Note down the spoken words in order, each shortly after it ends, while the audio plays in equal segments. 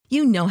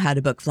You know how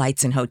to book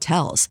flights and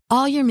hotels.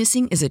 All you're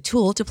missing is a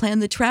tool to plan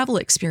the travel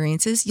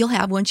experiences you'll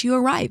have once you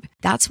arrive.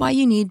 That's why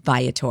you need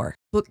Viator.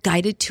 Book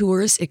guided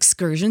tours,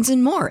 excursions,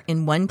 and more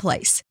in one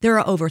place. There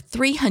are over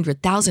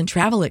 300,000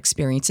 travel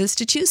experiences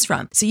to choose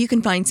from, so you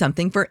can find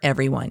something for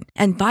everyone.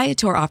 And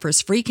Viator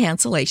offers free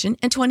cancellation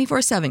and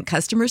 24/7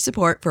 customer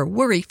support for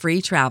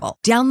worry-free travel.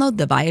 Download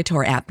the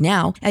Viator app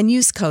now and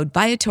use code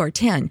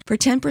Viator10 for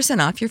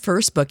 10% off your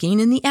first booking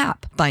in the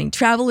app. Find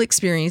travel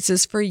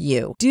experiences for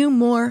you. Do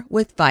more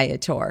with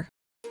Viator.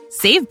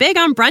 Save big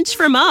on brunch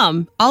for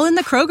mom, all in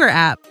the Kroger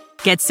app.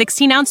 Get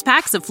 16-ounce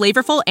packs of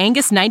flavorful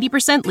Angus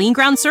 90% lean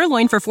ground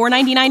sirloin for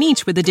 $4.99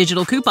 each with a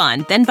digital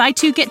coupon. Then buy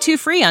 2, get 2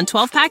 free on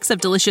 12 packs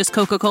of delicious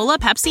Coca-Cola,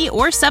 Pepsi,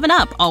 or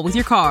 7-Up, all with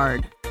your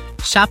card.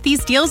 Shop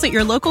these deals at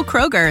your local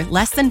Kroger,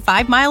 less than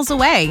 5 miles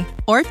away.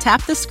 Or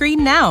tap the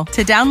screen now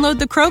to download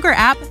the Kroger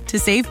app to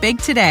save big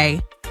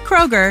today.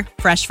 Kroger,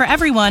 fresh for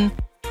everyone.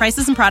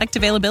 Prices and product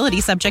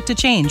availability subject to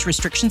change.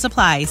 Restrictions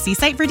apply. See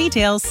site for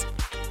details.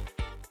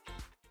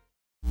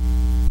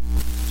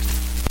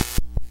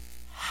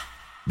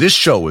 This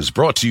show is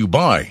brought to you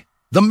by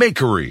The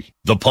Makery,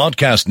 the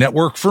podcast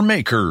network for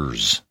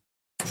makers.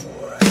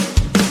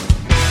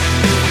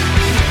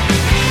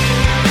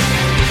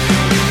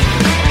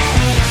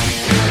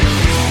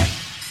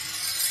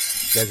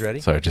 You guys ready?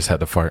 Sorry, I just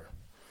had to fart.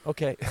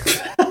 Okay.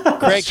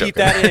 Craig, keep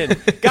that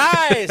in.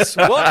 Guys,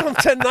 welcome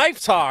to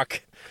Knife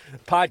Talk,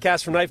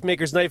 podcast for knife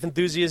makers, knife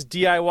enthusiasts,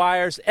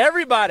 DIYers,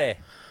 everybody.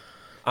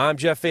 I'm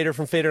Jeff Fader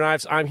from Fader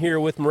Knives. I'm here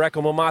with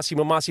Mareko Momasi,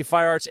 Momasi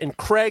Fire Arts, and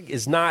Craig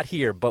is not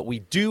here, but we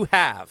do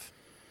have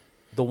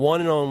the one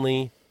and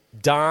only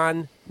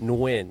Don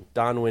Nguyen,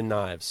 Don Nguyen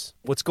Knives.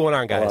 What's going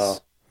on, guys? Hello.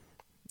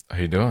 How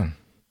you doing?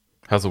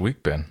 How's the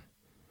week been?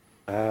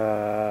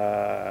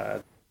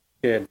 Good.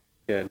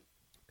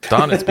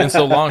 Don, it's been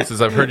so long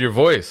since I've heard your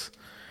voice.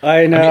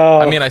 I know.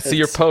 I mean, I see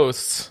your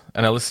posts,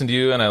 and I listen to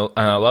you, and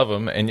I love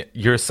them, and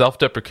your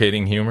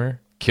self-deprecating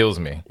humor kills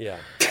me. Yeah.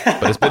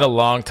 But it's been a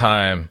long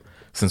time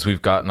since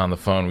we've gotten on the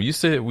phone. We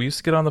used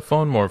to get on the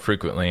phone more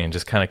frequently and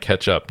just kind of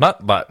catch up.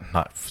 Not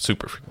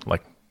super frequent,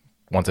 like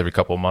once every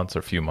couple of months or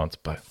a few months,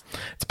 but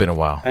it's been a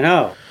while. I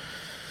know.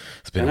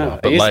 It's been a while.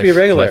 But it used to be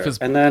regular, life is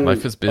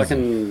busy.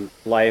 Fucking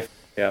life.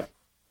 Yeah.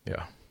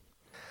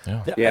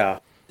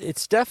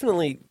 It's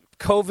definitely,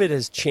 COVID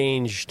has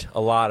changed a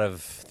lot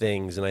of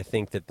things, and I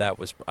think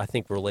I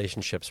think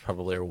relationships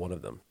probably are one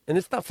of them. And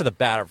it's not for the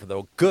bad or for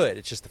the good,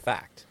 it's just a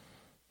fact.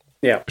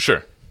 Yeah.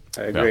 Sure.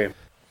 I agree.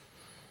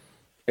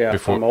 Yeah.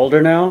 Before- I'm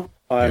older now.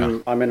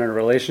 I'm in a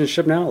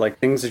relationship now. Like,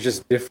 things are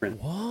just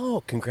different.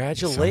 Whoa,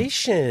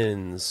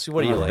 congratulations.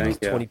 What are you, like,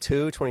 Thank you.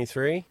 22,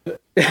 23?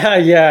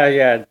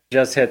 Yeah.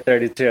 Just hit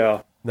 32.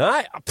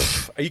 Nice.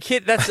 Are you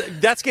kidding?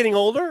 That's getting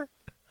older?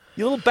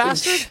 You little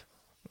bastard?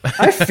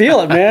 I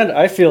feel it, man.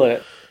 I feel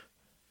it.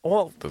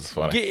 Well, That's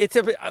funny.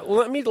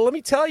 Let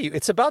me tell you,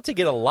 it's about to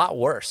get a lot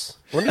worse.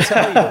 Let me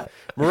tell you,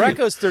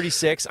 Mareko's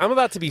 36. I'm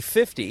about to be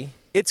 50.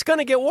 It's going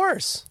to get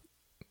worse.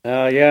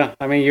 Yeah.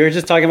 I mean, you were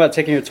just talking about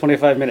taking your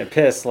 25-minute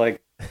piss.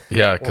 Like,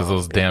 Yeah, because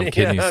those damn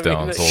kidney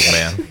stones, old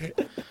man.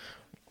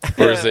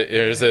 Or is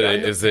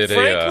it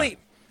Frankly,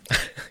 a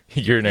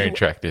urinary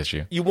tract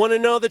issue? you want to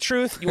know the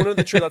truth? You want to know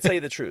the truth? I'll tell you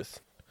the truth.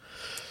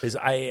 Is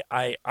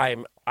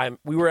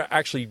we were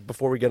actually,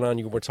 before we get on,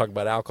 you were talking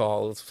about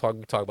alcohol. Let's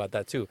talk about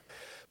that too.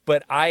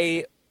 But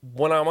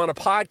when I'm on a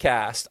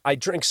podcast, I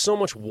drink so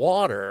much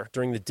water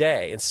during the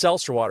day, and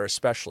seltzer water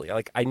especially.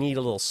 I need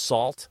a little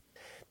salt,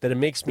 that it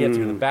makes me have to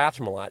go to the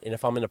bathroom a lot. And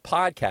if I'm in a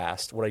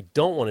podcast, what I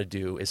don't want to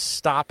do is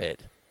stop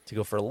it to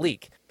go for a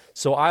leak.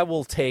 So I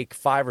will take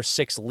 5 or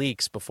 6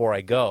 leaks before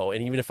I go.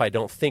 And even if I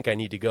don't think I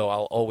need to go,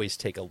 I'll always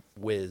take a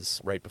whiz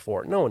right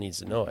before. No one needs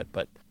to know it,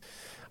 but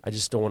I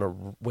just don't want to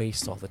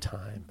waste all the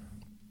time.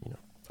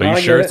 Are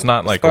you sure it's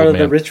not like part old of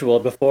the man? ritual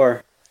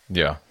before?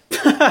 Yeah.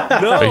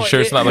 No, Are you sure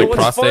it's not like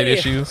prostate funny.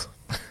 issues?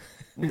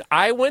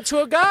 I went to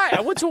a guy.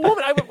 I went to a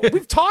woman.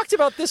 We've talked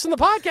about this in the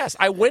podcast.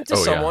 I went to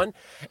someone,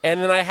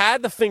 and then I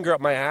had the finger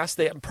up my ass.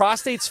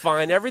 Prostate's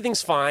fine.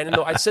 Everything's fine. And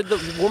I said, the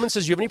woman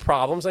says, "You have any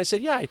problems?" And I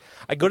said, "Yeah,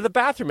 I go to the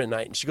bathroom at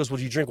night." And she goes, "Well,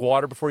 do you drink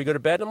water before you go to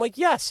bed?" And I'm like,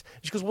 "Yes."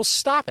 And she goes, "Well,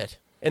 stop it."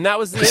 And that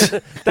was the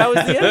end. That was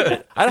the end of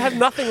it. I don't have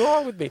nothing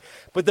wrong with me.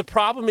 But the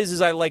problem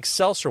is I like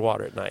seltzer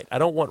water at night. I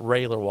don't want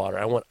regular water.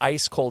 I want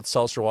ice cold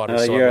seltzer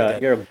water.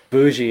 You're a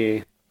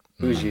bougie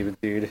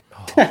dude.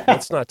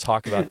 Let's not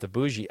talk about the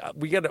bougie.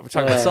 We got to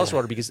talk about seltzer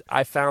water because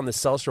I found the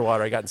seltzer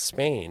water I got in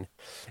Spain.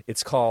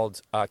 It's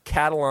called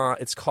Catalan.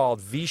 It's called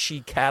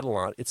Vichy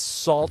Catalan. It's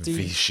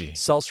salty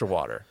seltzer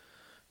water.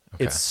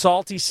 Okay. It's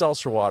salty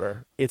seltzer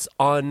water. It's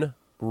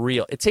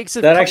unreal. It takes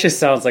that actually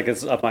sounds like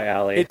it's up my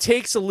alley. It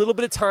takes a little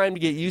bit of time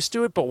to get used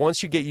to it, but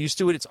once you get used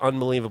to it, it's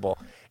unbelievable.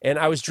 And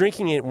I was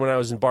drinking it when I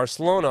was in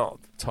Barcelona. I'll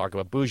talk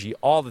about bougie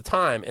all the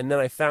time, and then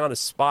I found a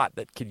spot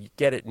that could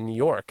get it in New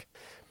York.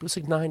 It was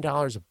like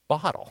 $9 a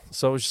bottle.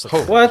 So it was just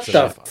like, what?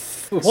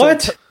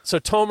 So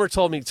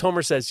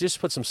Tomer says, just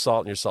put some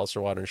salt in your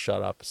seltzer water and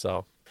shut up.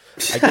 So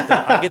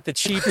I get the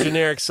cheap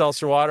generic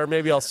seltzer water.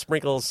 Maybe I'll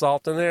sprinkle a little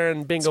salt in there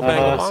and bingo,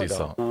 bango, bongo. Sea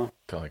salt.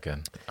 Go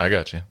again. I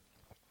got you.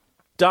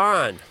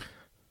 Don,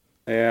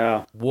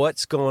 Yeah.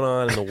 what's going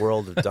on in the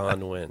world of Don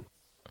Nguyen?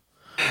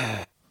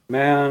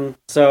 Man,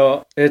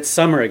 so it's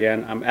summer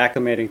again. I'm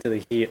acclimating to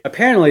the heat.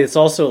 Apparently, it's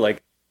also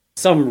like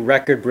some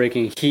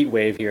record-breaking heat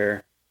wave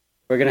here.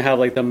 We're gonna have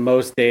like the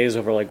most days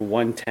over like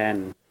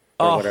 110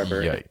 or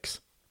whatever. Yikes.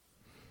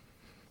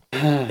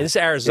 It's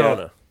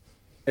Arizona.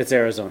 It's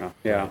Arizona.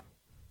 Yeah.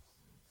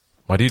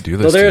 Why do you do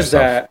So this? to there's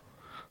yourself? that.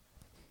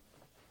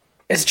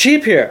 It's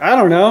cheap here. I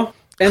don't know,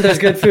 and there's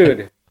good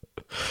food.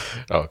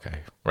 Oh, okay.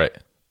 Right.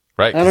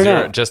 Right. I 'cause don't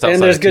you're know. just outside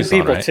And there's of good Tucson,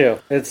 people right? too.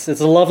 It's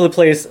a lovely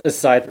place.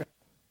 Aside,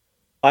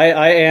 I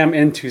am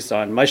in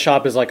Tucson. My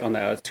shop is like on the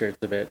outskirts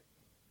of it,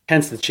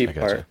 hence the I cheap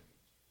gotcha.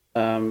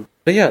 part.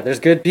 But yeah, there's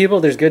good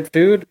people. There's good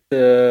food.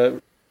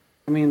 The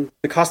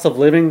cost of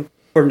living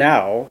for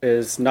now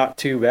is not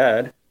too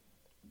bad.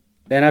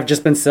 And I've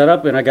just been set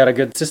up, and I got a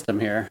good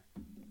system here.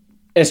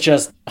 It's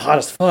just hot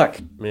as fuck.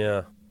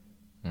 Yeah.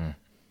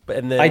 But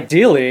and then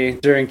Ideally,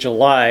 during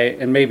July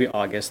and maybe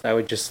August, I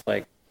would just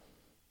like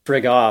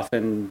frig off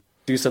and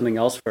do something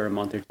else for a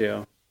month or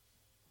two.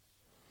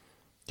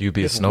 You'd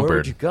be a where snowbird.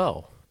 would you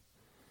go?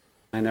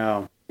 I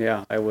know.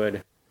 Yeah, I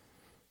would.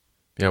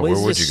 Yeah, Well,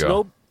 where would you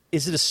go?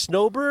 Is it a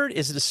snowbird?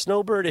 Is it a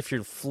snowbird if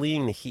you're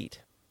fleeing the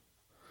heat?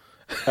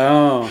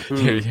 Oh,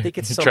 You're think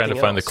it's trying to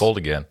something find the else. cold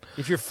again.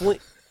 If you're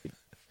fleeing,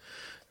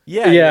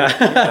 yeah,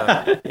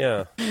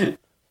 yeah.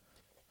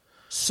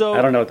 So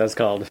I don't know what that's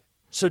called.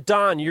 So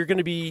Don,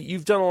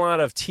 you've done a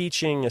lot of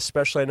teaching,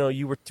 especially I know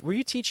were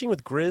you teaching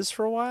with Grizz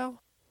for a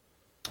while?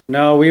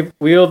 No, we've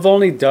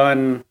only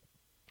done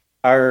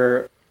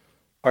our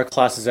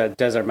classes at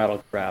Desert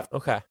Metal Craft,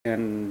 Okay.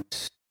 and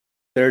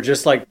they're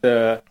just like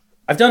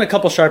I've done a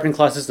couple sharpening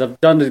classes.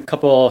 I've done a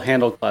couple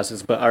handle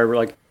classes, but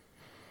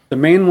the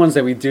main ones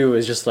that we do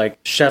is just like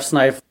chef's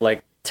knife,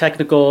 like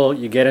technical.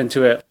 You get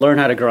into it, learn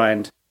how to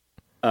grind,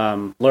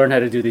 learn how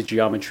to do the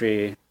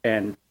geometry,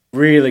 and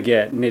really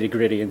get nitty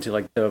gritty into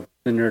like the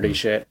nerdy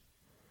shit.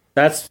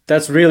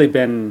 That's really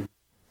been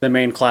the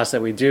main class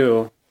that we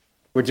do.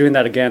 We're doing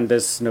that again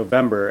this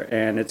November,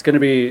 and it's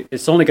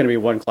only gonna be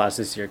one class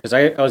this year because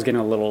I was getting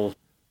a little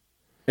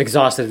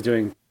exhausted of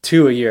doing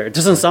 2 a year. It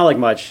doesn't sound like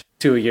much,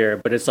 2 a year,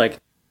 but it's like,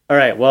 all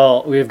right,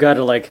 well, we've got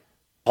to like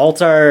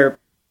halt our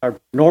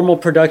normal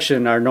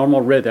production, our normal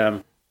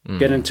rhythm,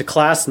 get into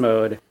class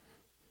mode,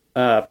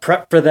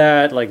 prep for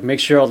that, like make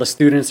sure all the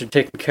students are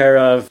taken care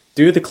of,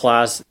 do the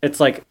class. It's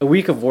like a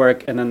week of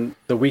work, and then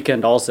the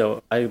weekend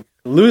also. I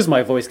lose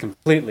my voice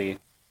completely.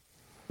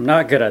 I'm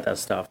not good at that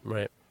stuff.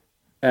 Right.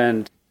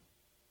 And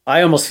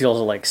I almost feel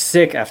like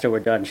sick after we're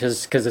done,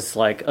 just because it's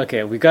like,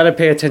 okay, we got to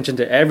pay attention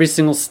to every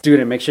single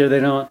student, make sure they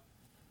don't,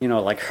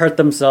 like hurt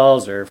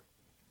themselves or,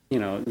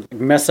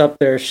 mess up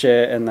their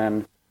shit. And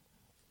then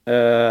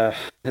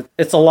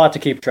it's a lot to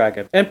keep track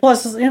of. And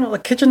plus,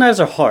 like kitchen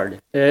knives are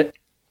hard.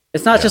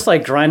 It's not just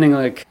like grinding,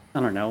 like, I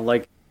don't know,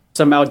 like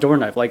some outdoor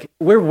knife. Like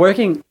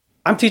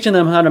I'm teaching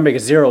them how to make a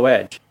zero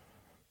edge.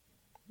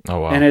 Oh,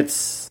 wow. And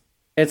it's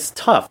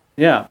tough.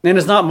 Yeah. And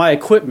it's not my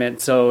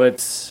equipment, so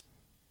it's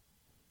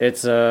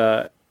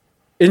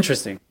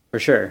interesting for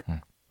sure.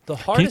 The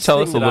hardest tell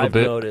thing us a that little I've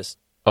bit- noticed,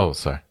 Oh,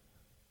 sorry.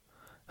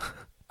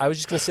 I was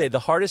just going to say, the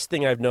hardest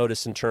thing I've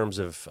noticed in terms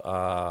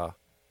of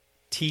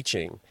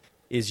teaching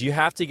is you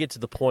have to get to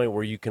the point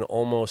where you can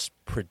almost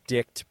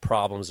predict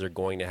problems that are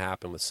going to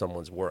happen with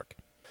someone's work.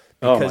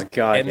 Oh my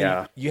God, and then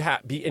yeah. you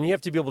have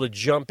to be able to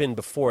jump in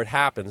before it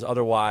happens.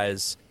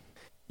 Otherwise,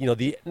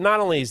 not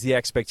only is the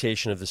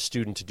expectation of the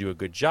student to do a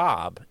good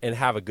job and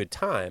have a good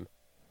time,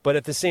 but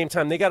at the same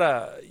time, you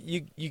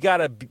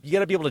gotta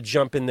be able to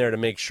jump in there to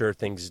make sure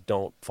things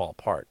don't fall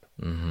apart.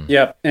 Mm-hmm.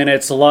 Yep, and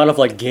it's a lot of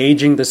like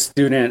gauging the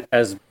student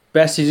as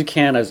best as you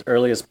can as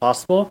early as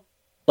possible.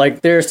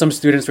 Like there are some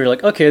students where you're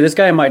like, okay, this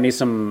guy might need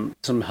some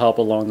help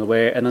along the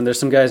way, and then there's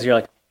some guys you're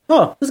like,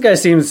 oh, this guy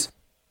seems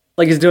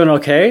like he's doing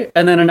okay,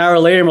 and then an hour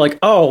later, I'm like,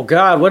 oh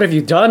God, what have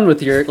you done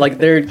with your like?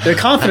 They're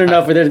confident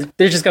enough where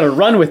they're just gonna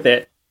run with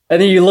it,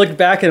 and then you look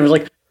back and it was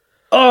like,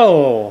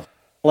 oh,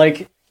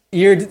 like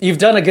you've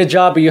done a good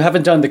job, but you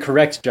haven't done the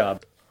correct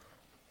job.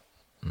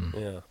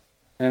 Yeah.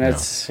 And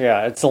it's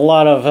a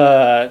lot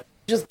of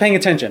just paying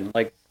attention,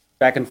 like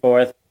back and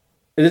forth.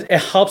 It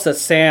helps that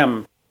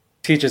Sam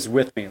teaches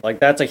with me. Like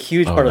that's a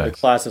huge part of the nice.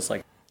 class. It's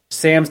like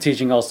Sam's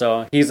teaching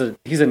also. He's an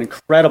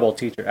incredible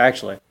teacher,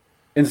 actually.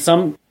 In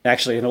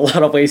a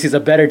lot of ways, he's a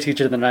better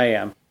teacher than I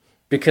am,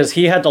 because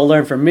he had to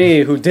learn from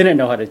me, who didn't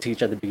know how to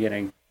teach at the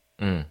beginning.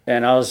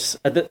 And I was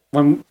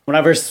when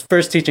I was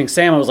first teaching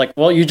Sam, I was like,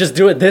 well, you just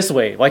do it this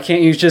way. Why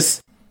can't you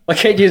just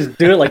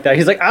do it like that?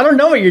 He's like, I don't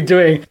know what you're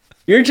doing.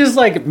 You're just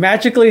like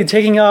magically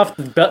taking off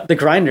the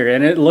grinder,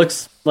 and it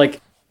looks like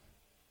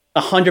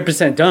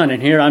 100% done.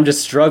 And here I'm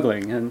just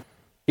struggling, and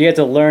he had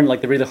to learn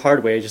like the really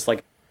hard way. Just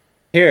like,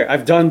 here,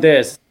 I've done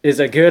this. Is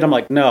it good? I'm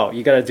like, no,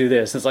 you got to do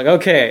this. It's like,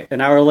 okay.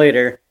 An hour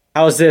later,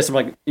 how's this? I'm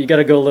like, you got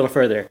to go a little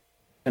further.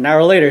 An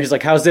hour later, he's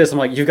like, how's this? I'm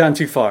like, you've gone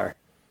too far.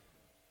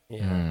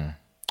 Yeah.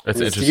 It's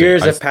It's interesting.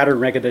 years of pattern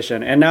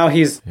recognition, and now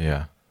he's.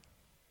 Yeah.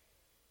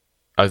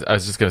 I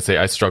was just gonna say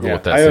I struggle Yeah,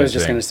 with that. I same was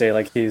just thing. gonna say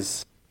like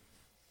he's.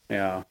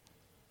 Yeah.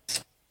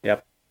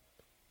 Yep.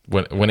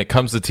 When it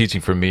comes to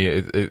teaching, for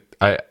me,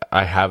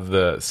 I have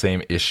the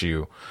same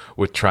issue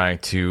with trying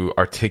to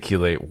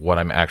articulate what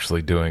I'm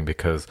actually doing,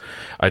 because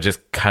I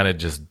just kind of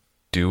just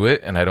do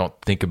it and I don't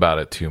think about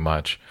it too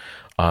much.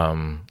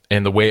 And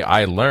the way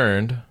I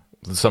learned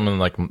some of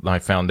like my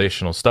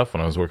foundational stuff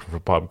when I was working for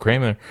Bob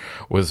Kramer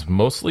was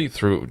mostly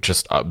through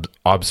just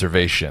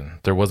observation.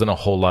 There wasn't a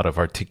whole lot of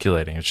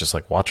articulating. It's just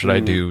like, watch what I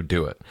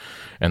do it.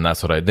 And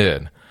that's what I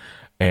did.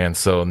 And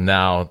so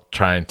now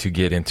trying to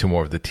get into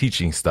more of the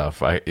teaching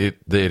stuff, it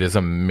is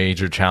a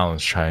major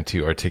challenge trying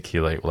to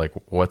articulate like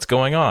what's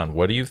going on.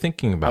 What are you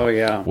thinking about? Oh,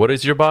 yeah. What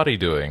is your body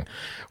doing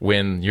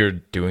when you're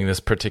doing this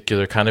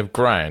particular kind of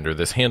grind or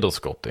this handle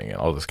sculpting and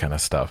all this kind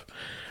of stuff?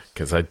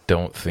 Because I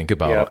don't think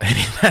about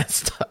any of that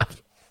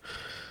stuff.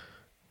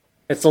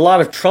 It's a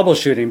lot of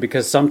troubleshooting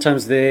because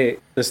sometimes the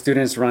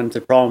students run into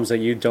problems that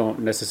you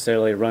don't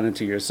necessarily run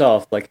into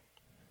yourself. Like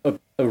a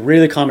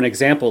really common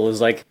example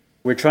is like,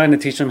 we're trying to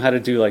teach them how to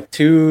do like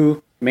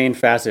two main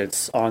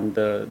facets on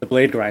the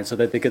blade grind so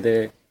that they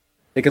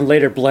can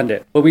later blend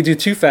it. But we do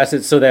two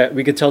facets so that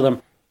we could tell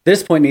them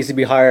this point needs to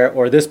be higher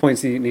or this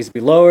point needs to be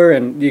lower,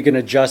 and you can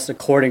adjust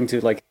according to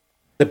like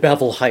the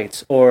bevel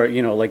height or,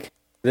 you know, like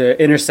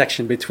the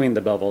intersection between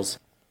the bevels.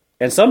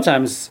 And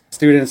sometimes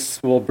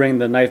students will bring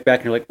the knife back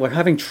and you're like, we're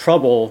having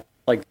trouble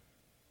like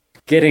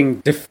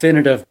getting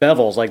definitive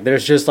bevels. Like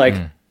there's just like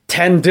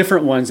 10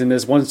 different ones in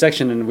this one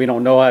section and we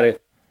don't know how to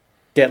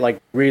get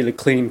like really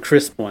clean,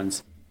 crisp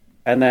ones.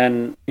 And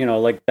then, you know,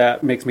 like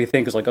that makes me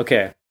think, is like,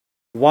 okay,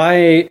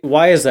 why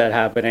is that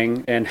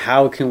happening? And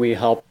how can we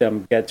help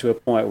them get to a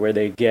point where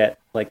they get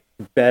like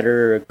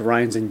better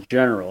grinds in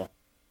general?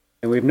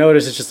 And we've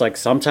noticed it's just like,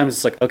 sometimes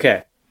it's like,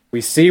 okay,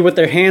 we see what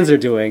their hands are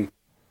doing.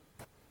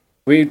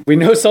 We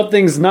know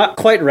something's not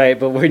quite right,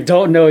 but we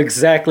don't know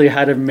exactly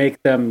how to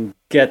make them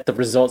get the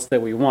results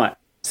that we want.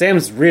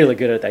 Sam's really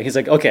good at that. He's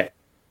like, okay,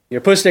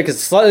 your push stick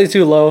is slightly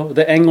too low.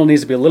 The angle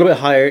needs to be a little bit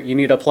higher. You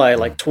need to apply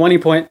like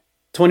 20%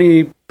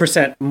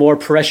 more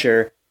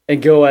pressure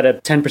and go at a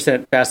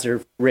 10%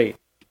 faster rate.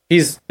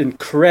 He's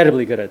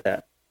incredibly good at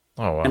that.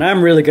 Oh, wow. And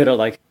I'm really good at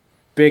like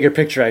bigger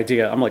picture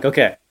idea. I'm like,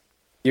 okay,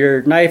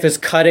 your knife is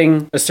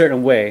cutting a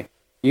certain way.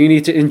 You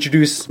need to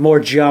introduce more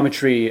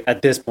geometry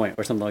at this point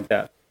or something like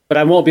that. But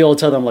I won't be able to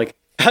tell them like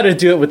how to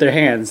do it with their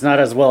hands, not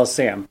as well as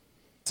Sam.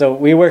 So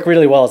we work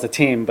really well as a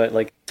team, but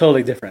like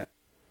totally different.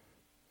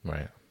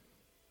 Right.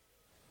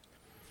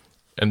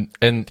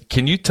 And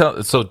can you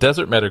tell? So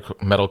Desert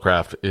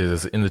Metalcraft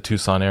is in the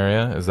Tucson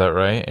area, is that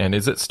right? And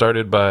is it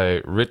started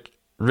by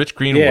Rich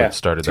Greenwood?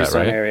 Started Tucson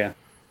that, right? Area.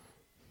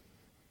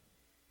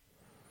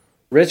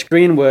 Rich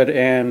Greenwood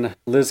and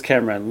Liz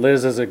Cameron.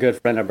 Liz is a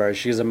good friend of ours.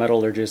 She's a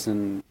metallurgist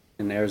in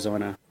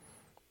Arizona.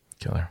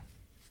 Killer.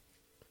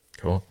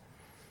 Cool.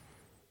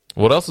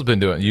 What else has been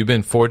doing? You've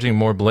been forging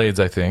more blades,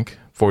 I think.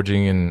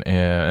 Forging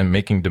and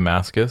making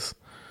Damascus.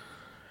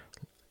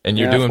 And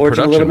you're doing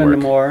production a little work.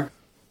 bit more.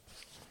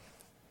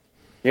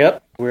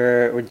 Yep,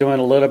 we're doing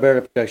a little bit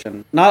of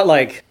production. Not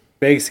like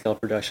big scale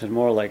production,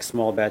 more like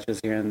small batches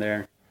here and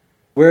there.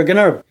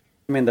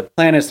 The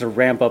plan is to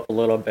ramp up a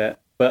little bit,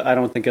 but I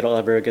don't think it'll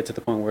ever get to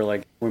the point where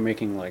like we're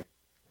making like,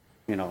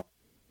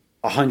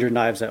 100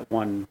 knives at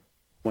one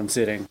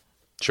sitting.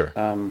 Sure.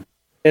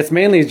 It's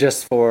mainly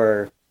just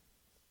for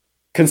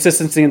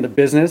consistency in the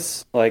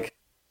business. Like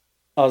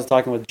I was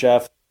talking with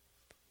Jeff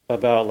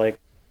about like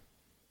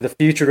the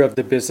future of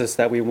the business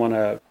that we want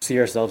to see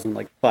ourselves in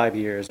like 5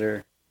 years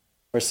or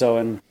so.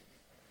 And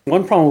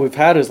one problem we've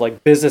had is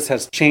like business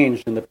has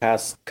changed in the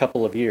past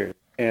couple of years,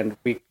 and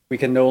we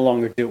can no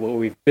longer do what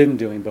we've been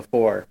doing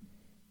before.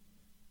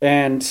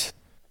 And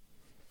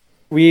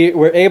we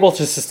were able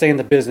to sustain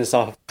the business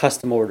off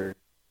custom orders.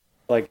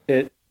 Like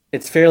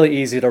it's fairly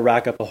easy to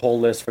rack up a whole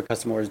list for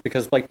custom orders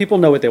because like people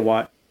know what they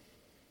want,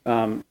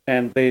 and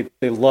they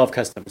love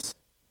customs.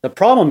 The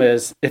problem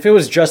is if it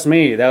was just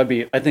me, that would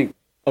be, I think,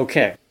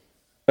 okay.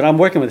 But I'm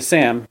working with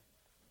Sam.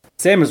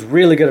 Sam is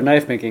really good at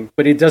knife making,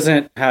 but he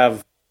doesn't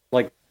have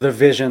like the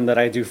vision that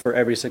I do for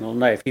every single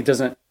knife. He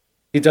doesn't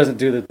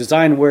do the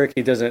design work.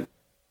 He doesn't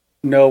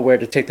know where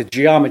to take the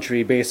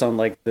geometry based on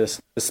like the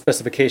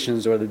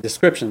specifications or the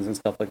descriptions and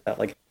stuff like that.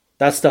 Like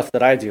that's stuff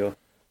that I do.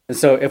 And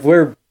so if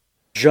we're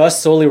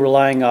just solely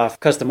relying off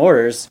custom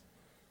orders,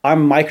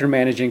 I'm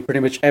micromanaging pretty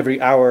much every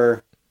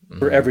hour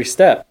for every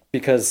step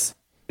because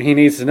he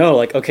needs to know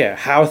like, okay,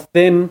 how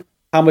thin,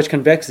 how much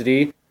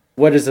convexity,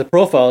 what is the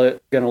profile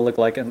going to look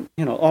like? And,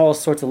 all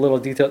sorts of little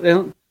details.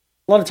 And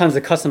a lot of times the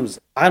customs,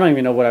 I don't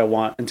even know what I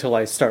want until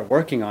I start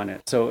working on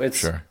it. So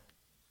it's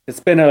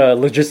been a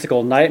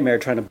logistical nightmare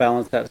trying to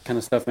balance that kind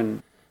of stuff.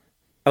 And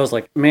I was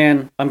like,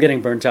 man, I'm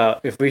getting burnt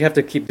out. If we have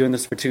to keep doing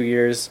this for 2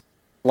 years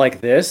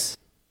like this,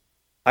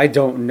 I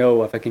don't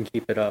know if I can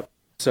keep it up.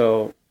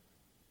 So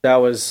that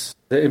was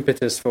the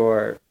impetus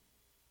for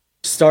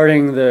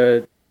starting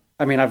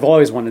I've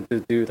always wanted to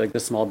do like the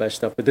small batch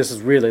stuff, but this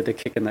is really the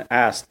kick in the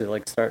ass to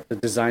like start the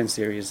design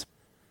series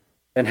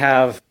and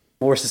have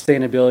more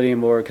sustainability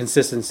and more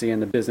consistency in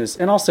the business,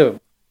 and also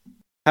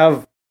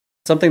have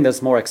something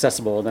that's more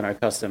accessible than our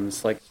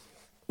customs. Like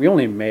we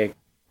only make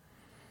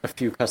a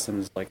few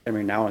customs like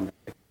every now and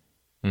then.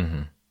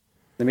 Mm-hmm.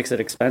 It makes it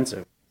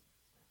expensive.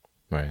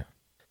 Right.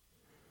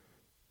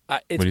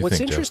 It's What's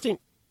interesting.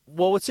 Jeff?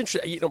 Well, what's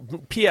interesting,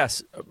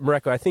 P.S.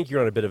 Mareko, I think you're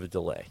on a bit of a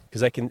delay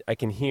because I can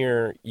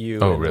hear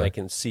you and really? I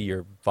can see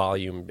your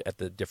volume at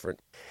the different.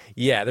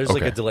 Yeah, there's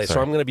like Okay, a delay, sorry.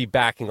 so I'm going to be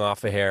backing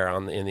off a hair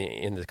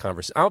in the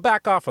conversation. I'll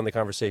back off on the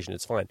conversation.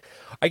 It's fine.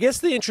 I guess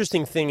the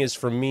interesting thing is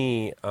for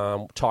me,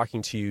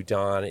 talking to you,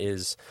 Don,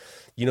 is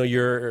your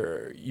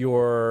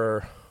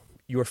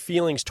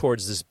feelings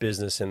towards this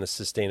business and the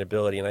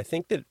sustainability. And I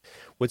think that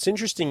what's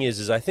interesting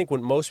is I think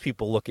when most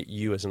people look at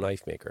you as a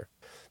knife maker,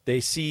 they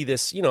see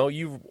this, you're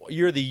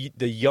the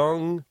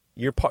young,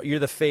 you're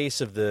the face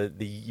of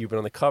you've been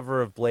on the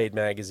cover of Blade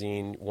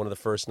magazine, one of the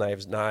first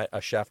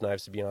chef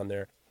knives to be on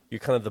there. You're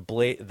kind of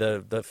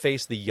the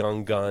face of the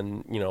young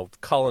gun,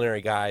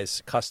 culinary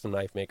guys, custom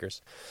knife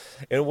makers.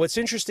 And what's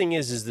interesting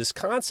is this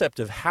concept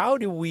of how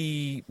do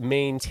we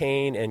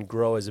maintain and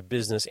grow as a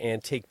business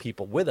and take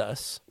people with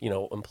us,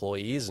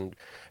 employees, and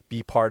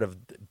be part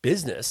of the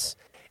business,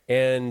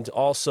 and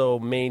also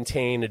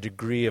maintain a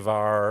degree of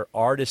our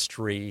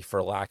artistry,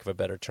 for lack of a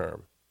better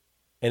term.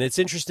 And it's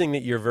interesting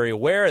that you're very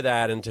aware of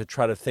that and to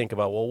try to think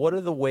about, well, what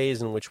are the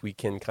ways in which we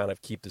can kind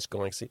of keep this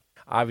going? See,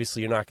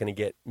 obviously, you're not going to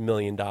get $1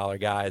 million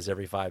guys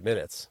every 5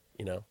 minutes,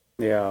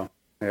 Yeah.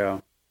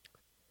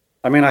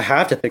 I mean, I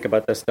have to think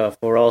about this stuff,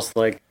 or else,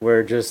 like,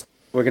 we're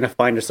going to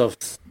find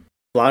ourselves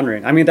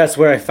floundering. I mean, that's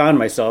where I found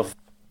myself,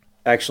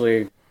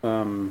 actually,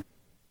 the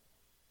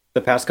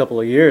past couple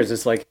of years.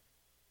 It's like,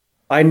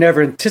 I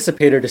never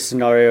anticipated a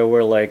scenario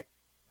where, like,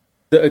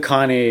 the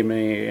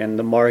economy and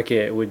the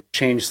market would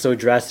change so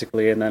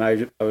drastically, and then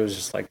I was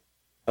just like,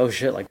 oh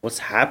shit, like, what's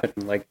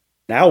happening? Like,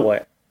 now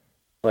what?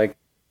 Like,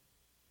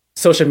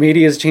 social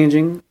media is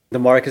changing, the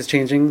market is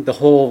changing, the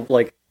whole,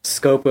 like,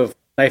 scope of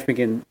knife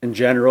making in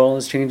general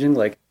is changing.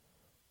 Like,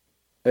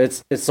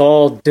 it's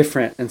all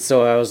different. And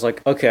so I was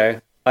like,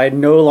 okay, I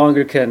no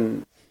longer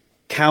can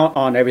count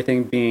on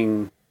everything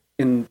being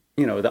in,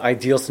 the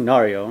ideal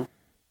scenario.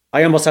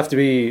 I almost have to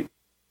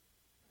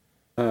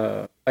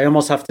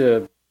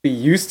be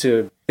used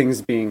to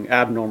things being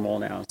abnormal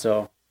now.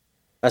 So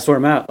that's where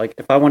I'm at. Like,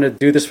 if I want to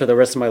do this for the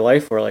rest of my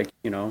life, or, like,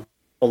 a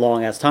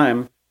long ass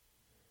time,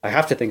 I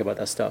have to think about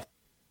that stuff.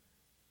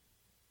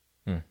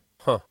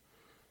 Huh.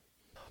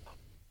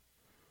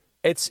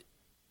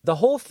 The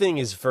whole thing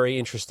is very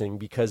interesting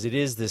because it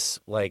is this,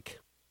 like,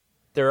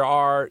 there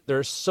are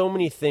so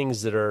many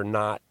things that are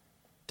not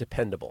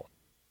dependable.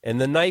 And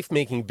the knife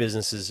making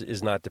business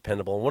is not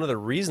dependable. And one of the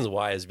reasons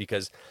why is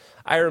because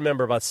I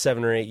remember about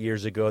 7 or 8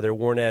 years ago, there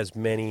weren't as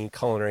many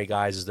culinary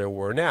guys as there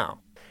were now.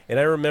 And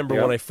I remember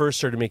when I first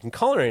started making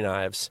culinary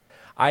knives,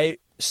 I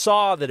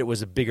saw that it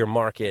was a bigger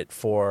market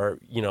for,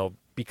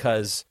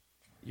 because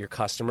your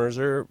customers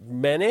are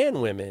men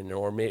and women,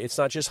 or it's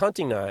not just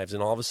hunting knives.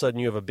 And all of a sudden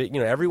you have a big,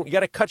 you got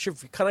to cut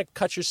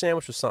your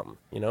sandwich with something,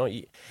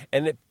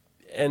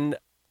 and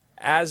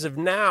as of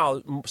now,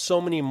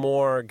 so many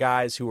more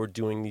guys who are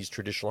doing these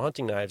traditional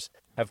hunting knives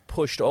have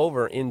pushed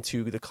over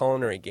into the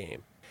culinary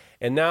game.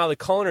 And now the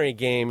culinary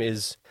game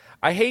is,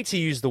 I hate to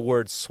use the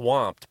word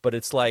swamped, but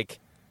it's like,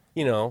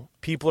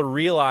 people are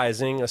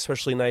realizing,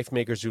 especially knife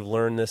makers who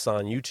learn this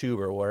on YouTube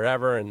or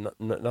wherever, and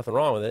nothing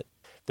wrong with it.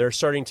 They're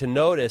starting to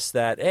notice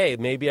that, hey,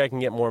 maybe I can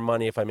get more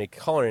money if I make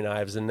culinary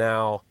knives. And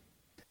now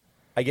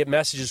I get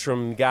messages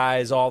from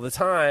guys all the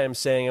time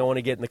saying, I want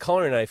to get in the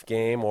culinary knife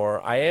game, or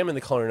I am in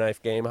the culinary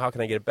knife game. How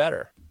can I get it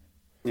better?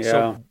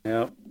 Yeah.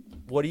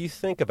 What do you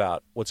think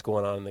about what's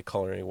going on in the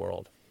culinary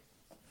world?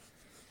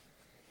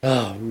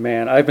 Oh,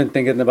 man, I've been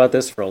thinking about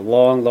this for a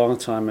long, long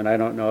time, and I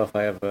don't know if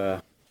I have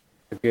a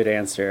good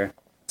answer.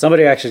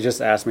 Somebody actually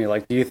just asked me,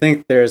 like, do you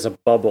think there's a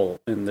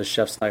bubble in the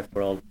chef's knife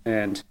world?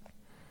 And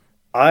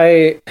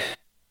I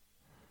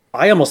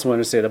almost want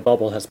to say the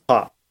bubble has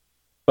popped,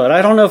 but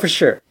I don't know for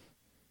sure.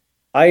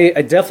 I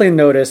definitely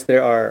noticed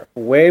there are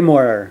way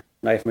more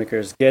knife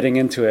makers getting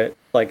into it,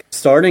 like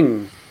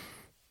starting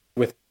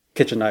with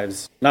kitchen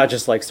knives, not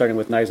just like starting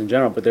with knives in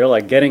general, but they're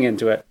like getting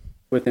into it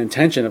with the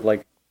intention of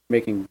like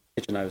making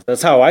kitchen knives.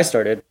 That's how I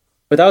started,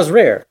 but that was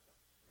rare.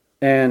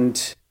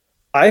 And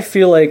I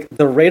feel like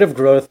the rate of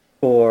growth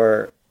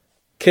for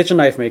kitchen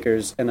knife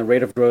makers and the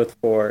rate of growth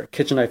for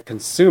kitchen knife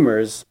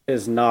consumers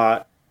is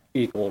not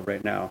equal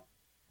right now.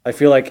 I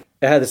feel like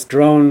it's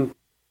grown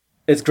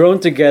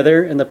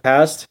together in the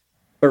past,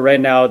 but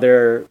right now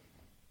they're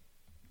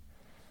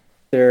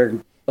a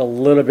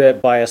little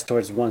bit biased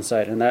towards one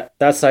side, and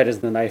that side is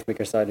the knife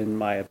maker side, in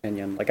my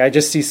opinion. Like, I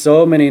just see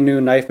so many new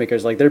knife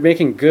makers, like, they're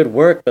making good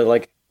work, but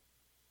like,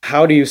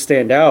 how do you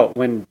stand out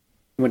when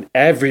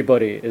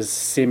everybody is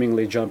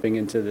seemingly jumping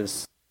into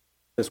this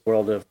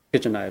world of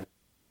kitchen knives?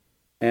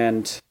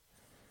 And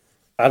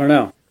I don't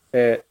know,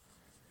 it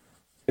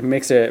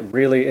makes it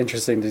really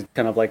interesting to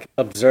kind of like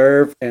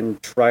observe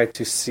and try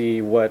to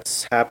see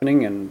what's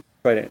happening and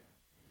try to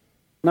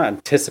not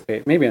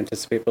anticipate,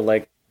 but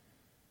like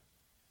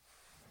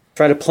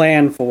try to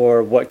plan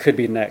for what could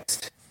be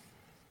next.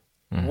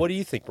 What do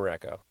you think,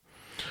 Mareko?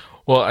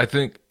 Well, I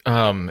think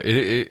I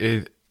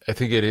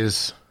think it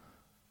is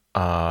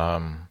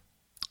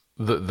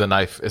the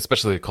knife,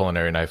 especially the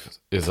culinary knife,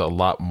 is a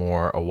lot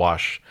more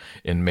awash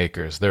in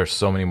makers. There are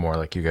so many more,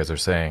 like you guys are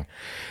saying.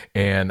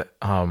 And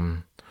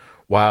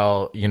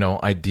while,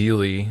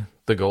 ideally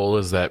the goal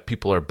is that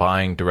people are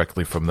buying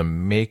directly from the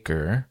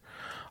maker,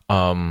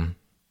 and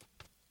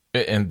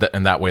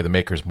that way the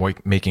maker's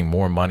making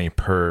more money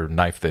per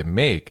knife they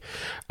make,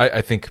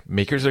 I think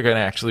makers are going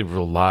to actually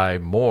rely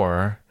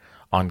more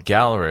on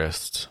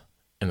gallerists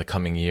in the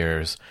coming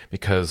years,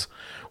 because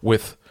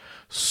with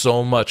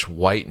so much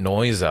white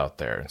noise out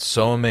there and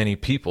so many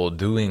people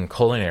doing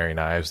culinary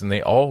knives, and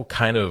they all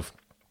kind of,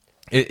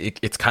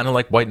 it's kind of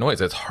like white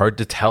noise. It's hard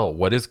to tell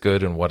what is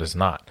good and what is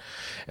not.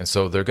 And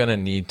so they're going to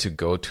need to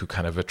go to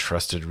kind of a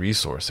trusted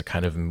resource, a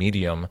kind of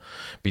medium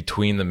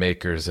between the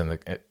makers and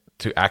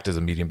to act as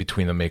a medium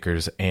between the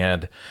makers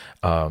and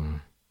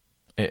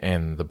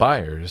the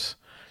buyers,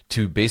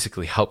 to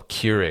basically help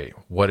curate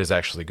what is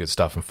actually good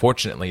stuff.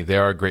 Unfortunately,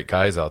 there are great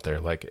guys out there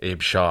like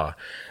Abe Shaw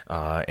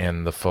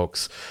and the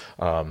folks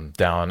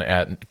down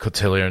at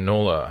Cotelier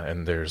Nola,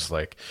 and there's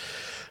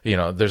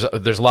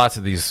there's lots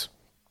of these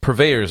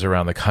purveyors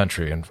around the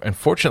country, and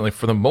fortunately,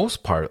 for the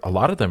most part, a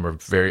lot of them are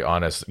very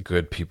honest,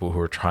 good people who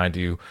are trying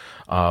to,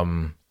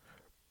 I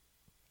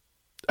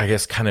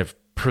guess, kind of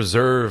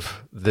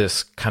preserve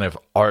this kind of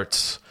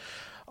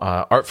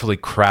artfully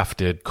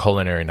crafted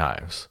culinary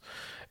knives.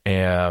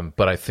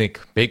 But I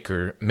think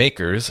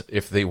makers,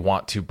 if they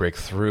want to break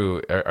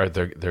through,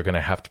 they're going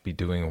to have to be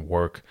doing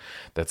work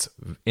that's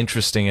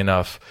interesting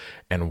enough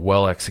and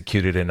well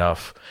executed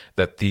enough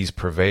that these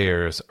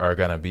purveyors are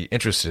going to be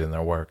interested in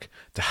their work,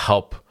 to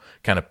help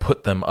kind of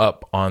put them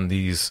up on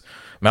these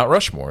Mount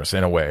Rushmores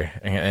in a way,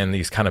 and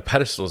these kind of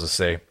pedestals to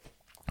say,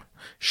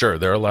 sure,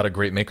 there are a lot of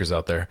great makers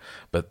out there,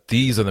 but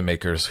these are the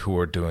makers who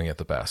are doing it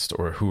the best,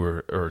 or who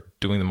are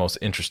doing the most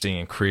interesting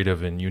and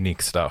creative and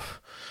unique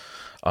stuff.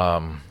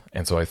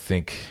 And so I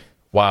think,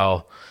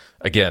 while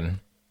again,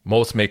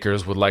 most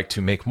makers would like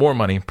to make more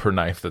money per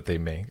knife that they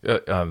make,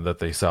 that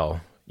they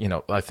sell,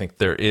 I think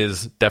there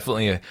is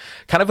definitely a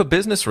kind of a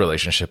business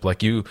relationship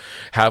like you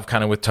have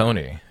kind of with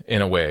Tony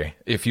in a way.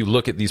 If you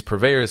look at these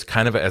purveyors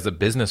kind of as a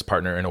business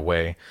partner in a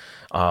way,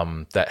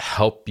 that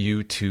help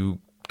you to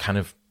kind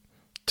of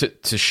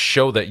to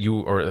show that you,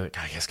 or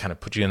I guess kind of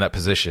put you in that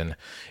position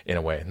in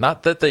a way.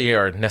 Not that they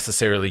are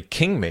necessarily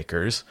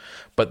kingmakers,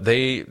 but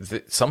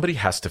somebody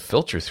has to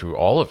filter through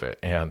all of it.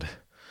 And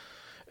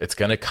it's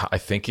going to, I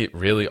think it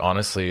really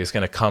honestly is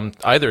going to come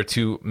either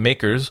to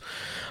makers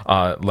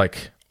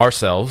like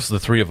ourselves, the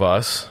three of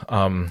us,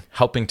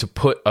 helping to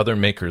put other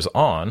makers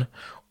on,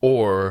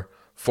 or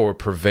for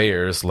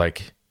purveyors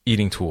like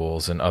Eating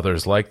Tools and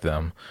others like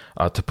them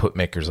to put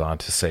makers on,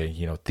 to say,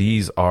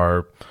 these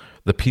are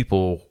the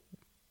people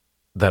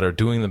that are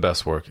doing the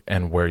best work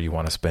and where you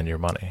want to spend your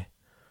money.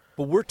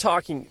 But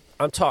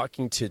I'm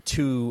talking to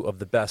two of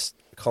the best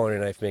culinary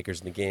knife makers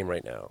in the game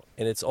right now.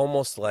 And it's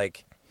almost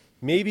like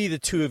maybe the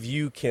two of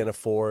you can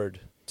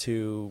afford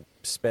to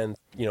spend,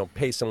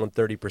 pay someone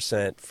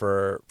 30%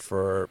 for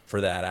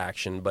that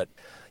action. But,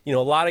 a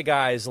lot of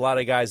guys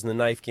in the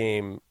knife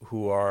game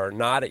who are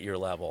not at your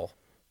level,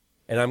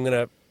 and I'm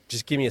going to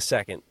just give me a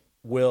second,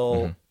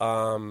 will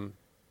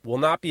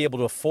not be able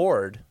to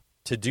afford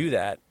to do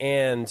that.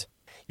 And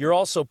you're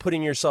also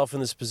putting yourself in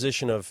this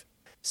position of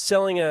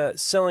selling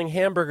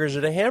hamburgers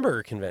at a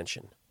hamburger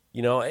convention.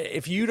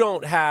 If you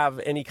don't have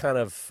any kind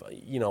of,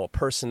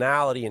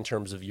 personality in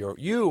terms of your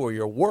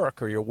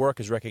work, or your work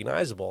is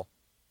recognizable,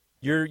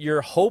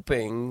 you're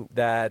hoping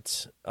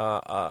that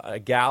a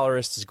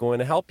gallerist is going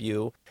to help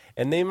you,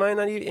 and they might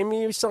not even,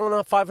 you're selling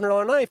a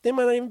 $500 knife, they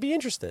might not even be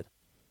interested.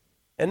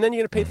 And then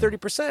you're going to pay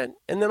 30%,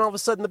 and then all of a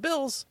sudden the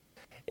bills,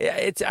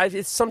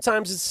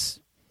 sometimes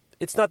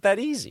it's not that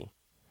easy.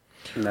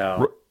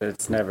 No,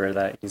 it's never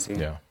that easy.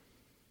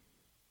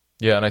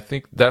 Yeah, and I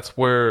think that's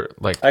where,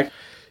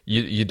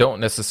 you don't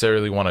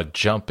necessarily want to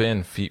jump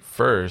in feet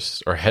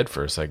first, or head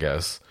first, I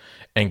guess,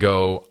 and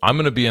go, I'm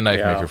going to be a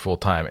knife maker full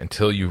time,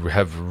 until you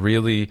have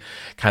really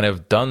kind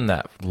of done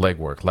that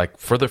legwork. Like,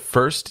 for the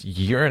first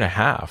year and a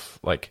half,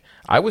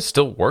 I was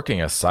still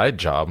working a side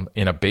job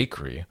in a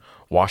bakery,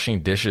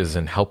 washing dishes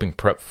and helping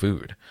prep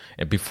food,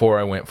 and before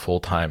I went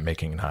full time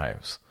making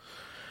knives.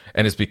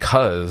 And it's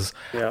because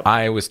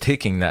I was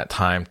taking that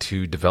time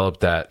to develop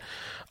that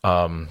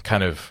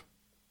kind of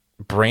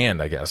brand,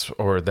 I guess,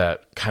 or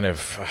that kind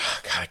of,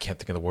 I can't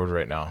think of the word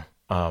right now.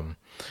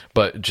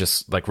 But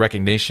just like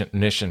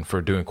recognition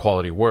for doing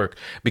quality work,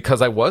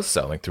 because I was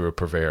selling through a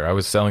purveyor. I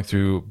was selling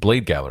through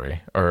Blade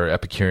Gallery or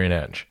Epicurean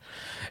Edge.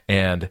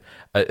 And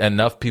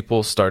enough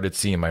people started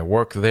seeing my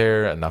work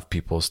there. Enough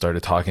people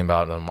started talking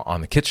about them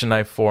on the kitchen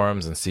knife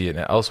forums and see it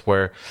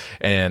elsewhere.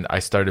 And I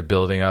started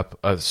building up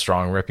a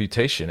strong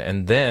reputation.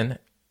 And then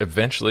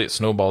eventually it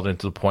snowballed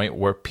into the point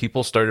where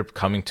people started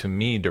coming to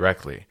me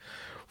directly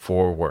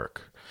for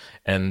work.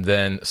 And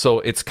then, so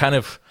it's kind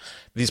of,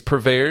 these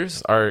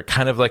purveyors are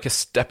kind of like a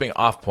stepping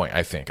off point,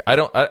 I think.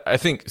 I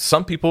think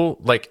some people,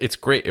 it's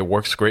great. It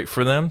works great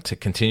for them to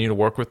continue to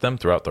work with them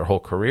throughout their whole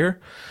career.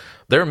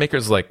 there are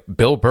makers like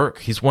Bill Burke.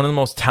 He's one of the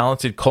most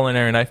talented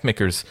culinary knife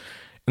makers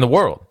in the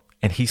world,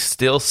 and he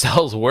still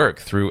sells work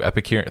through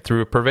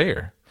through a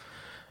purveyor.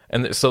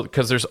 And so,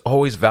 because there's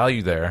always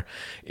value there,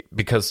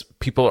 because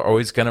people are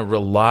always going to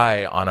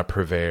rely on a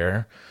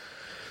purveyor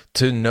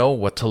to know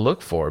what to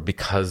look for,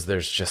 because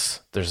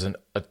there's an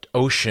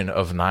ocean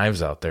of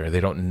knives out there.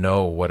 They don't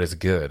know what is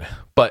good.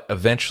 But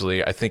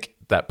eventually, I think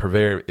that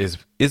purveyor is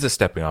a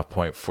stepping off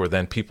point for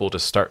then people to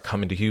start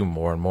coming to you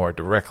more and more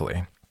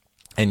directly.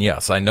 And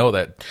yes, I know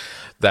that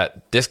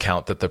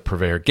discount that the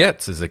purveyor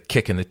gets is a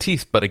kick in the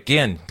teeth. But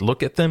again,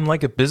 look at them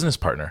like a business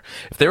partner.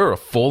 If they were a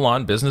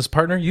full-on business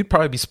partner, you'd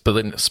probably be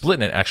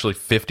splitting it actually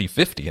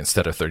 50-50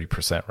 instead of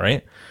 30%,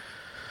 right?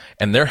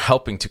 And they're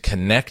helping to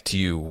connect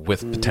you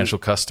with potential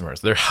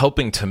customers. They're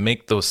helping to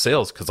make those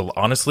sales. Because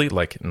honestly,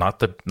 like, not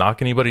to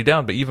knock anybody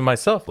down, but even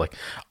myself, like,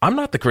 I'm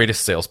not the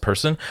greatest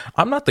salesperson.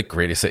 I'm not the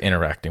greatest at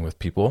interacting with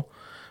people.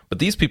 But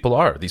these people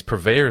are. These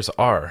purveyors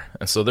are.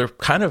 And so they're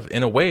kind of,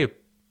 in a way,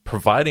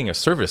 providing a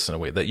service in a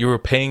way that you were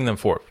paying them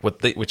for,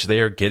 which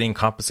they are getting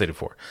compensated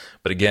for.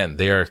 But again,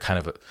 they are kind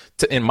of,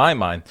 in my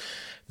mind,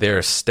 they're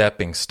a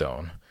stepping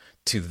stone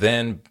to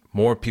then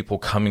more people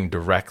coming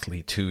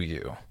directly to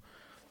you.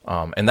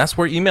 And that's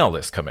where email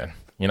lists come in.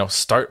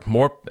 Start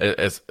more,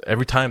 as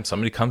every time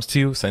somebody comes to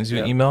you, sends you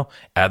an email,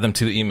 add them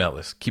to the email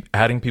list. Keep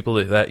adding people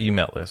to that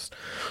email list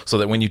so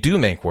that when you do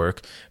make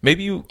work,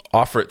 maybe you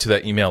offer it to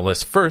that email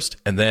list first,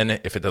 and then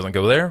if it doesn't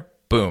go there,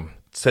 boom,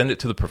 send it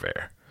to the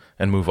purveyor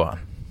and move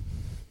on.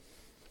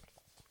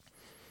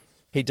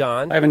 Hey,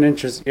 Don. I have an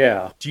interest.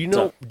 Yeah. Do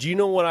you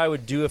know what I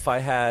would do if I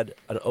had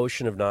an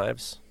ocean of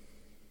knives?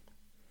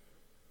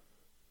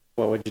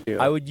 What would you do?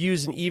 I would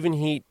use an even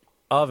heat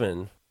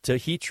oven to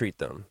heat treat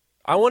them.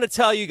 I want to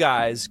tell you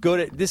guys,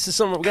 we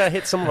gotta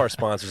hit some of our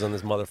sponsors on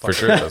this motherfucker. For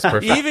sure, that's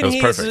perfect. Even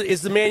Heat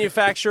is the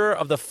manufacturer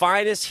of the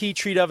finest heat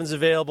treat ovens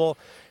available.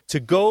 To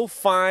go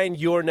find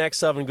your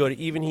next oven, go to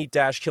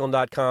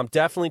evenheat-kiln.com.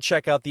 Definitely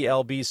check out the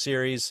LB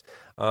series.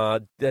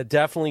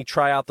 Definitely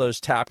try out those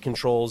tap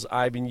controls.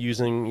 I've been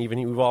using Even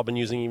Heat. We've all been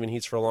using Even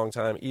Heats for a long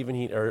time. Even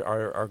Heat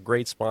are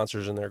great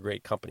sponsors, and they're a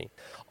great company.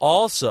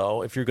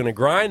 Also, if you're going to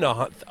grind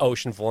an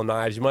ocean full of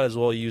knives, you might as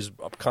well use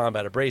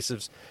Combat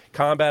Abrasives.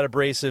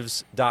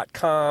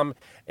 CombatAbrasives.com.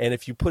 And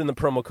if you put in the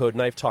promo code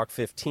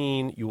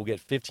KnifeTalk15, you will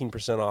get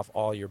 15% off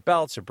all your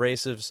belts,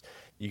 abrasives.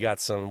 You got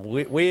some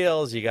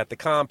wheels, you got the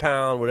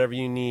compound, whatever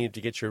you need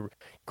to get your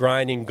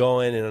grinding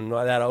going. And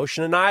that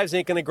ocean of knives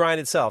ain't going to grind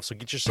itself. So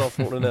get yourself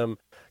one of them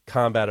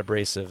Combat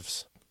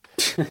Abrasives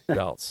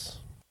belts.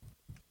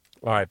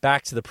 All right,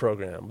 back to the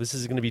program. This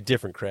is going to be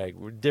different, Craig.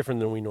 We're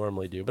different than we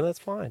normally do, but that's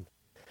fine.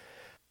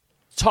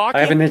 I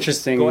have an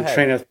interesting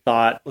train of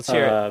thought. Let's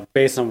hear it.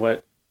 Based on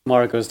what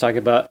Marco was talking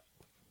about.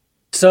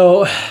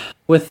 So,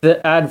 with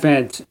the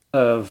advent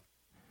of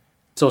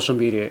social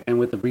media and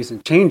with the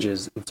recent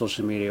changes in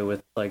social media,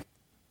 with like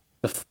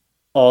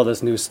all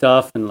this new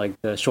stuff and like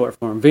the short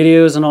form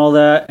videos and all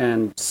that,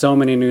 and so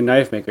many new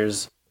knife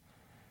makers,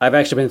 I've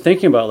actually been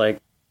thinking about like,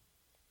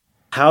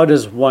 how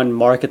does one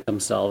market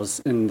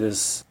themselves in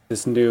this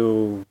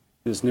new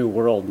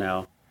world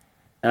now?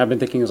 And I've been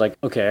thinking, like,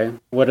 okay,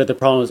 what are the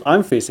problems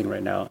I'm facing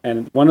right now?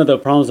 And one of the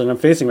problems that I'm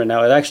facing right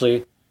now is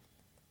actually,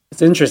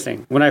 it's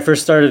interesting. When I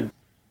first started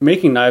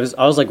making knives,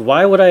 I was like,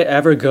 why would I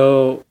ever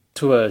go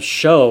to a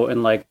show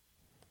and like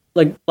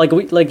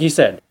you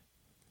said,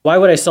 why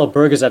would I sell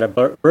burgers at a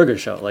burger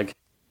show? Like,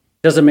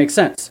 doesn't make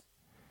sense.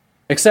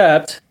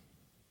 Except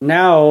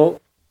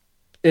now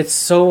it's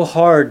so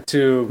hard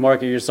to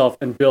market yourself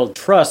and build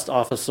trust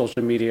off of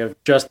social media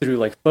just through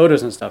like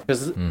photos and stuff,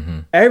 because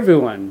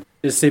everyone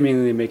is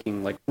seemingly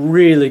making like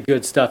really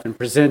good stuff and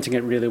presenting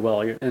it really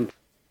well. And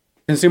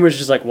consumers are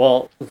just like,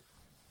 well,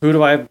 who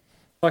do I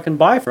fucking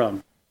buy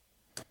from?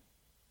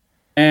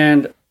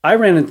 And I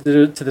ran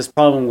into this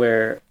problem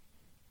where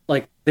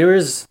like there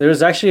was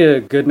actually a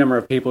good number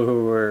of people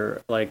who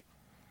were like,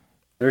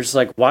 they're just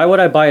like, why would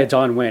I buy a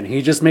Don Wynn?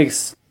 He just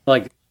makes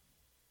like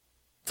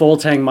full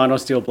tang mono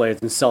steel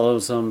blades and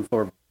sells them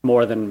for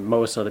more than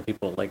most other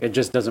people. Like, it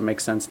just doesn't make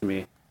sense to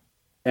me.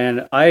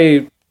 And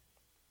I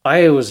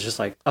was just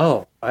like,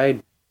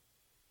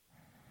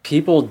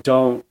 people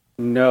don't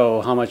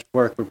know how much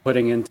work we're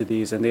putting into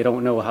these, and they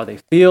don't know how they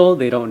feel.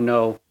 They don't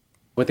know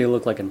what they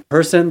look like in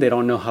person. They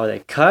don't know how they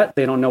cut.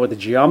 They don't know what the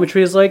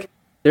geometry is like.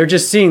 They're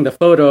just seeing the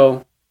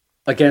photo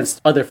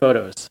against other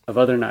photos of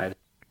other knives.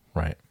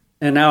 Right.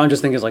 And now I'm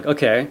just thinking, like,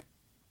 okay,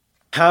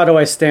 how do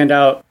I stand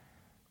out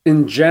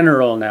in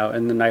general now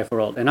in the knife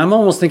world? And I'm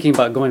almost thinking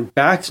about going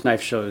back to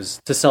knife shows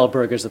to sell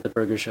burgers at the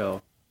burger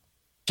show,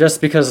 just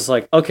because it's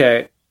like,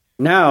 okay,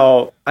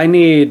 now I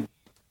need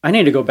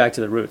to go back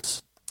to the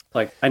roots.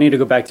 Like, I need to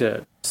go back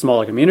to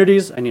smaller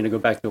communities. I need to go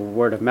back to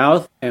word of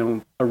mouth.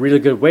 And a really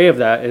good way of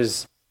that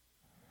is,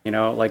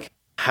 like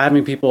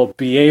having people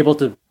be able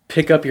to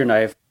pick up your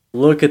knife,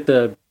 look at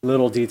the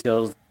little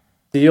details,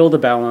 feel the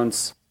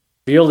balance,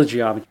 feel the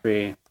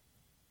geometry,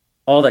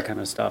 all that kind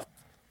of stuff.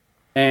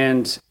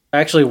 And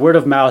actually, word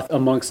of mouth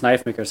amongst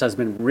knife makers has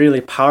been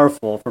really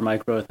powerful for my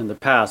growth in the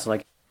past.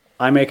 Like,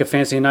 I make a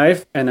fancy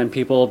knife, and then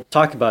people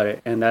talk about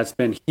it, and that's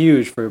been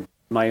huge for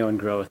my own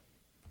growth.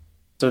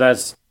 So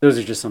those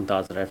are just some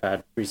thoughts that I've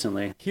had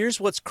recently. Here's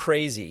what's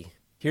crazy.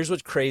 Here's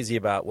what's crazy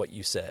about what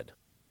you said.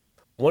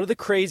 One of the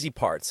crazy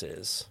parts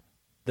is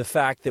the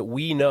fact that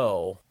we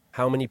know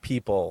how many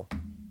people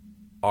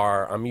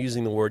are, I'm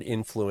using the word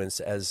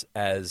influence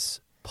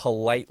as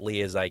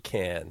politely as I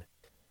can,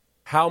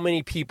 how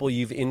many people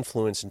you've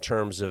influenced in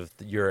terms of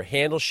your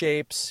handle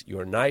shapes,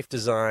 your knife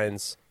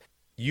designs.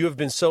 You have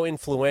been so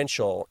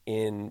influential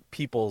in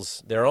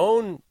their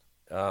own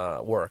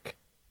work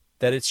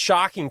that it's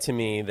shocking to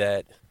me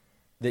that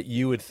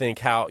you would think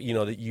how,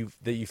 that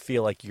you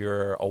feel like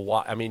you're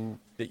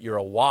that you're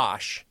a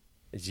wash,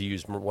 as you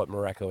use what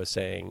Mareko is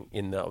saying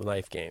in the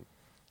knife game.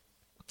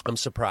 I'm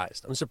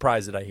surprised. I'm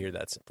surprised that I hear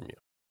that from you.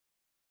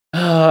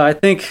 I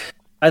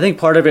think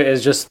part of it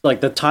is just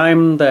like the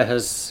time that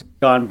has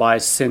gone by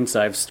since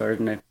I've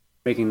started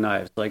making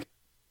knives. Like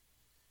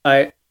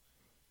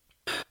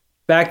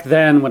back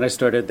then when I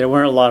started, there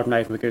weren't a lot of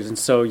knife makers, and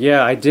so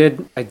yeah, I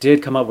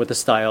did come up with a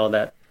style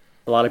that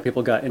a lot of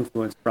people got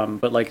influenced from.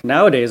 But like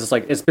nowadays, it's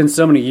like it's been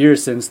so many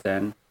years since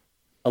then.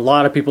 A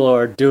lot of people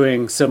are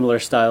doing similar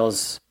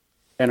styles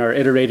and are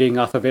iterating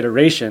off of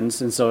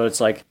iterations, and so it's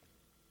like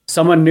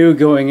someone new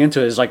going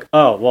into it is like,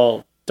 oh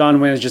well, Don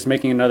Nguyen is just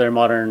making another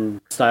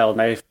modern style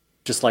knife,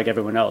 just like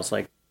everyone else.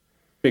 Like,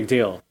 big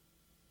deal.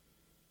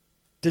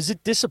 Does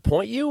it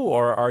disappoint you,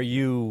 or are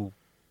you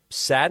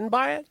saddened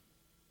by it?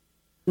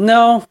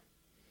 No,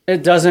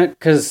 it doesn't,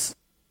 because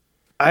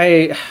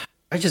I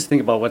just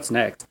think about what's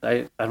next.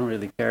 I don't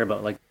really care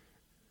about like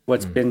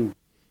what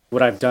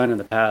I've done in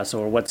the past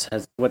or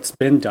what's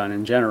been done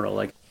in general.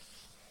 Like,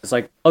 it's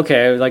like,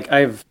 okay, like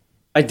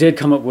I did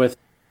come up with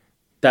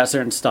that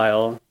certain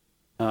style.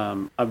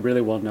 I'm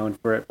really well known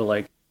for it, but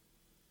like,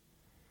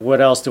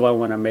 what else do I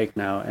want to make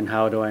now, and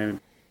how do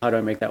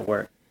I make that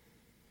work?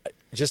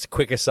 Just a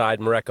quick aside,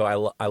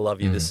 Mareko, I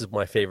love you. This is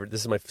my favorite.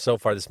 This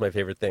is my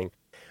favorite thing.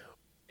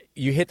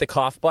 You hit the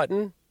cough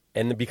button,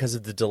 and then because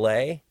of the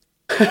delay,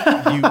 you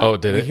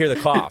hear the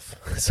cough.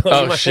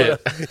 So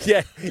shit!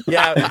 Yeah.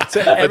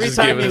 So every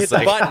time you hit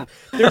the button,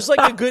 there's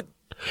like a good.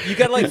 You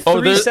got like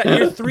you're 3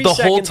 seconds the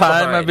whole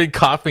time behind. I've been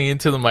coughing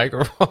into the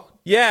microphone.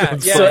 Yeah.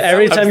 So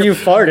every time you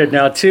farted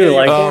now too,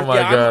 like, oh my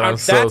god, I'm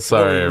so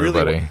sorry,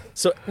 everybody.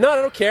 So no, I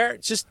don't care.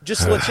 Just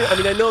to let you. I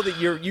mean, I know that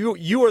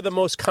you are the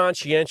most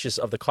conscientious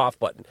of the cough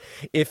button.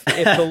 If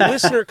the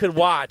listener could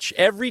watch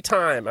every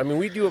time, I mean,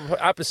 we do an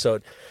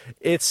episode.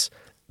 It's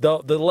the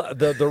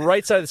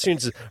right side of the screen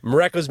is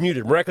Mareko's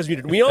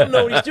muted. We all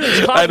know what he's doing.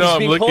 He's coughing, I know.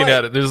 I'm looking polite.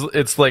 at it.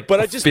 It's like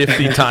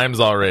 50 times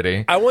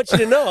already. I want you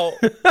to know.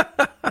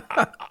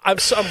 I'm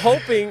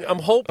hoping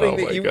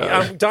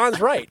that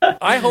Don's right.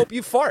 I hope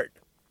you fart.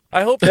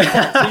 So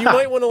you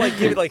might want to like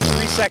give it like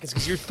 3 seconds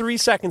because you're 3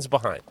 seconds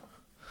behind.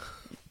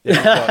 There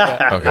you go.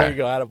 Okay. There you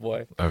go,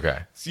 attaboy.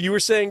 Okay. So you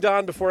were saying,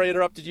 Don, before I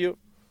interrupted you?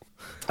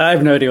 I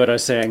have no idea what I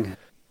was saying.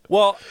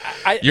 Well,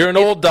 you're an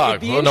old dog.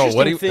 The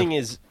interesting thing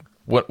is.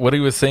 What he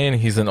was saying,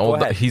 he's an old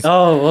dog.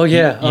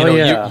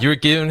 You're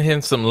giving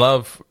him some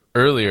love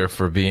earlier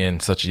for being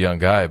such a young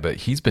guy, but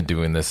he's been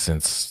doing this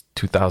since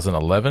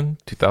 2011,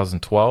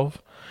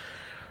 2012,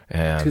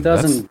 and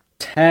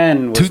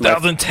 2010.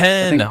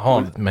 2010.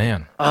 Oh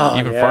man,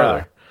 even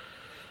farther.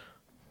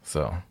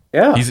 So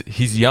yeah,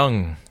 he's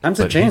young. Times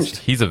have changed.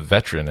 He's a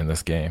veteran in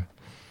this game.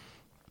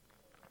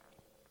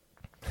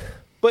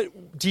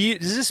 But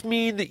does this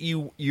mean that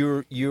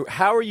you're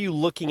how are you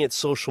looking at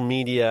social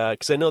media?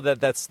 Because I know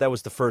that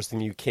was the first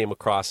thing you came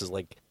across, is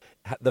like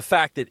the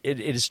fact that it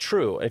is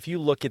true. If you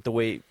look at the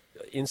way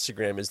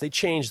Instagram is, they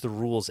change the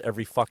rules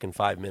every fucking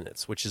 5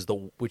 minutes, which is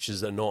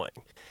annoying.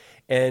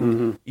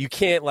 And you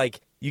can't I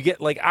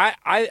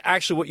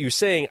actually, what you're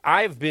saying,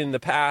 I've been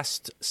the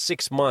past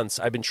 6 months,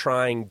 I've been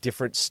trying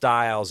different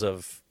styles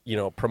of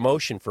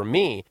promotion for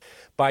me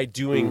by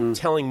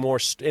telling more.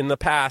 In the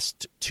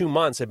past 2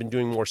 months, I've been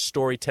doing more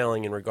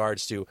storytelling in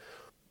regards to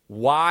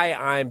why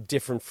I'm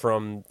different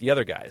from the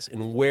other guys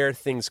and where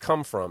things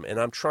come from. And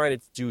I'm trying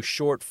to do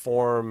short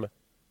form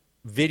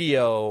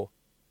video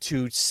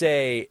to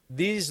say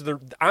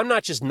I'm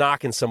not just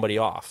knocking somebody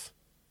off.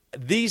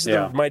 These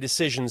are my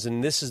decisions,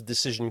 and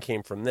decision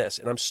came from this.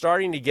 And I'm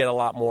starting to get a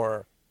lot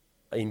more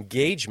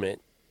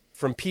engagement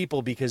from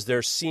people because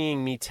they're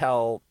seeing me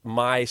tell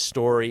my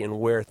story and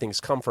where things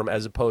come from,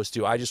 as opposed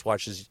to I just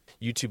watched this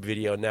YouTube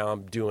video and now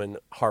I'm doing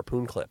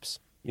harpoon clips.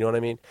 You know what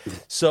I mean?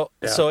 So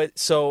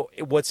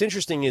what's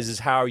interesting is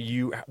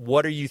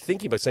what are you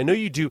thinking about? So I know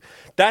you do.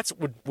 That's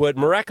what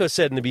Mareko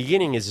said in the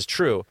beginning is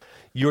true.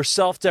 Your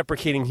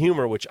self-deprecating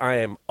humor, which I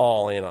am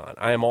all in on.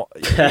 I am all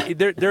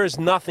there is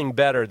nothing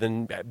better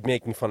than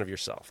making fun of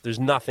yourself. There's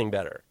nothing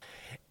better.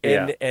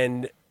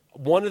 And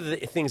one of the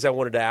things I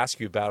wanted to ask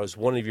you about is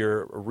one of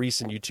your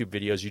recent YouTube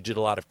videos. You did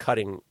a lot of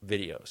cutting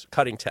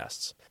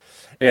tests.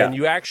 Yeah. And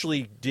you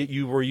actually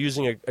you were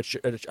using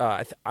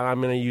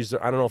I'm going to use,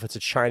 I don't know if it's a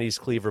Chinese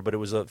cleaver, but it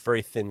was a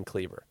very thin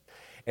cleaver.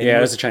 And it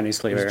was a Chinese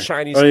cleaver. It was a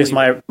Chinese or at least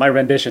cleaver. my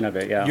rendition of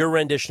it, yeah. Your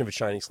rendition of a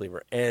Chinese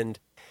cleaver. And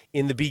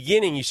in the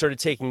beginning, you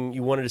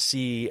wanted to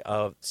see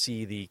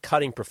the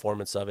cutting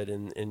performance of it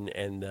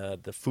and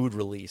the food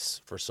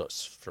release for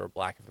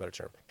lack of a better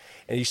term.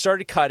 And you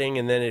started cutting,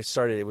 and then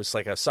it was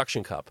like a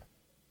suction cup.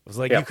 It was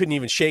like you couldn't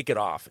even shake it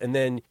off. And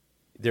then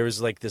there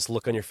was like this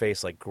look on your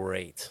face, like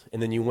great.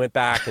 And then you went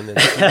back, and then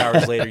 2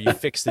 hours later, you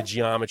fixed the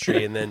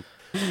geometry. And then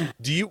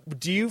do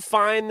you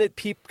find that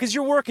people, because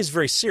your work is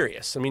very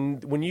serious. I mean,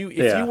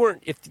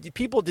 if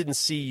people didn't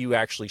see you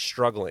actually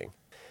struggling,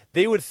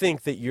 they would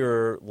think that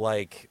you're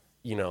like,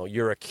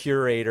 you're a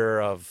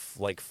curator of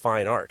like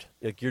fine art.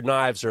 Like your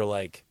knives are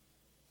like,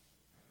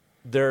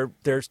 they're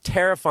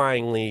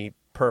terrifyingly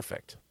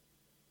perfect.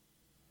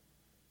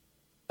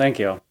 Thank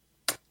you.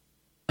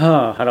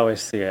 Oh, how do I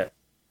see it?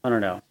 I don't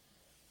know.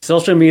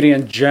 Social media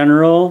in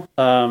general,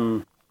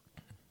 I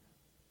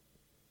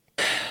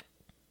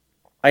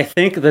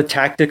think the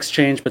tactics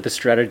change, but the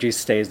strategy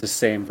stays the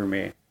same for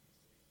me.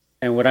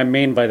 And what I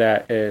mean by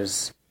that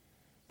is,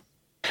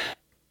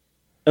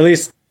 at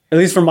least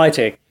from my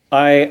take,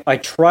 I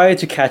try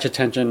to catch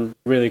attention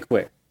really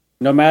quick,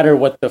 no matter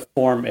what the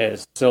form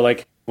is. So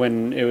like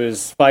when it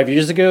was 5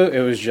 years ago,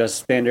 it was just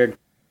standard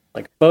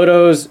like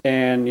photos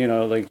and,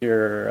 like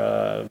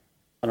your,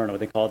 I don't know what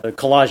they call it, the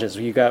collages,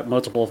 where you got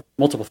multiple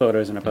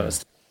photos in a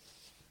post.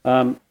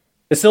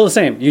 It's still the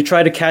same. You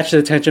try to catch the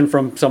attention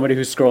from somebody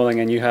who's scrolling,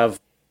 and you have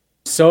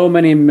so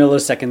many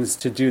milliseconds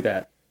to do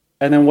that.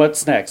 And then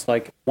what's next?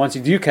 Like once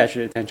you do catch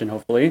your attention,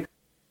 hopefully,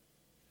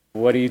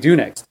 what do you do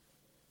next?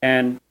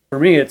 And for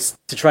me, it's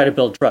to try to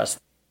build trust.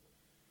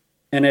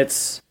 And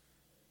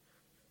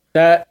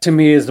that to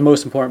me is the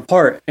most important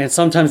part. And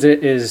sometimes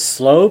it is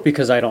slow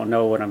because I don't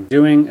know what I'm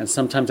doing. And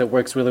sometimes it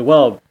works really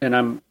well. And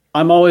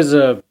I'm always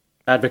a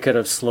advocate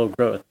of slow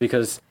growth,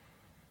 because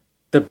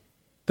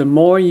the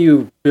more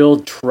you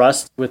build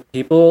trust with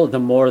people, the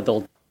more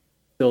they'll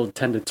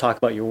tend to talk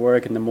about your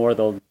work, and the more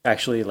they'll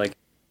actually like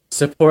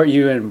support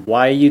you and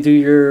why you do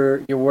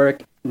your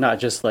work, not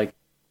just like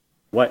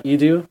what you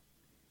do.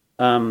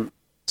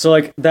 So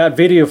like that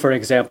video, for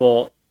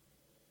example,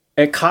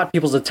 it caught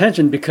people's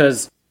attention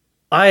because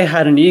I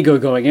had an ego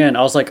going in.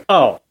 I was like,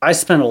 oh, I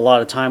spent a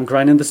lot of time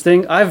grinding this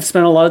thing. I've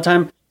spent a lot of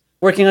time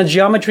working on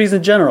geometries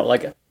in general.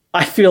 Like,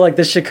 I feel like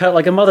this should cut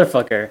like a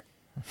motherfucker.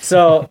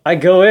 So I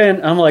go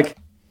in, I'm like,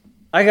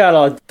 I got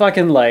a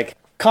fucking like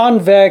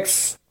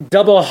convex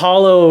double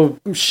hollow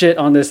shit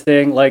on this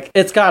thing. Like,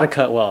 it's got to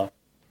cut well.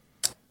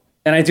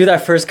 And I do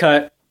that first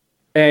cut,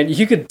 and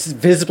you could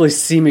visibly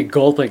see me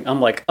gulping. I'm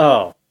like,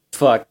 oh,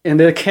 fuck. And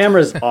the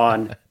camera's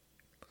on.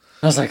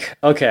 I was like,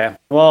 okay,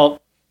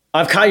 well,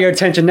 I've caught your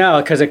attention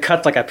now because it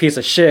cuts like a piece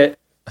of shit.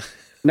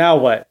 Now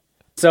what?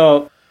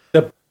 So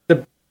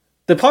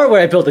the part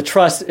where I build the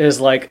trust is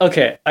like,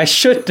 okay, I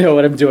should know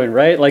what I'm doing,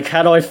 right? Like,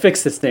 how do I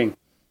fix this thing?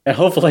 And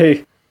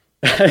hopefully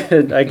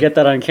I get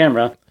that on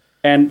camera.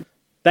 And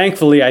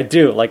thankfully I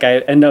do. Like, I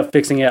end up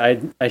fixing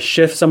it. I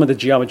shift some of the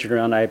geometry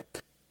around.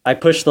 I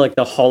push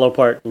the hollow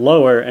part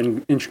lower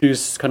and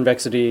introduce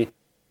convexity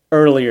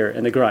earlier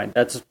in the grind.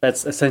 That's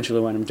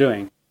essentially what I'm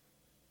doing.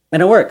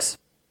 And it works.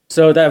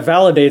 So that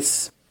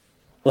validates,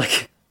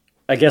 like,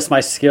 I guess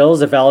my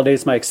skills. It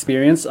validates my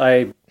experience.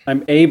 I'm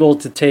able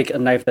to take a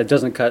knife that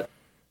doesn't cut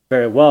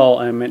very well.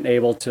 I'm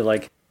able to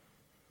like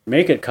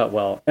make it cut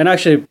well. And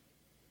actually,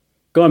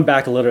 going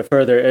back a little bit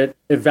further, it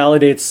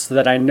validates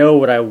that I know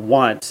what I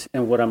want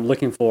and what I'm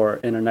looking for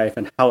in a knife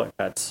and how it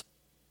cuts.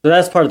 So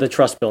that's part of the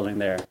trust building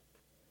there.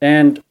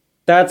 And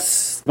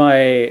that's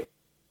my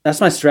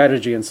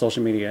strategy in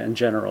social media in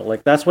general.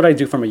 Like, that's what I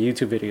do for my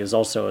YouTube videos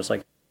also. It's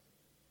like,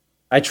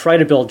 I try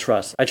to build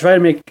trust. I try to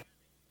make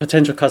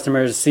potential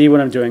customers see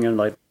what I'm doing,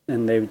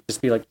 and they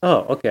just be like,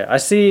 oh, okay, I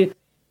see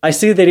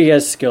that he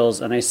has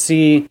skills, and I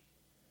see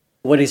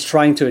what he's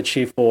trying to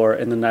achieve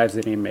in the knives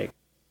that he makes.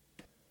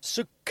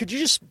 So could you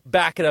just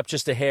back it up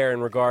just a hair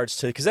in regards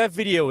to, because that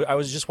video, I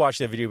was just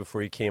watching that video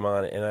before you came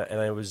on, and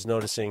I was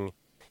noticing,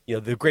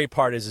 the great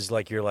part is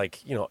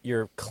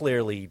you're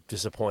clearly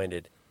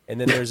disappointed. And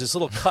then there's this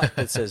little cut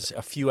that says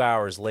a few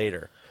hours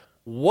later.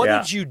 What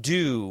did you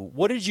do?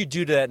 What did you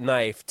do to that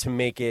knife to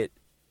make it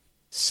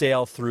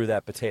sail through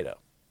that potato?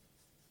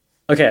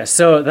 Okay,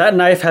 so that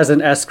knife has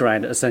an S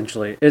grind,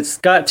 essentially. It's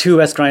got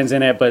 2 S grinds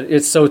in it, but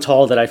it's so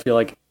tall that I feel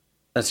like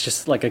that's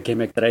just like a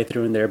gimmick that I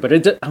threw in there. But I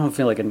don't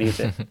feel like it needs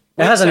it.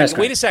 It has an S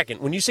grind. Wait a second.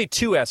 When you say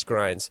 2 S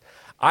grinds,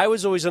 I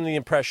was always under the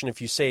impression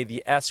if you say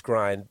the S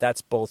grind,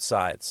 that's both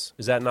sides.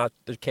 Is that not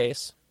the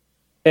case?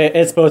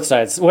 It's both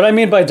sides. What I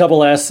mean by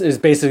double S is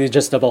basically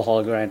just double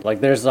hollow grind.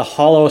 Like, there's a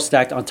hollow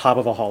stacked on top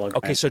of a hollow grind.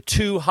 Okay, so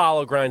 2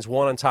 hollow grinds,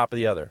 one on top of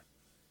the other.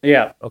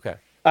 Yeah. Okay.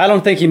 I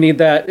don't think you need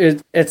that.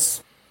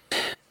 It's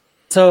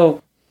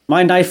so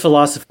my knife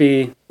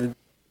philosophy,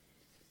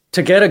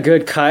 to get a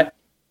good cut,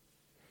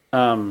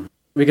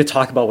 we could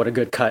talk about what a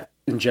good cut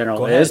in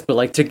general is, but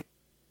like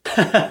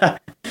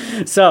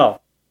so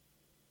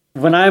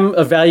when I'm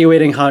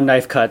evaluating how a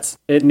knife cuts,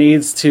 it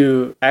needs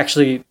to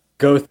actually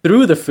go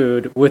through the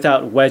food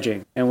without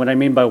wedging. And what I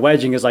mean by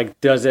wedging is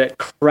like, does it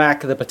crack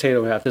the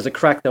potato in half? Does it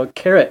crack the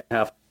carrot in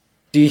half?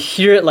 Do you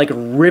hear it like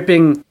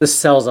ripping the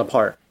cells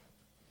apart?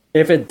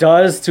 If it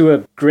does to a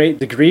great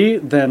degree,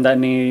 then that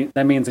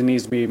means it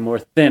needs to be more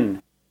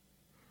thin.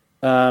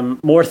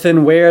 More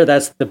thin where?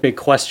 That's the big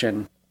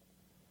question.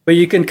 But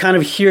you can kind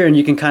of hear and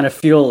you can kind of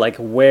feel like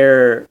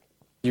where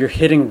you're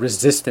hitting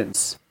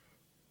resistance.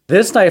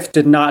 This knife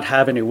did not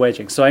have any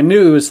wedging, so I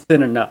knew it was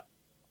thin enough.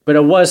 But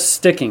it was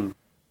sticking.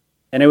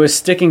 And it was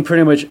sticking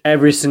pretty much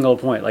every single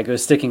point. Like it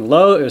was sticking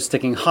low, it was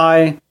sticking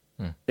high.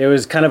 It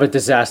was kind of a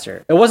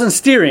disaster. It wasn't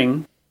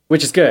steering,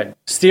 which is good.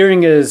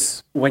 Steering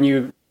is when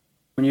you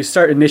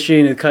start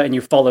initiating the cut and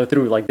you follow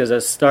through. Like, does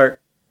it start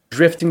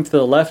drifting to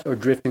the left or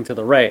drifting to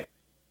the right?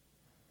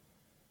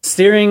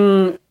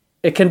 Steering,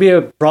 it can be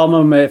a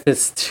problem if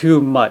it's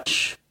too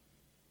much.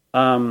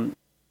 And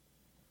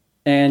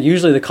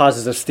usually the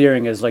causes of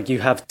steering is like you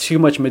have too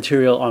much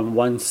material on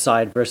one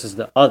side versus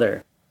the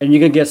other. And you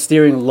can get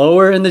steering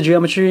lower in the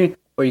geometry,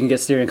 or you can get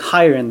steering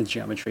higher in the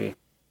geometry.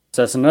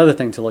 So that's another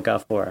thing to look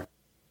out for.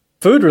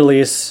 Food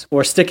release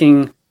or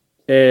sticking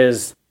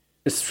is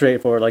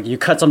straightforward. Like you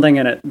cut something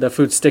and the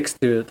food sticks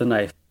to the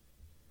knife.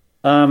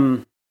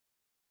 On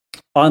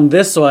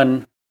this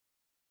one,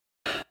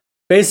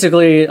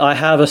 basically I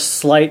have a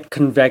slight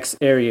convex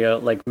area,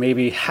 like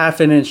maybe half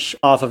an inch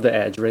off of the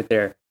edge right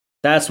there.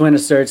 That's when it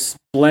starts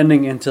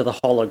blending into the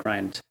hollow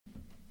grind.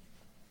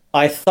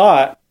 I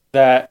thought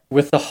that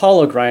with the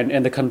hollow grind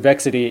and the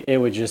convexity, it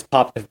would just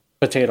pop the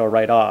potato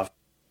right off,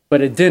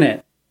 but it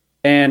didn't.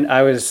 And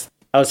I was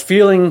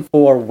feeling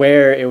for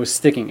where it was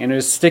sticking, and it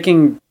was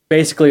sticking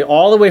basically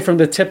all the way from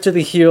the tip to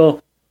the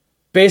heel,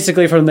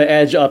 basically from the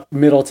edge up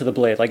middle to the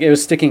blade. Like it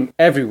was sticking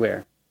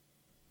everywhere.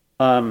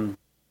 What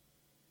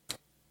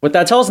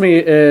that tells me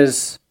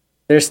is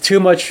there's too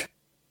much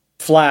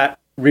flat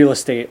real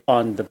estate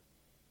on the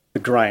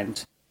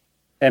grind,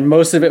 and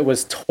most of it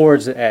was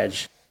towards the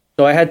edge.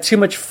 So I had too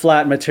much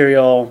flat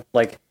material,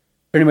 like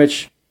pretty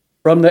much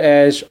from the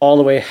edge all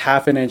the way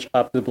half an inch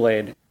up the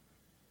blade.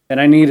 And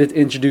I needed to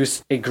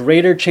introduce a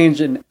greater change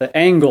in the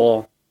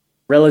angle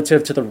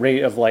relative to the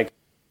rate of like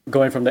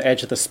going from the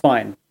edge to the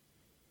spine.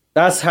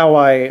 That's how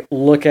I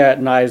look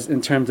at knives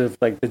in terms of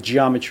like the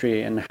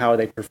geometry and how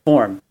they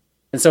perform.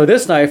 And so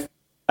this knife,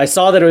 I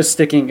saw that it was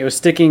sticking. It was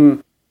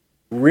sticking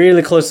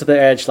really close to the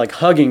edge, like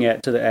hugging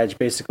it to the edge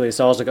basically.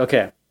 So I was like,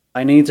 okay,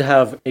 I need to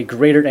have a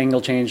greater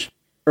angle change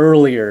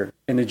earlier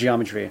in the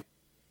geometry.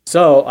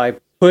 So I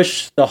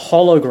pushed the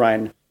hollow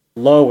grind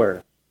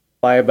lower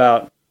by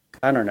about,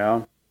 I don't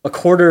know, a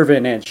quarter of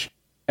an inch,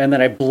 and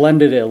then I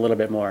blended it a little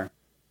bit more,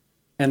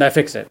 and that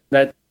fixed it.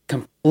 That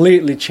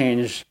completely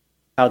changed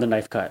how the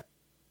knife cut.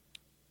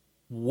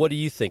 What do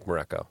you think,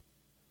 Mareko?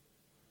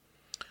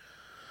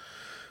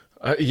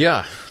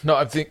 Yeah, no,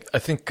 I think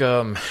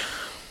yeah,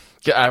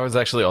 I was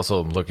actually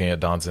also looking at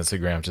Don's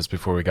Instagram just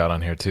before we got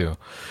on here too.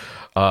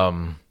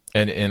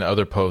 And in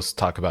other posts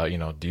talk about,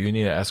 do you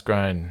need an S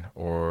grind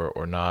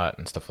or not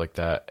and stuff like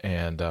that.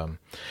 And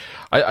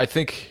I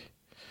think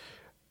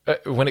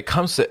when it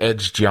comes to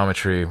edge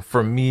geometry,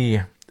 for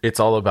me, it's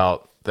all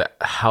about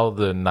how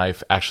the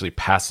knife actually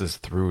passes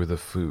through the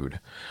food.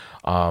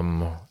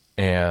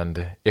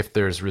 And if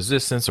there's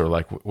resistance, or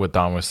like what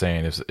Don was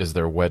saying, is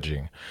there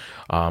wedging?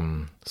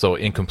 So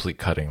incomplete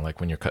cutting,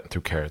 like when you're cutting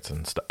through carrots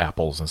and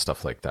apples and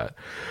stuff like that.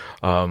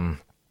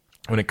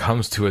 When it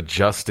comes to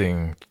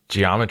adjusting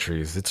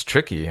geometries, it's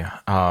tricky.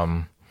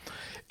 And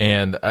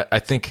I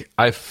think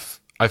I've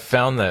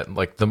found that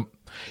like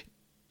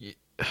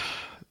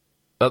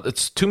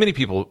it's too many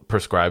people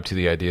prescribe to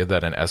the idea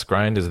that an S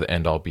grind is the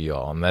end all be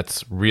all, and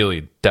that's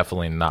really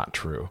definitely not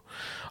true.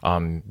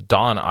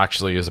 Don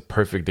actually is a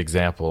perfect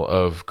example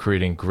of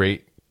creating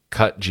great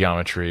cut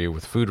geometry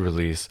with food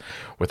release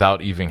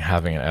without even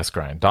having an S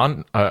grind.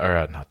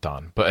 Not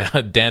Don,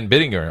 but Dan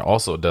Bittinger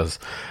also does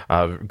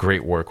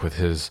great work with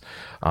his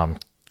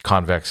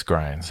convex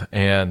grinds,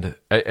 and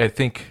I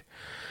think.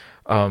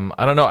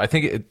 I don't know. I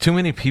think too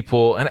many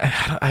people, and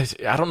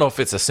I don't know if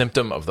it's a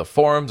symptom of the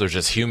forums or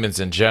just humans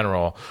in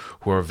general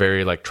who are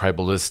very like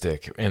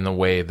tribalistic in the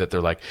way that they're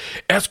like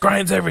S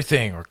grinds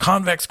everything or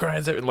convex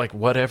grinds like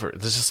whatever.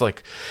 It's just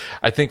like,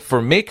 I think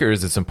for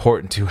makers it's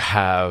important to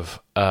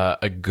have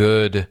a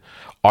good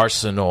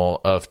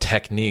arsenal of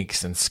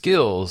techniques and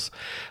skills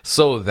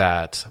so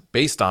that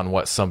based on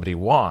what somebody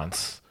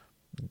wants,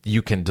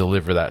 you can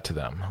deliver that to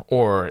them,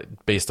 or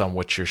based on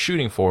what you're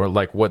shooting for,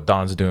 like what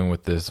Don's doing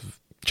with this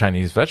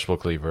Chinese vegetable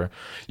cleaver,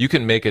 you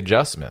can make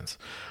adjustments.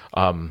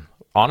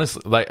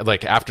 Honestly,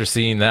 like after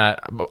seeing that,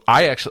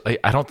 I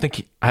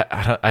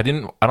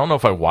don't know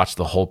if I watched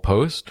the whole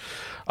post,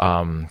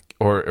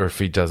 or if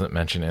he doesn't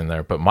mention it in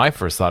there. But my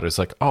first thought is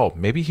like, oh,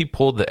 maybe he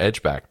pulled the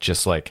edge back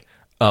just like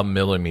a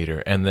millimeter,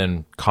 and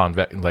then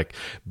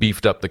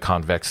beefed up the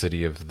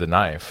convexity of the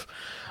knife,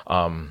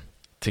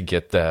 to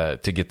get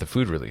the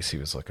food release he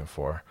was looking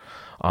for.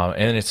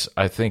 And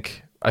I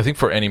think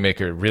for any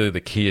maker, really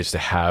the key is to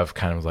have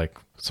kind of like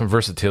some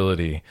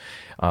versatility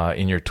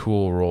in your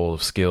tool roll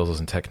of skills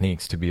and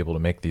techniques to be able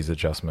to make these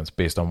adjustments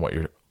based on what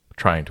you're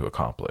trying to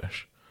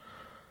accomplish.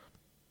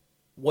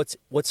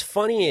 What's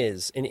funny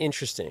is, and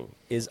interesting,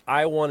 is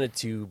I wanted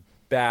to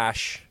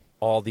bash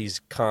all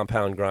these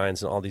compound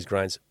grinds and all these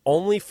grinds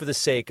only for the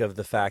sake of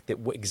the fact that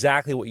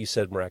exactly what you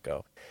said,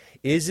 Mareko.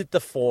 Is it the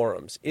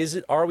forums?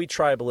 Are we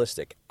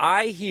tribalistic?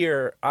 I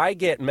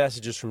get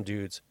messages from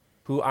dudes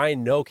who I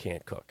know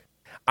can't cook.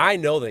 I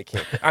know they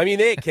can't cook. I mean,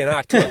 they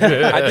cannot cook.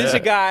 There's a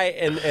guy,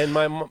 and there's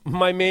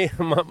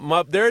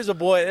a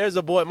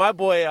boy, my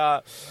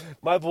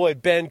boy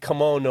Ben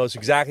Camone knows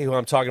exactly who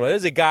I'm talking about.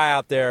 There's a guy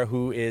out there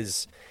who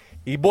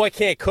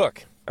can't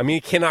cook. I mean,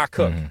 he cannot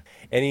cook. Mm-hmm.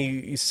 And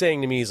he's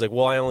saying to me, he's like,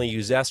 well, I only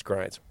use S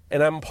grinds.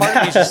 And I'm part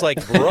of me's just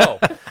like, bro,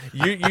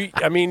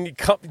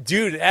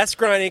 dude, S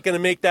grind ain't going to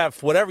make that,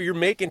 whatever you're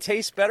making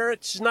taste better.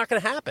 It's just not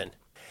going to happen.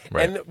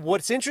 Right. And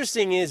what's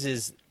interesting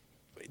is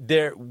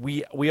there,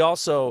 we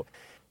also,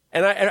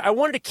 and I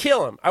wanted to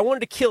kill him. I wanted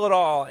to kill it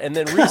all. And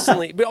then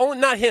recently, but only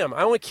not him.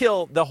 I want to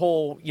kill the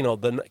whole,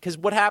 because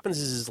what happens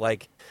is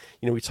like,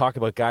 we talk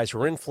about guys who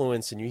are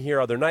influenced, and you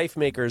hear other knife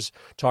makers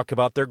talk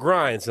about their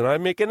grinds, and I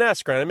make an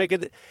S grind,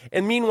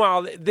 and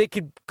meanwhile they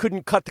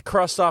couldn't cut the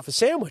crust off a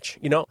sandwich,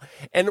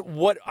 And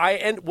what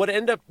I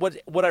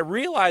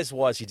realized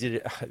was, you did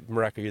it,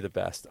 Mareko, you're the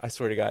best. I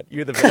swear to God,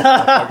 you're the best.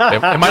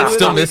 Am I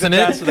still missing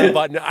it?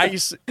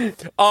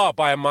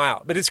 By a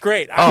mile, but it's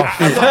great. I'm not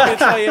going to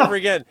tell you ever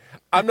again.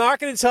 I'm not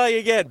going to tell you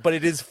again, but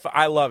it is.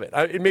 I love it.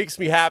 It makes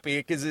me happy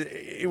because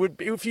it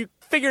would, if you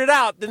figured it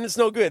out, then it's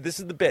no good. This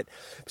is the bit.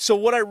 So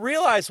what I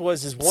realized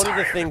was one of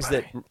the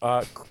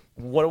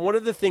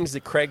things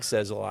that Craig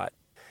says a lot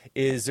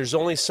is there's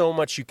only so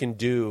much you can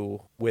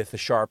do with a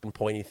sharp and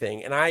pointy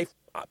thing. And I,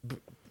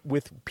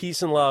 with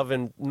peace and love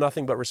and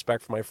nothing but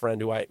respect for my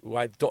friend who I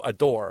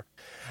adore,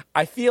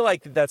 I feel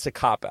like that's a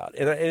cop out.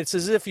 And it's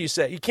as if you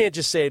can't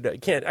just say I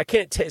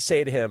can't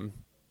say to him,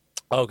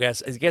 oh, I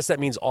guess that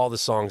means all the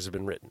songs have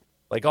been written.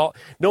 Like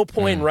no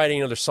point in writing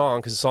another song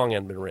because the song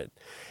hadn't been written.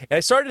 And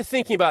I started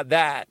thinking about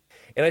that,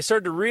 and I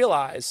started to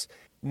realize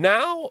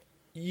now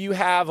you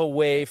have a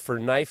way for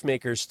knife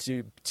makers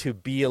to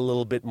be a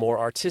little bit more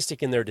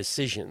artistic in their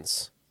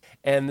decisions.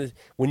 And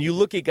when you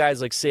look at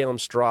guys like Salem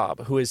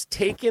Straub, who has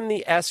taken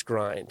the S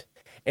grind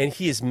and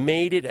he has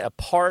made it a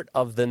part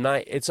of the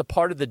knife, it's a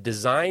part of the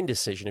design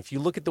decision. If you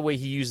look at the way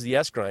he used the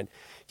S grind,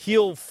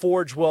 he'll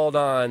forge weld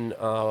on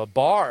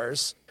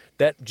bars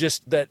that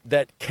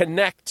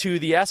connect to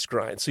the S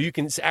grind. So you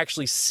can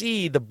actually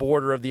see the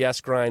border of the S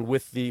grind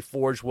with the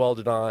forge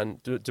welded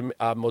on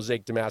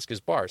Mosaic Damascus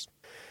bars.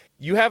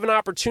 You have an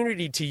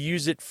opportunity to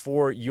use it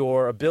for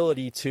your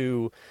ability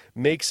to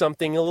make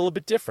something a little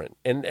bit different.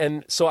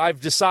 And so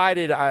I've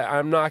decided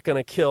I'm not going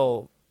to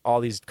kill all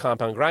these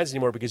compound grinds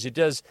anymore because it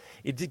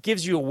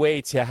gives you a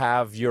way to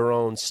have your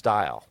own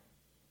style.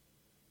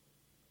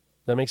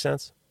 Does that make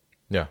sense?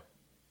 Yeah.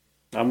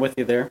 I'm with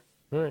you there.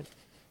 All right.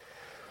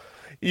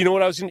 You know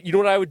what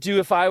I would do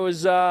if I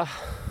was going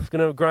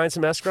to grind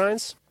some S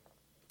grinds?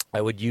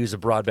 I would use a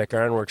Broadbeck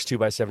Ironworks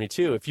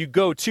 2x72. If you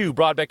go to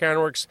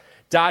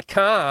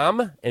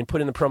broadbeckironworks.com and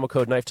put in the promo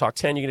code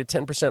KnifeTalk10, you get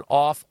 10%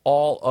 off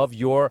all of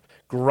your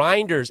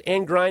grinders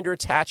and grinder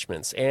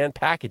attachments and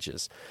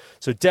packages.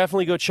 So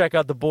definitely go check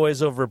out the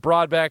boys over at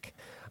Broadbeck.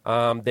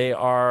 They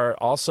are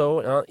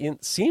also,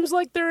 seems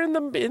like they're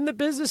in the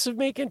business of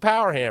making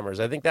power hammers.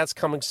 I think that's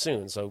coming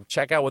soon. So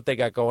check out what they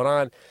got going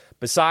on.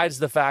 Besides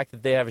the fact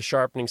that they have a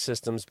sharpening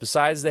systems,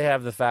 besides they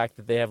have the fact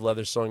that they have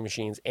leather sewing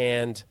machines,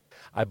 and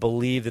I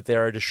believe that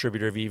they're a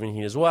distributor of Even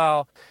Heat as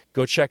well.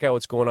 Go check out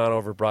what's going on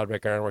over at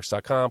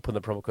BroadbeckIronworks.com. Put in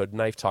the promo code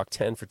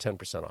KnifeTalk10 for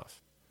 10%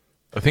 off.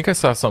 I think I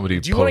saw somebody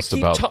post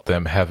about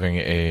them having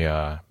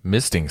a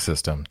misting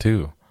system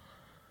too,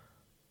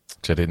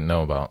 which I didn't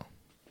know about.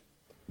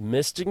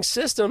 Misting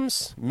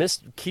systems.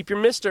 Keep your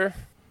mister.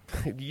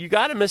 You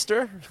got it,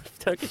 mister.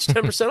 Get you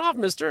 10% off,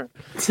 mister.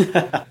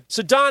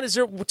 So, Don,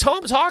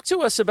 talk to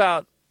us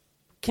about,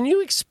 can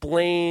you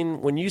explain,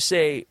 when you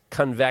say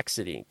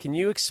convexity, can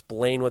you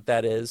explain what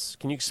that is?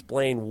 Can you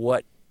explain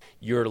what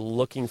you're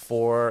looking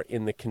for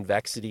in the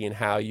convexity and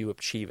how you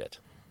achieve it?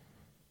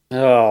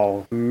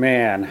 Oh,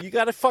 man. You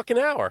got a fucking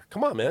hour.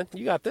 Come on, man.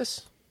 You got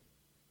this.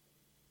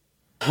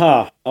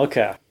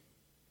 Okay.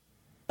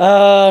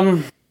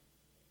 I'm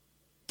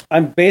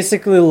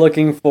basically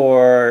looking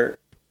for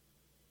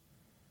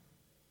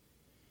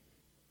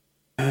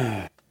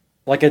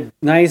like a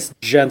nice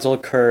gentle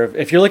curve.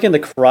 If you're looking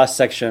at the cross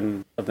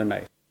section of the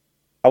knife,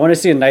 I want to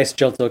see a nice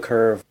gentle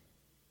curve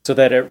so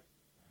that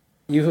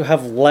you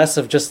have less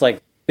of just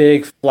like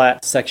big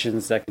flat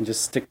sections that can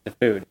just stick to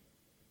food.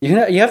 You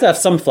have to have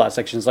some flat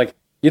sections. Like,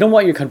 you don't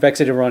want your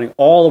convexity running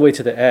all the way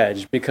to the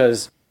edge,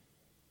 because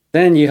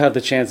then you have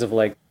the chance of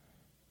like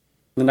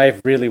the knife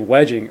really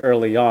wedging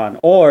early on.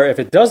 Or if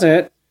it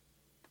doesn't,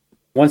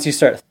 once you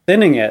start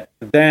thinning it,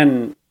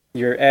 then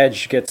your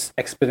edge gets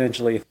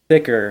exponentially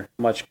thicker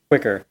much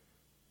quicker.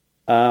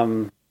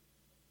 So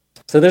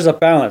there's a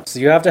balance.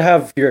 You have to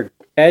have your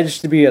edge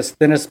to be as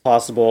thin as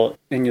possible,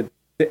 and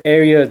the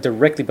area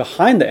directly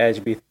behind the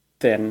edge be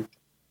thin.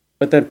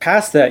 But then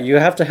past that, you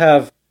have to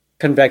have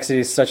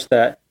convexity such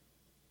that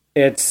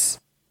it's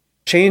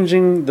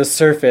changing the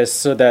surface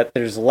so that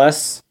there's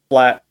less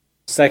flat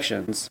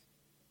sections,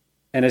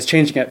 and it's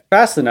changing it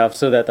fast enough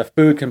so that the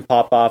food can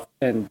pop off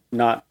and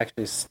not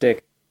actually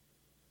stick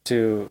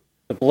to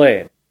the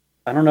blade.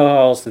 I don't know how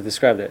else to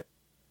describe it.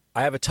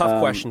 I have a tough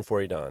question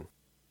for you, Don.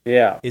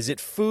 Yeah. Is it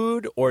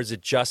food or is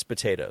it just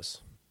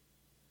potatoes?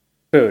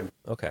 Food.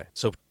 Okay.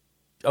 So,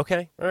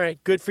 okay. All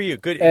right. Good for you.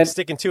 Good. And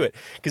sticking to it.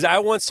 Because I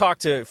once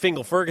talked to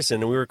Fingal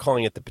Ferguson and we were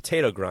calling it the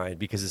potato grind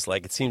because it's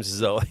like, it seems as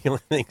though the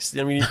only things,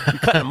 I mean, you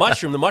cut a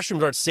mushroom, the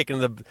mushrooms aren't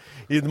sticking to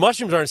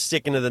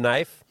the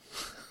knife.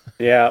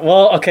 Yeah.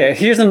 Well, okay.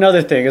 Here's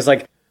another thing is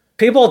like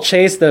people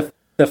chase the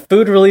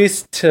food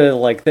release to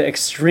like the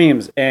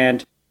extremes,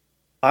 and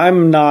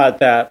I'm not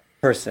that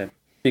person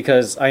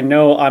because I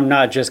know I'm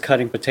not just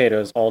cutting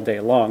potatoes all day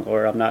long,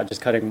 or I'm not just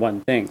cutting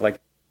one thing.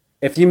 Like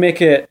if you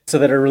make it so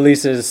that it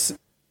releases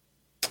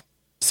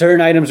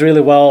certain items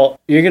really well,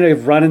 you're going to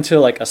run into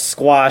like a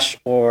squash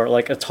or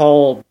like a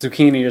tall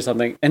zucchini or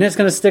something, and it's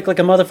going to stick like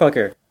a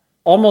motherfucker.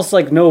 Almost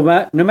like no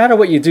matter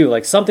what you do,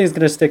 like something's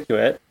going to stick to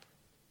it.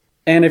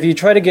 And if you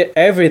try to get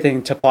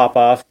everything to pop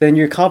off, then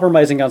you're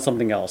compromising on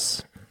something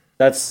else.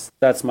 That's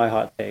my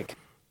hot take.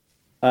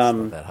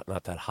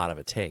 Not that hot of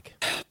a take.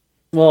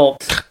 Well,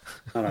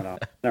 I don't know.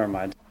 Never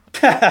mind.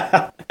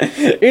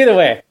 Either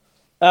way,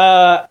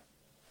 I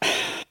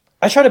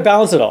try to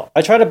balance it all.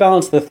 I try to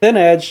balance the thin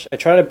edge. I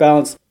try to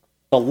balance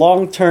the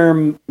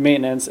long-term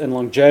maintenance and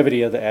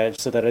longevity of the edge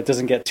so that it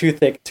doesn't get too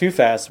thick too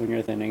fast when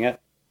you're thinning it.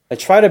 I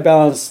try to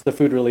balance the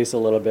food release a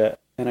little bit,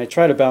 and I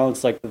try to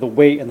balance like the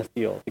weight and the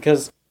feel,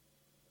 because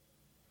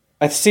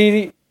I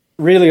see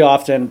really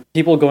often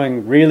people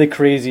going really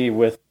crazy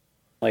with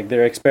like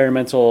their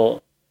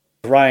experimental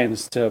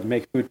grinds to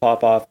make food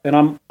pop off,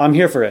 and I'm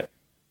here for it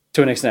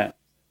to an extent.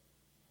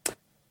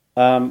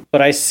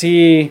 But I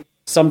see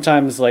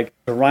sometimes like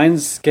the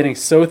rinds getting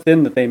so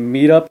thin that they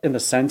meet up in the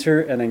center,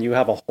 and then you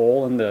have a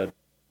hole in the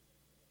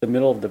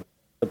middle of the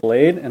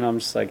blade, and I'm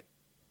just like,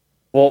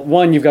 well,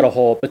 one, you've got a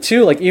hole, but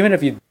two, like even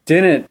if you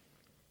didn't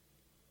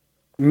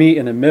meet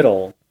in the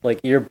middle,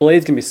 like your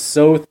blade's gonna be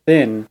so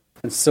thin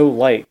and so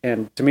light,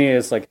 and to me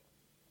it's like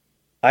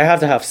I have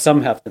to have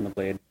some heft in the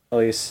blade. At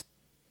least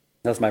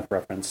that's my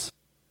preference.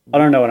 I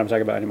don't know what I'm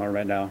talking about anymore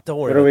right now. Don't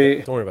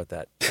worry about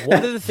that.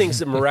 One of the things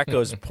that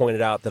Mareko's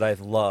pointed out that I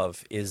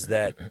love is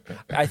that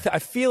I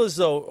feel as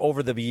though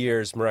over the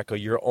years,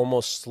 Mareko, you're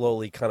almost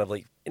slowly kind of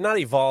like, not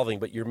evolving,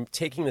 but you're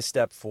taking the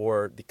step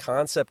for the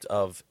concept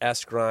of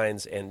S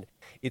grinds, and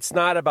it's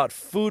not about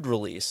food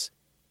release,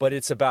 but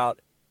it's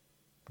about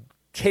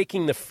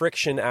taking the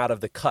friction out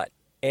of the cut.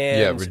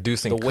 And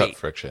reducing the cut weight.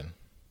 friction.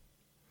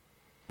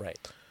 Right.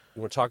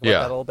 You want to talk about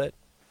that a little bit?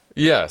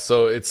 Yeah,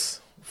 so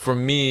it's, for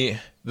me,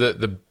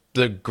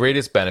 the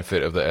greatest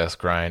benefit of the S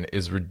grind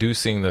is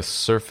reducing the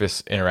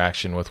surface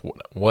interaction with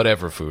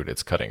whatever food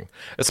it's cutting,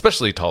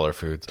 especially taller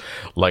foods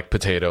like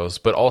potatoes,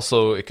 but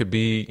also it could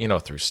be,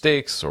 through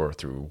steaks or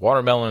through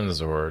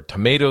watermelons or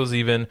tomatoes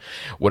even.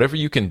 Whatever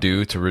you can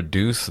do to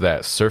reduce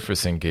that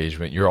surface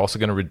engagement, you're also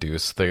going to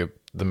reduce the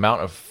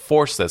amount of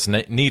force that's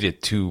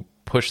needed to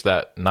push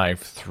that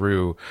knife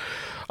through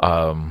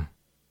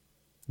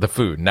the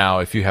food. Now,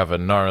 if you have a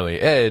gnarly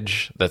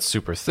edge that's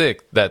super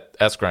thick, that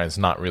S grind is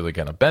not really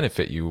going to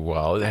benefit you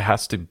well. It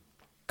has to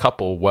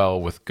couple well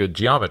with good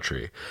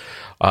geometry.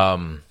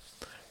 And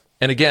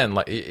again,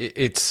 like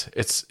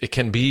it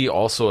can be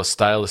also a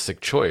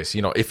stylistic choice.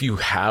 If you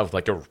have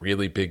like a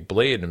really big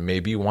blade and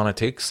maybe you want to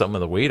take some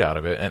of the weight out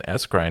of it, and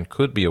S grind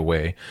could be a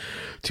way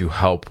to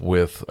help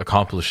with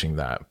accomplishing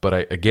that.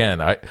 But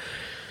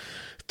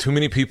too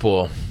many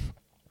people.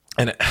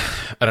 And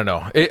I don't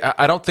know.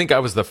 I don't think I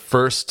was the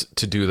first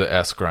to do the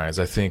S grinds.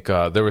 I think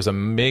there was a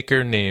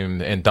maker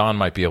named, and Don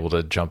might be able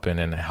to jump in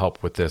and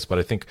help with this, but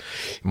I think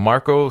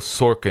Marco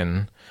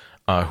Sorkin,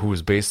 who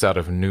was based out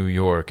of New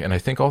York, and I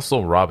think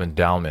also Robin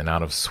Dahlman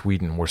out of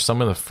Sweden, were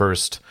some of the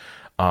first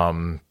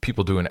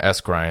people doing S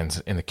grinds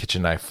in the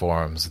kitchen knife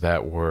forums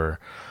that were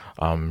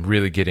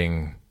really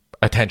getting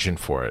attention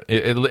for it,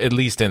 at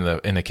least in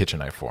the kitchen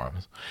knife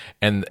forums,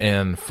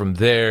 and from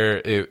there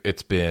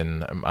it's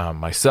been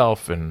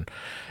myself and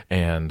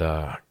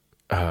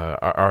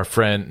our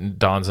friend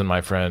Don's and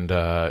my friend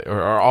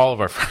or all of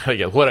our friends,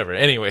 yeah, whatever.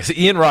 Anyways,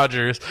 Ian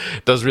Rogers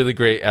does really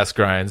great S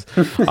grinds,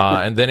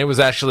 and then it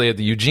was actually at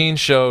the Eugene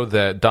show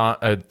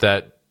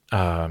that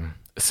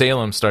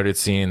Salem started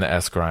seeing the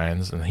S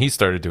grinds, and he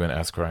started doing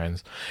S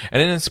grinds,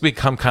 and then it's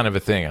become kind of a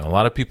thing. And a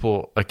lot of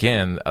people,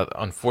 again,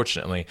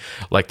 unfortunately,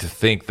 like to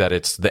think that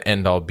it's the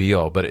end all be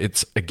all, but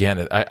it's,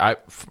 again,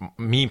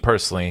 me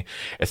personally,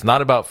 it's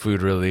not about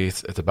food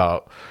release. It's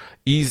about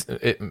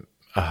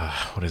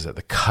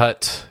the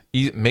cut,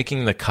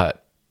 making the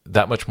cut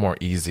that much more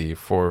easy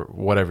for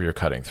whatever you're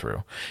cutting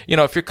through.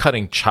 If you're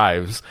cutting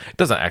chives, it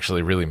doesn't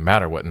actually really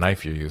matter what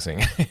knife you're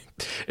using.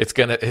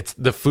 It's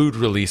the food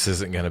release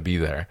isn't gonna be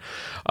there.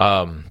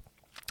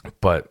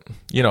 But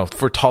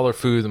for taller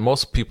food,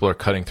 most people are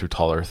cutting through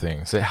taller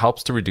things. It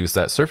helps to reduce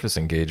that surface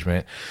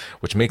engagement,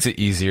 which makes it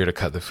easier to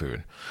cut the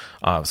food.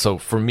 So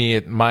for me,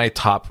 my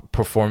top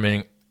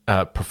performance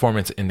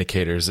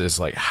indicators is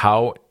like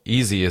how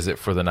easy is it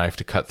for the knife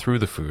to cut through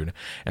the food,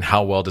 and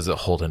how well does it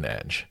hold an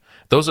edge.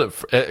 those are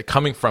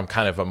coming from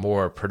kind of a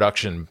more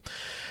production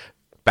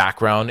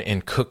background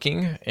in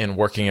cooking and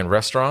working in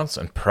restaurants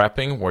and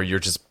prepping, where you're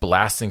just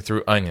blasting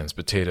through onions,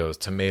 potatoes,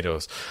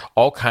 tomatoes,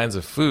 all kinds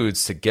of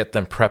foods to get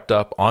them prepped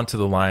up onto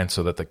the line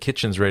so that the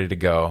kitchen's ready to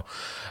go.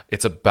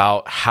 It's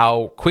about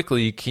how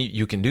quickly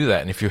you can do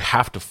that. And if you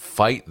have to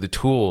fight the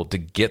tool to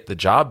get the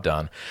job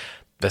done,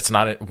 that's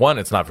not, one,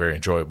 it's not very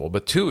enjoyable,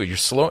 but two,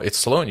 it's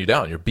slowing you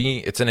down.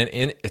 It's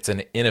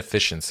an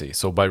inefficiency.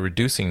 So by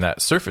reducing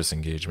that surface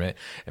engagement,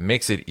 it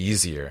makes it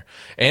easier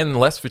and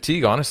less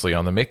fatigue, honestly,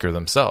 on the maker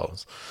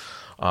themselves.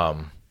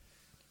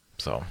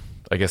 So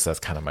I guess that's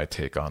kind of my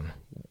take on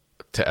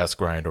to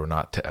S-grind or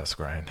not to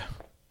S-grind.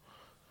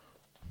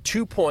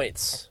 2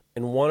 points,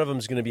 and one of them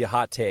is going to be a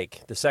hot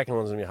take. The second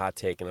one's going to be a hot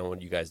take, and I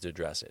want you guys to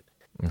address it.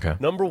 Okay.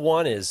 Number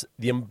one is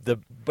the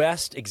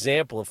best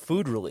example of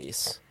food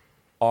release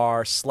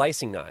are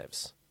slicing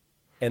knives.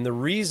 And the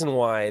reason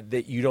why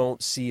that you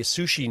don't see a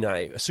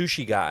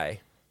sushi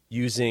guy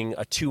using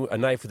a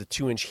knife with a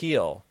 2-inch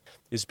heel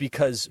is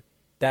because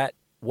that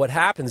what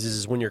happens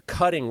is when you're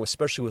cutting,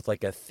 especially with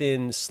like a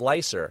thin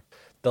slicer,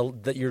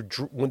 when you're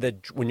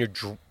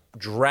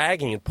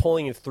dragging and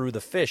pulling it through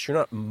the fish,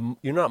 you're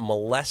not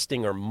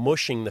molesting or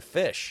mushing the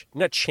fish.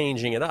 You're not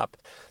changing it up.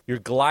 You're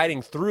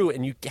gliding through,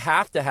 and you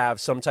have to have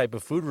some type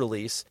of food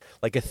release,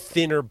 like a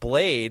thinner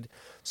blade,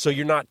 so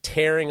you're not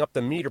tearing up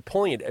the meat or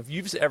pulling it. If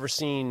you've ever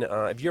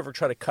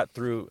tried to cut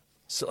through,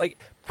 so like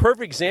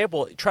perfect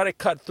example, try to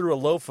cut through a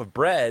loaf of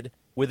bread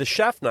with a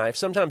chef knife.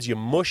 Sometimes you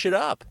mush it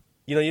up.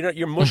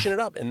 You're mushing it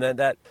up, and then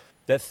that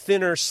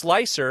thinner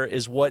slicer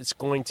is what's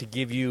going to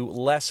give you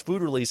less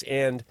food release,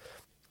 and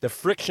the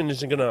friction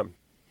isn't going to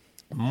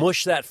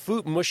mush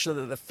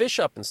the fish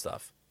up and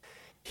stuff.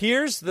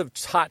 Here's the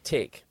hot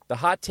take. The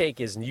hot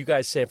take is, and you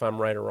guys say if I'm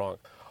right or wrong,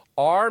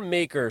 are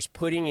makers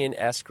putting in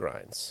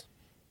S-grinds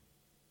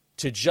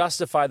to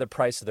justify the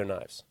price of their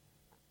knives?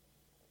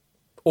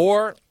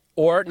 Or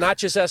not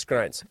just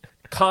S-grinds,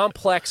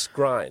 complex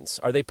grinds.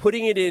 Are they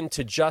putting it in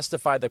to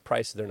justify the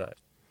price of their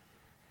knives?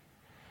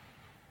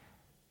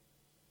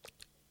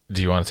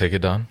 Do you want to take it,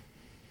 Don?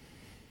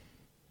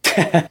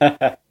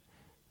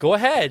 Go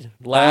ahead,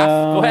 laugh.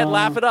 Go ahead,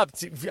 laugh it up.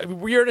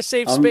 We're in a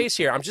safe space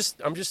here. I'm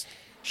just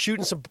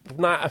shooting some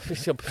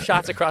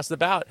shots across the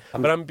bow.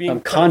 I'm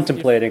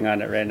contemplating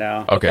on it right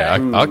now. Okay,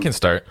 I can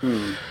start.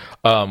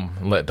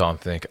 Let Don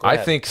think. I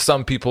think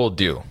some people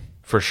do,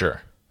 for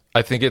sure.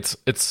 I think it's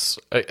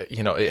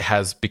it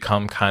has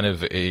become kind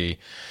of a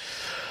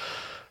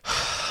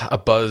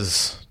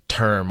buzz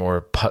term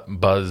or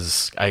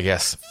buzz, I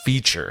guess,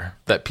 feature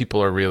that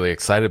people are really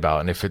excited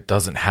about. And if it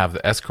doesn't have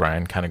the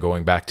S-grind, kind of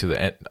going back to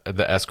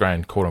the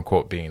S-grind, quote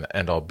unquote, being the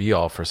end all be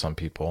all for some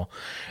people,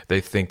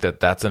 they think that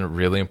that's a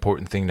really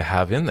important thing to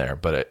have in there.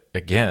 But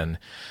again,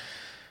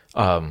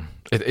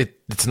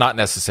 it's not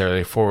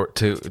necessarily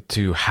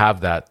to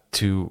have that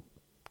to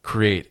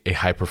create a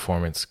high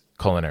performance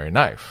culinary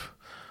knife.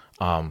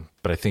 But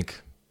I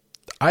think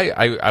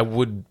I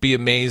would be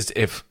amazed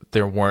if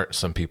there weren't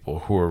some people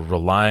who are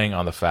relying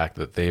on the fact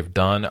that they've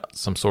done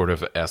some sort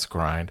of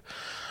S-grind,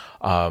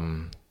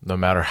 no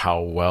matter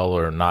how well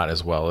or not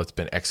as well it's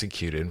been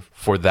executed,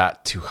 for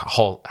that to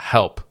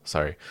help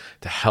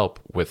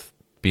with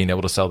being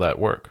able to sell that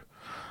work.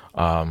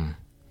 Yeah.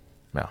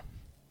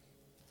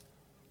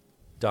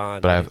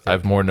 Don, but I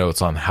have more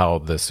notes on how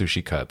the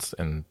sushi cuts,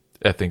 and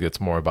I think it's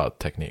more about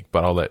technique,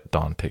 but I'll let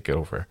Don take it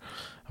over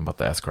about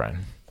the S-grind.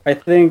 I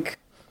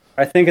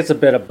think it's a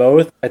bit of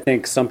both. I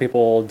think some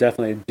people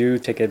definitely do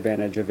take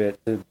advantage of it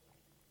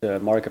to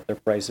mark up their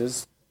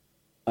prices.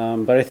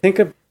 But I think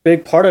a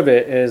big part of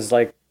it is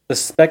like the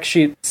spec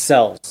sheet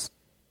sells.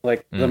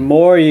 Like the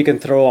more you can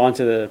throw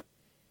onto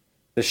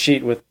the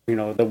sheet with,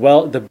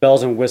 the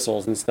bells and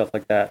whistles and stuff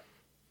like that,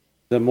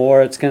 the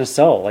more it's going to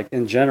sell, like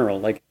in general.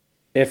 Like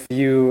if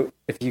you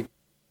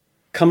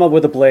come up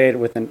with a blade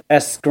with an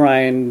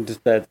S-grind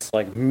that's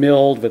like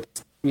milled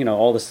with,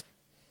 all this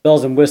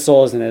bells and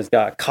whistles, and it's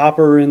got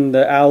copper in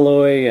the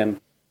alloy,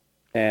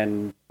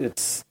 and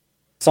it's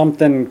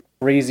something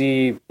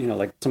crazy,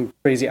 like some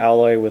crazy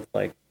alloy with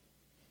like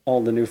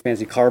all the new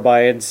fancy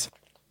carbides,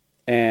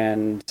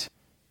 and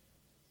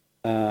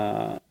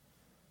I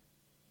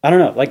don't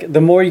know, like the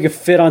more you can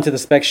fit onto the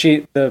spec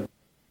sheet, the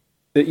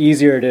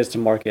easier it is to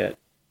market.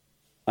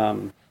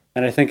 And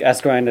I think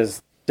S-grind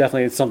is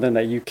definitely something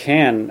that you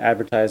can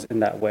advertise in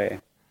that way.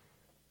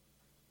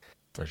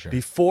 For sure.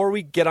 Before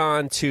we get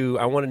on to,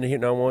 I want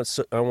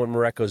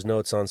Mareko's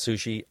notes on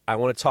sushi. I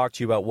want to talk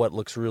to you about what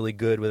looks really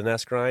good with an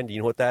S-grind. You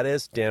know what that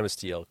is?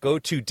 Damasteel. Go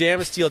to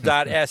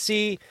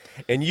damasteel.se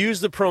and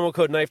use the promo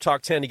code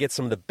KnifeTalk10 to get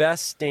some of the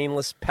best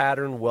stainless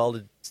pattern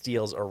welded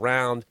steels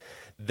around.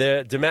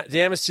 The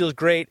Damasteel is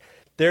great.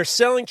 They're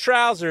selling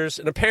trousers,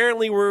 and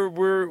apparently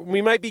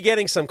we might be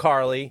getting some,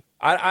 Carly.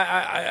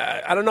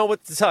 I don't know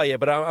what to tell you,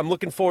 but I'm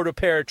looking forward to a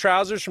pair of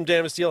trousers from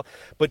Damasteel.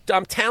 But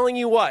I'm telling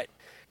you what.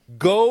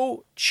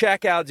 Go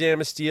check out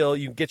Damasteel.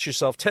 You can get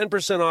yourself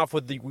 10% off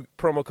with the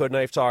promo code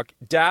Knife Talk.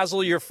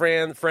 Dazzle your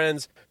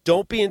friends.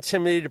 Don't be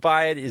intimidated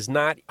by it. It is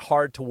not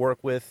hard to work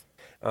with.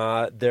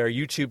 Their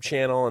YouTube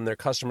channel and their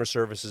customer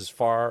service is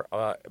far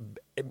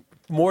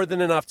more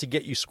than enough to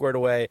get you squared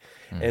away.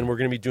 And we're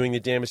going to be doing the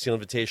Damasteel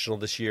Invitational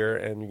this year,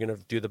 and you're going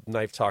to do the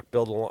Knife Talk the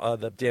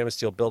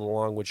Damasteel build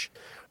along, which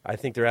I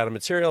think they're out of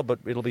material, but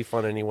it'll be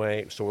fun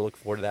anyway. So we're looking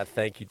forward to that.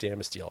 Thank you,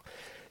 Damasteel.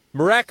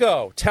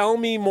 Mareko, tell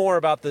me more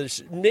about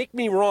this. Make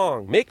me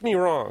wrong.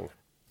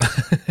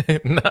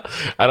 No,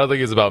 I don't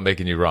think it's about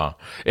making you wrong.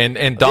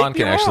 And Don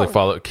can actually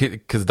follow,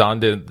 because Don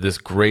did this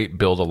great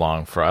build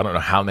along for I don't know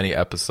how many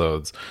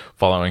episodes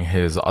following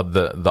his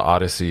the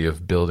odyssey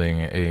of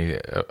building a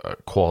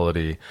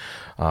quality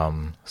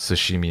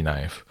sashimi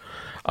knife.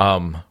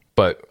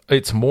 But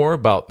it's more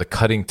about the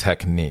cutting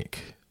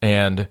technique.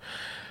 And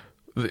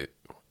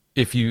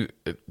if you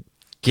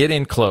get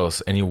in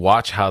close and you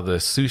watch how the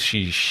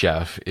sushi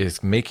chef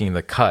is making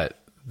the cut,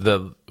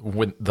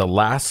 when the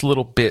last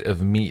little bit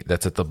of meat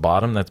that's at the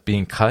bottom that's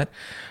being cut,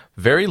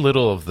 very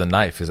little of the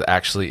knife is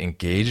actually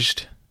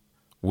engaged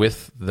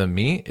with the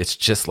meat. It's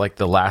just like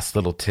the last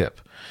little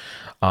tip.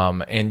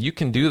 And you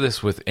can do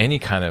this with any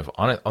kind of,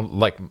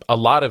 like a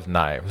lot of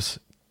knives.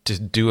 To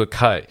do a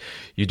cut,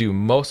 you do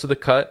most of the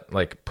cut,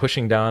 like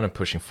pushing down and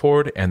pushing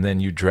forward, and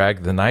then you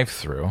drag the knife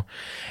through.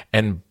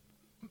 And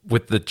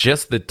with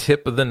just the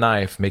tip of the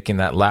knife making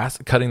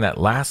cutting that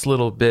last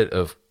little bit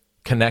of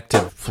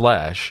connected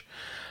flesh,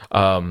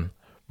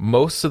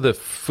 most of the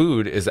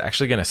food is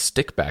actually going to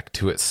stick back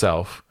to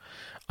itself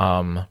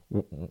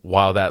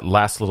while that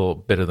last little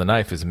bit of the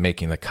knife is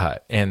making the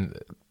cut. And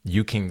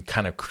you can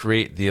kind of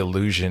create the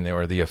illusion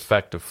or the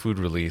effect of food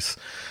release,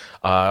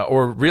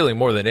 or really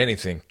more than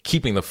anything,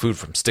 keeping the food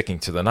from sticking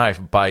to the knife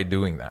by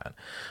doing that.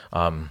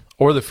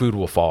 Or the food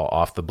will fall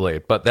off the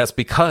blade. But that's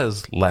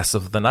because less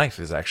of the knife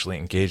is actually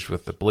engaged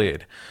with the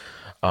blade.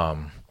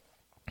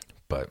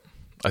 But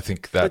I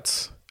think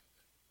that's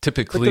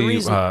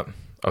typically...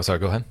 sorry,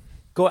 go ahead.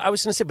 I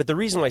was going to say, but the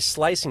reason why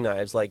slicing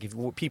knives, like if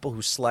people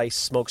who slice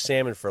smoked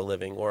salmon for a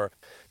living, or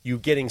you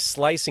getting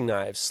slicing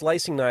knives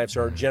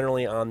are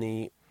generally on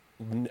the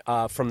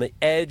from the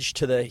edge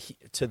to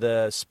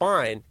the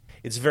spine.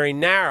 It's very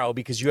narrow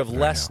because you have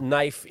less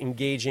knife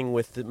engaging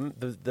with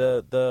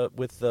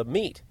the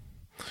meat.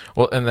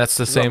 Well, and that's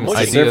the same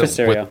idea.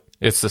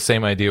 It's the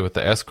same idea with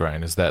the S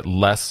grind. Is that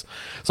less?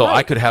 So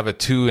I could have a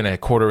 2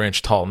 1/4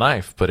 inch tall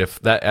knife, but if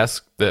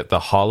the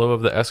hollow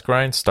of the S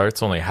grind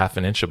starts only half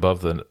an inch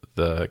above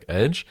the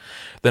edge,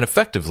 then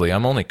effectively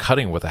I'm only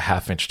cutting with a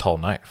 1/2 inch tall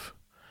knife.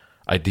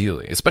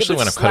 Ideally, especially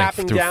when I'm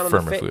cutting through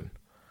firmer food.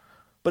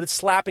 But it's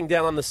slapping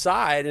down on the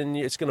side, and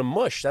it's going to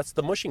mush. That's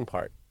the mushing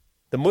part.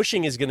 The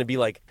mushing is going to be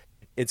like,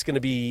 it's going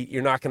to be,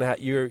 you're not going to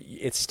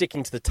it's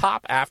sticking to the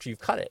top after you've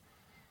cut it.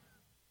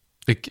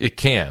 It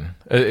can,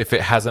 if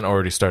it hasn't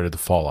already started to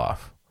fall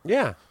off.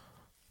 Yeah.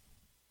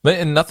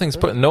 And nothing's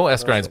no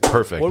S grind is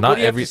perfect. Not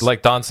every,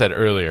 like Don said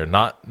earlier,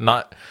 no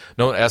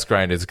S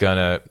grind is going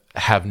to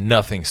have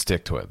nothing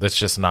stick to it. That's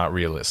just not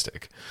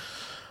realistic.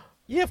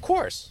 Yeah, of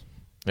course.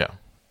 Yeah.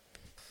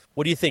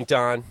 What do you think,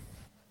 Don?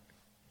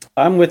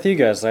 I'm with you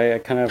guys. I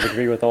kind of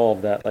agree with all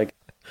of that. Like,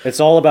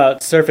 it's all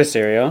about surface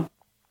area.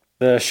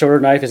 The shorter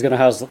knife is going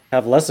to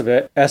have less of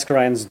it. S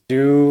grinds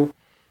do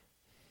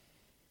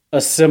a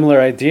similar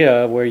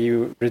idea where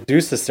you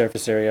reduce the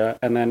surface area,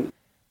 and then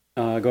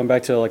going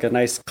back to like a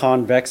nice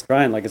convex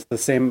grind, like it's the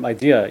same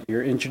idea.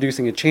 You're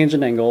introducing a change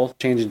in angle,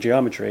 change in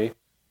geometry,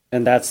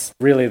 and that's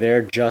really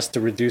there just to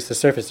reduce the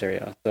surface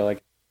area. So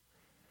like,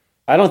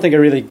 I don't think it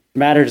really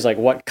matters like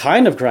what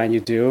kind of grind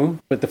you do,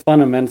 but the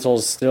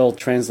fundamentals still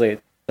translate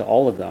to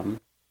all of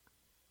them.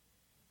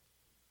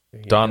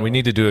 Don, we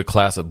need to do a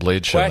class at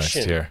Blade Show next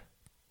year.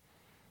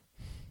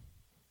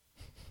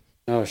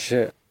 Oh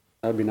shit,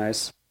 that'd be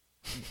nice.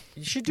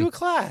 You should do a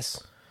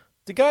class.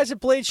 The guys at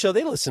Blade Show,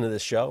 they listen to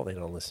this show. They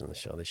don't listen to the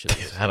show. They should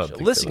listen to the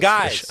show. Listen,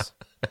 guys.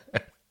 I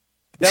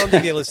don't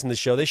think they listen to the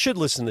show. They should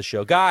listen to the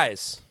show.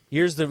 Guys,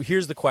 here's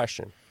the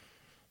question.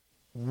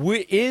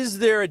 Is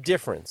there a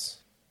difference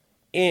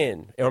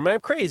or am I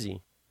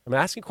crazy? I'm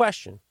asking a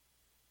question.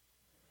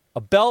 A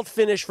belt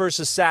finish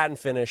versus satin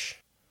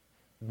finish,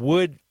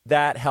 would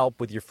that help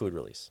with your food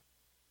release?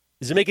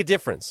 Does it make a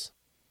difference?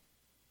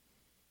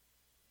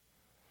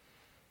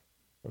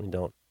 I mean,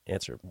 don't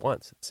answer it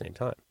once at the same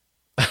time.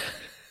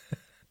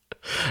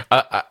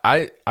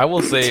 I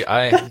will say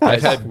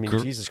I've had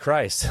Jesus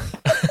Christ.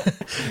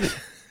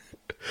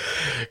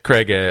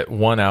 Craig, at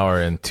 1 hour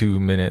and 2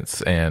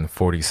 minutes and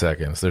 40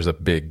 seconds, there's a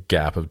big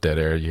gap of dead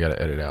air. You got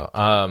to edit out.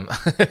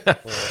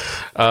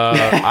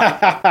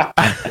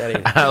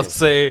 I'll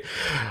say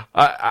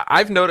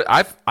I've noticed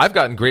I've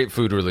gotten great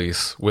food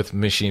release with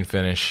machine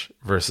finish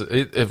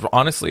versus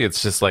honestly,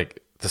 it's just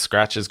like the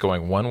scratches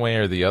going one way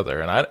or the other,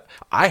 and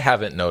I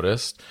haven't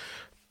noticed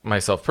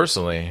myself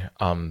personally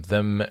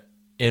them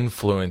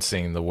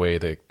influencing the way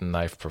the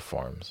knife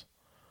performs.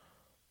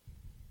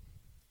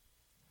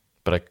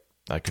 But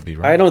I could be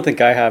wrong. I don't think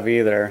I have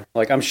either.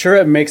 Like, I'm sure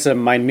it makes a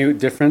minute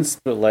difference,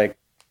 but like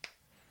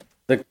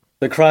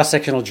the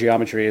cross-sectional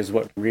geometry is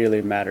what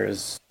really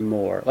matters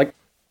more. Like,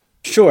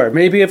 sure,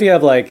 maybe if you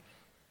have like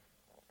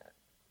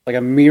a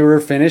mirror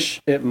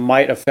finish, it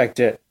might affect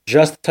it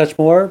just a touch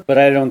more, but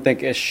I don't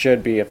think it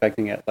should be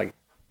affecting it like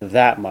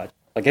that much.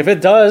 Like if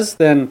it does,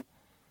 then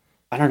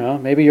I don't know,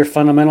 maybe your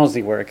fundamentals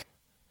need work.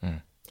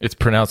 It's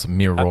pronounced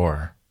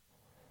mirror.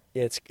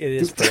 It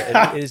is.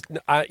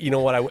 You know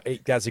what?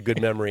 That's a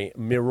good memory.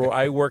 Mirror.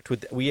 I worked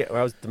with.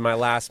 I was in my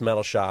last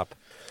metal shop.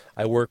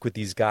 I worked with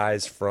these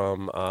guys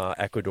from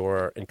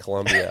Ecuador and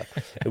Colombia,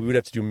 and we would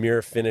have to do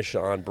mirror finish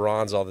on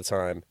bronze all the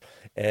time.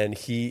 And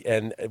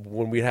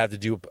when we'd have to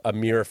do a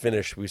mirror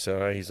finish, we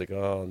said, he's like,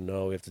 oh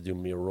no, we have to do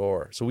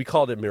mirror. So we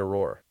called it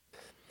mirror.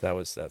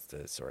 That's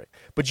the story.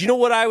 But you know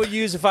what I would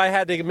use if I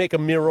had to make a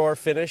mirror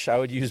finish? I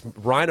would use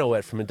Rhino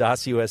Wet from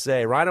Indasa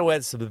USA. Rhino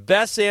Wet's the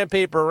best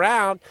sandpaper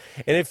around,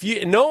 and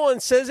no one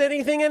says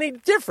anything any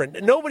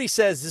different. Nobody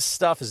says this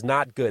stuff is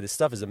not good. This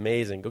stuff is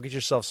amazing. Go get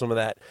yourself some of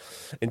that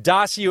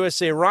Indasa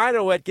USA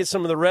Rhino Wet. Get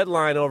some of the red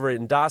line over at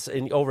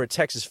Indasa over at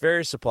Texas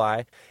Ferry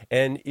Supply,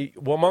 and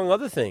among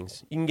other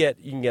things, you can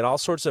get all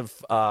sorts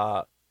of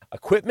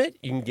equipment.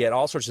 You can get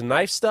all sorts of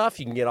knife stuff.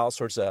 You can get all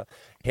sorts of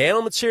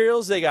handle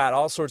materials. They got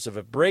all sorts of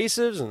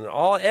abrasives and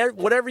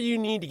whatever you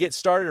need to get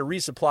started or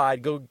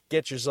resupplied. Go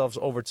get yourselves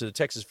over to the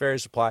Texas Ferry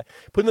Supply.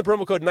 Put in the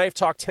promo code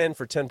KnifeTalk10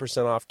 for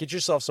 10% off. Get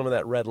yourself some of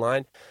that red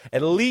line.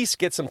 At least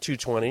get some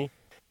 220.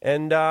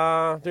 And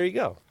there you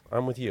go.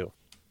 I'm with you.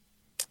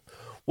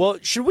 Well,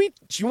 do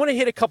you want to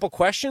hit a couple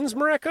questions,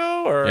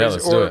 Mareko?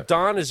 Let's do it.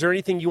 Don, is there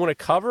anything you want to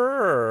cover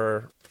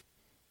or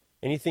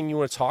anything you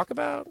want to talk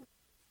about?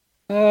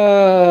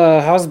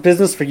 How's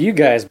business for you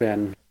guys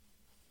been?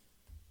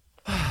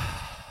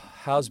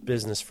 How's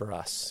business for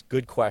us?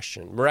 Good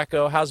question.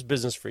 Mareko, how's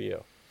business for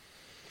you?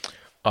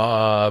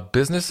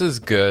 Business is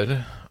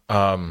good.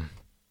 I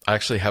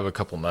actually have a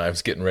couple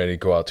knives getting ready to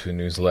go out to a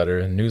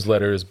newsletter.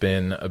 Newsletter has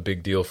been a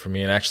big deal for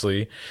me. And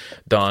actually,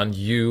 Don,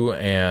 you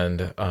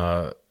and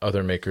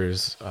other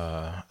makers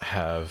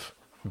have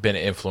been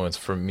an influence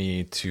for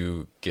me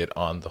to get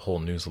on the whole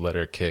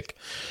newsletter kick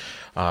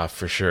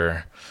for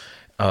sure.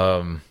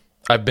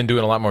 I've been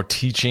doing a lot more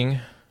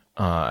teaching.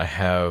 I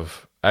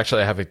have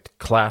a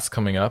class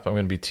coming up. I'm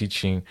going to be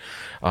teaching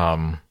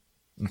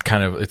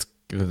it's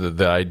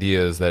the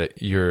idea is that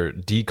you're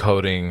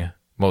decoding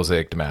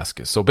Mosaic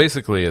Damascus. So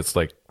basically it's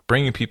like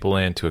bringing people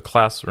into a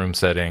classroom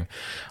setting.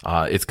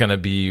 It's going to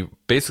be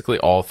basically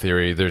all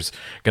theory. There's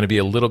going to be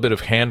a little bit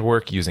of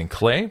handwork using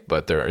clay,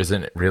 but there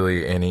isn't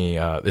really any,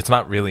 it's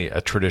not really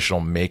a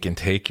traditional make and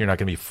take. You're not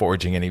going to be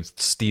forging any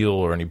steel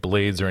or any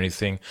blades or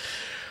anything.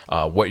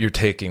 What you're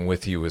taking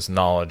with you is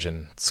knowledge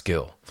and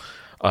skill.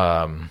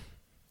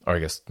 Or I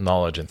guess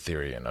knowledge and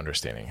theory and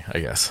understanding,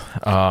 I guess.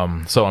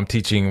 So I'm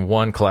teaching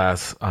one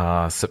class,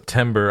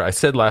 September. I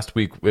said last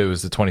week it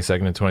was the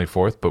 22nd and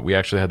 24th, but we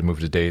actually had to move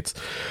the dates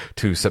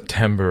to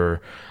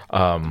September,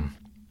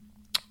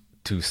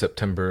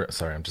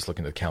 sorry, I'm just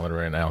looking at the calendar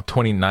right now,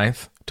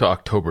 29th to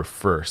October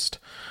 1st,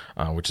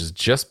 which is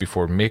just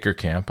before Maker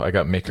Camp. I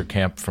got Maker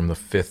Camp from the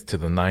 5th to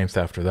the 9th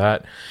after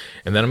that.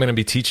 And then I'm going to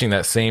be teaching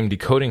that same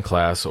decoding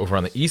class over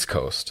on the East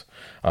Coast.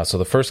 So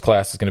the first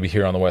class is going to be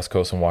here on the West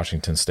Coast in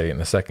Washington State, and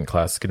the second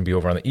class is going to be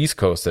over on the East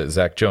Coast at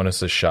Zach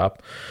Jonas's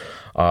shop,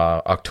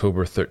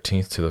 October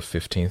 13th to the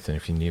 15th. And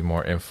if you need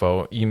more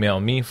info,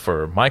 email me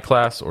for my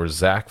class or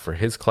Zach for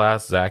his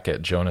class,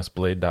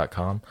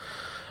 Zach@jonasblade.com.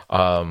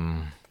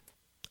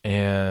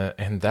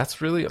 And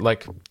that's really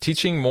like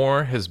teaching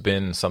more has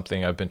been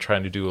something I've been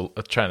trying to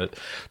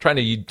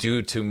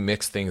do to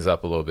mix things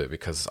up a little bit,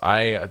 because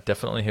I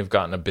definitely have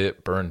gotten a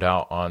bit burned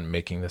out on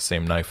making the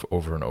same knife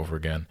over and over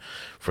again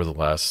for the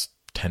last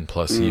 10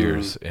 plus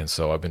years. And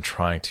so I've been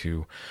trying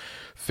to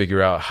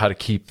figure out how to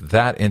keep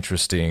that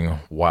interesting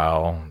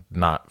while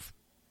not,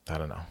 I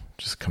don't know,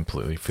 just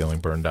completely feeling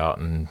burned out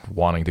and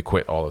wanting to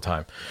quit all the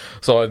time.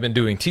 So I've been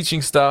doing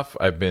teaching stuff.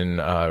 I've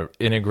been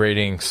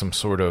integrating some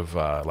sort of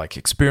like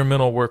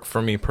experimental work for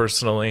me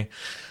personally,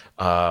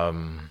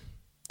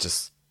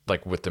 just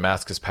like with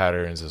Damascus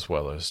patterns, as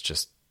well as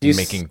just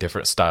making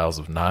different styles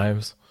of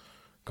knives.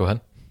 Go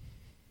ahead.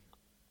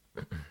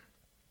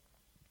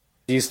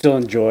 Do you still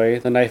enjoy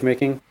the knife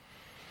making?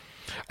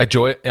 I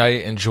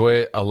enjoy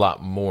it a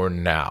lot more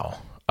now.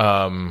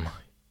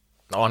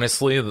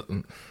 Honestly,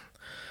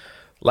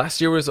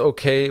 last year was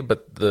okay,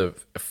 but for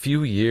a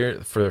few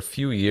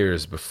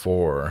years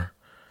before,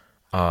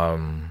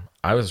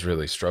 I was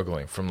really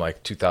struggling from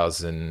like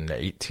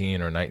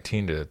 2018 or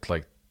 19 to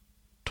like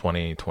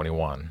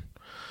 2021,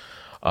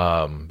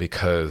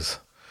 because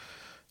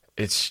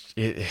I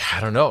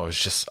don't know.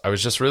 I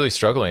was just really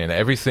struggling, and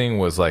everything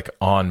was like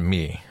on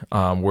me.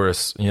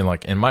 Whereas,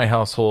 like in my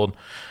household,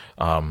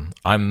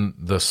 I'm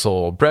the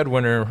sole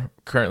breadwinner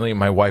currently.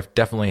 My wife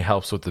definitely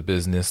helps with the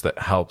business. That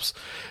helps,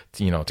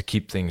 to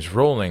keep things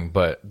rolling.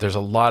 But there's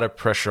a lot of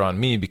pressure on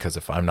me, because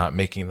if I'm not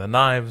making the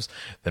knives,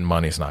 then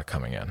money's not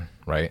coming in,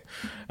 right?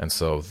 And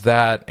so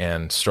that,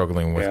 and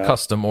struggling with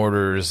custom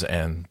orders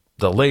and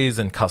delays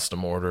in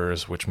custom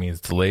orders, which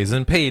means delays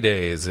in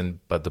paydays,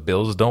 but the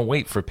bills don't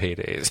wait for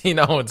paydays,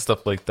 and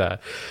stuff like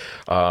that.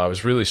 I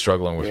was really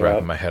struggling with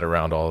wrapping my head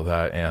around all of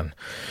that, and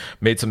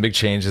made some big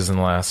changes in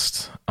the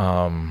last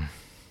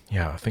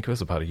I think it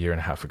was about a year and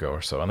a half ago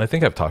or so. And I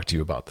think I've talked to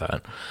you about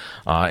that.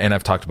 And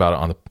I've talked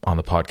about it on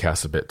the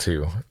podcast a bit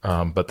too.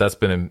 But that's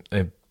been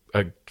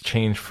a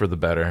change for the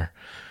better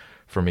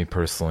for me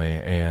personally.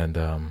 And,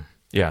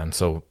 and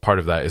so part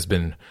of that has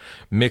been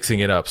mixing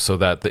it up so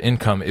that the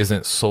income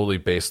isn't solely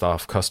based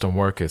off custom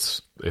work.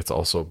 It's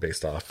also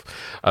based off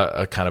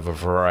a kind of a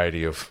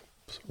variety of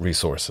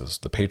resources,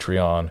 the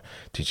Patreon,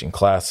 teaching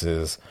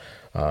classes.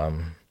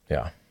 And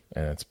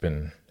it's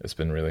been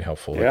really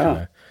helpful to kind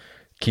of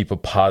keep a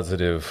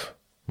positive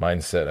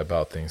mindset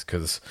about things.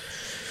 Cause,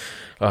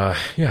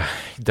 it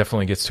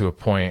definitely gets to a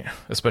point,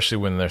 especially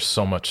when there's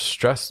so much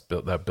stress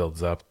that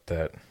builds up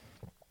that,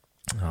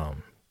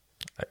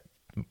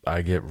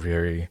 I get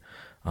very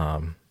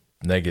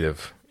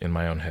negative in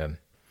my own head,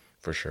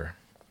 for sure.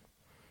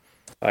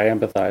 I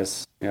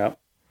empathize. Yeah.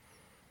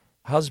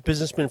 How's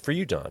business been for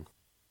you, Don?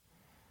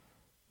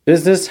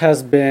 Business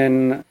has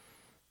been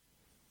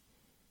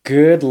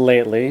good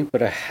lately,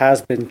 but it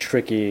has been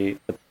tricky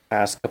the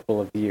past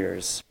couple of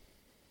years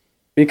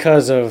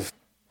because of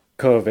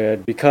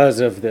COVID,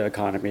 because of the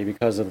economy,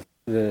 because of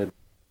the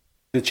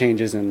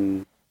changes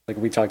in, like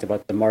we talked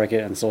about, the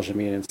market and social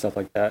media and stuff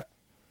like that.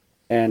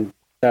 And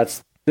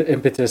that's the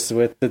impetus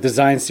with the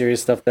design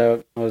series stuff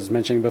that I was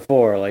mentioning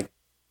before. Like,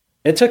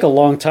 it took a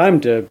long time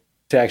to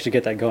actually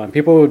get that going.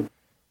 People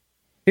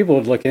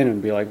would look in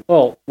and be like,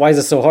 well, why is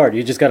it so hard?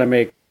 You just got to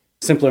make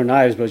simpler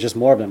knives, but just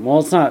more of them. Well,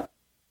 it's not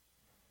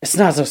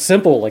so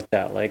simple like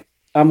that. Like,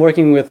 I'm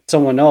working with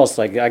someone else.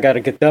 Like, I got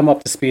to get them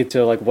up to speed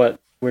to like what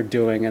we're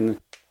doing.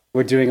 And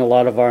we're doing a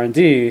lot of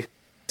R&D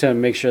to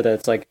make sure that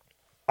it's like,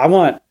 I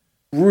want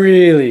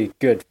really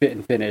good fit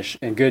and finish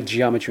and good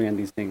geometry in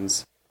these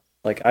things.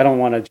 Like, I don't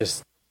want to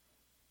just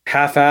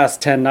half-ass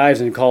 10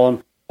 knives and call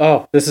them,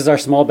 oh, this is our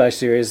small batch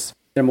series.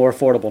 They're more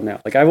affordable now.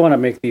 Like, I want to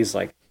make these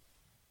like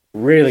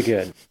really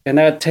good. And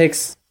that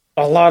takes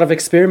a lot of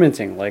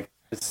experimenting. Like,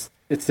 it's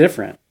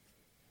different,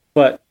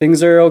 but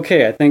things are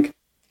okay. I think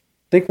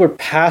we're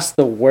past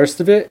the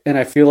worst of it. And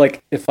I feel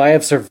like if I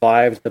have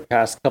survived the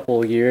past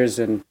couple of years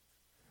in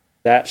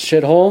that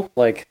shithole,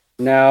 like,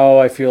 now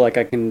I feel like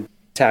I can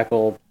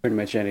tackle pretty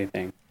much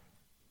anything.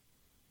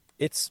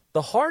 It's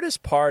the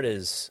hardest part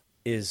is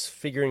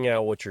figuring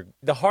out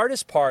the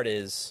hardest part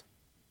is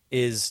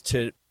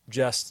to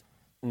just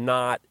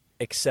not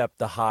accept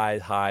the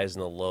highs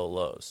and the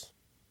lows,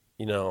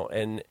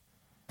 and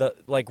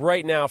like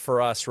right now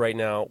for us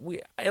and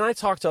I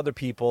talk to other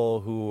people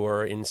who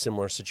are in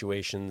similar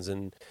situations,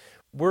 and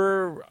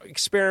we're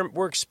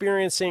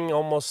experiencing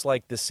almost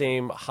like the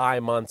same high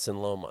months and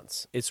low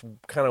months. It's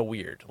kind of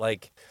weird.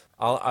 Like,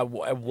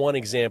 one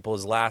example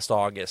is last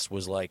August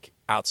was like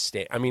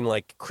outstanding. I mean,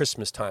 like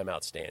Christmas time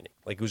outstanding.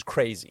 Like, it was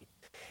crazy.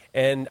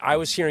 And I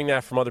was hearing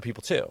that from other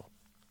people too.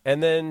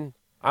 And then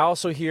I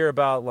also hear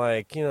about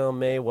like,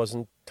 May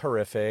wasn't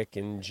terrific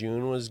and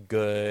June was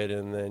good.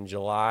 And then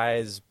July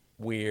is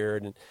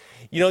weird. And,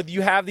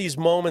 you have these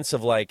moments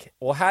of like,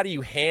 well, how do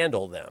you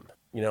handle them?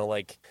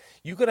 Like,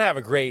 you could have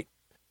a great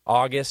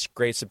August,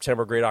 great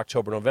September, great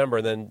October, November.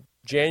 And then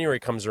January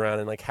comes around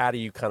and like, how do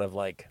you kind of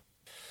like,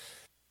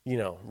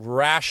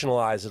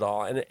 rationalize it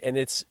all? And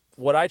it's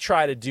what I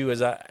try to do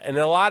is, and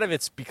a lot of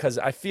it's because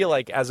I feel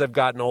like as I've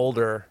gotten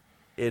older,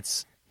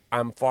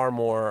 I'm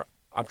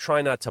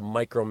trying not to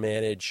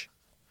micromanage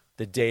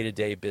the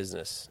day-to-day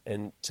business,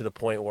 and to the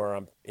point where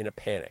I'm in a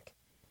panic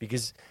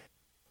because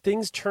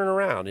things turn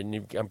around,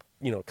 and I'm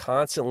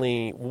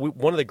constantly.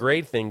 One of the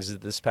great things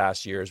this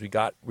past year is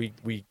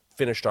we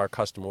finished our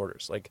custom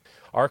orders. Like,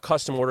 our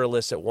custom order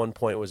list at one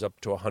point was up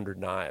to 100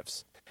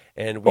 knives,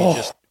 and we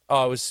just.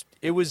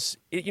 It was.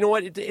 You know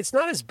what? It's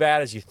not as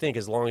bad as you think,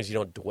 as long as you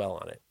don't dwell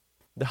on it.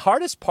 The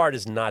hardest part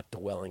is not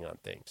dwelling on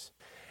things.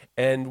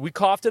 And we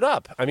coughed it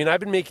up. I mean, I've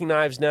been making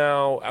knives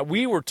now. I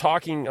was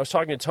talking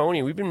to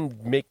Tony. We've been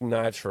making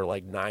knives for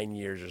like 9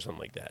 years or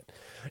something like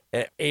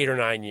that, 8 or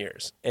 9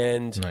 years.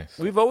 And nice.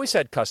 We've always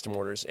had custom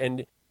orders.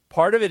 And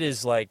part of it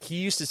is like, he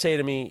used to say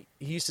to me,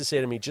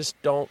 just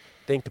don't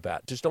think about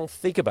it. Just don't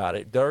think about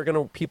it.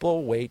 People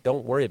will wait.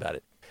 Don't worry about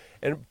it.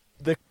 And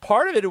the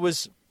part of it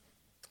was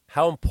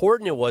how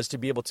important it was to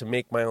be able to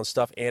make my own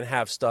stuff and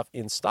have stuff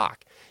in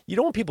stock. You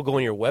don't want people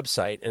going to your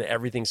website and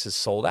everything says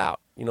sold out.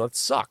 It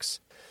sucks.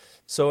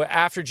 So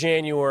after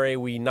January,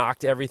 we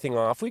knocked everything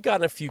off. We've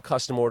gotten a few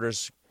custom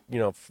orders,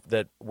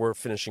 that we're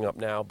finishing up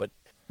now, but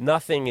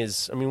nothing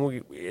is,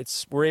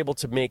 we're able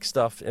to make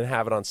stuff and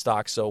have it on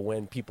stock. So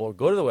when people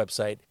go to the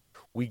website,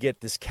 we get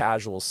this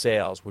casual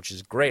sales, which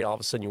is great. All of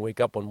a sudden you wake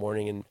up one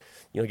morning and,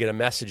 get a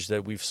message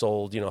that we've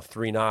sold,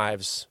 3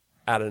 knives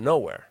out of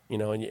nowhere,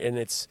 and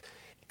it's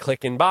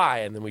click and buy,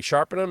 and then we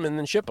sharpen them and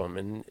then ship them.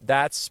 And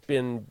that's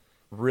been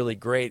really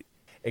great,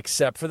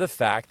 except for the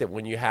fact that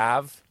when you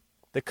have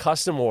the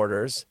custom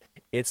orders,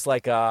 it's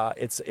like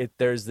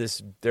there's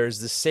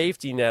this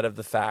safety net of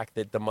the fact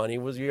that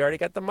you already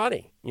got the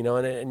money,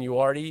 and you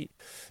already,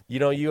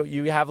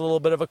 you have a little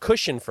bit of a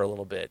cushion for a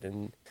little bit.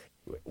 And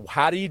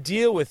how do you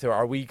deal with it?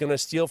 Are we going to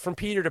steal from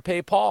Peter to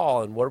pay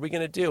Paul? And what are we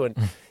going to do? And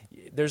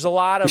There's a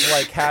lot of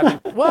like having.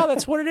 Well,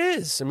 that's what it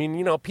is. I mean,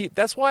 you know,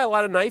 that's why a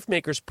lot of knife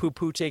makers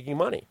poo-poo taking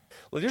money.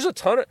 Well, there's a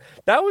ton of.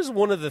 That was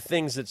one of the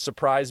things that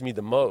surprised me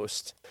the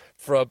most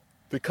from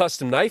the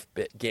custom knife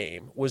bit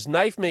game was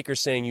knife makers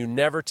saying you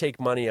never take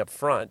money up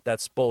front.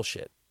 That's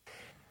bullshit.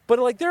 But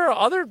like there are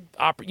other,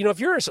 you know, if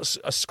you're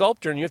a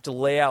sculptor and you have to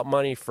lay out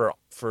money for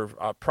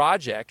a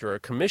project or a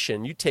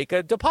commission, you take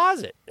a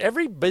deposit.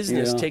 Every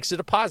business takes a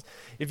deposit.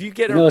 If you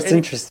get, what's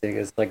interesting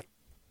is like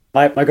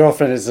my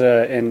girlfriend is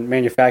in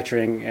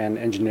manufacturing and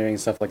engineering and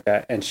stuff like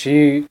that, and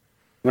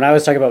when I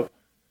was talking about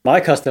my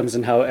customs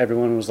and how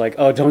everyone was like,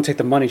 "Oh, don't take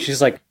the money,"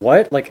 she's like,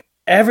 "What?" Like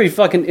every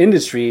fucking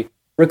industry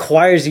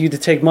requires you to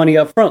take money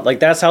up front. Like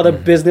that's how the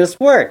business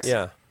works.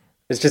 Yeah,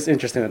 it's just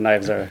interesting that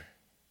knives are.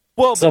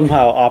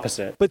 Somehow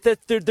opposite, but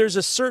that there's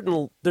a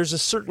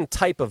certain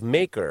type of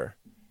maker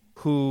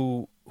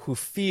who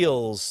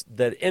feels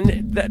that,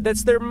 and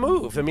that's their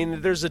move. I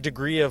mean, there's a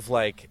degree of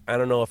like, I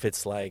don't know if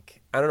it's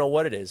like, I don't know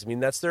what it is. I mean,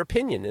 that's their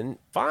opinion, and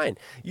fine.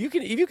 If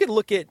you could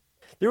look at,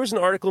 there was an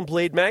article in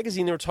Blade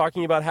magazine. They were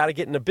talking about how to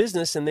get into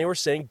business, and they were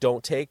saying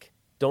don't take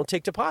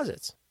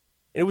deposits.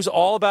 And it was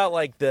all about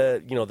like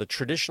the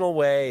traditional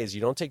way is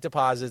you don't take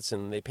deposits,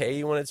 and they pay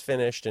you when it's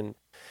finished, and.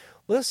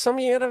 Well, some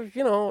you gotta,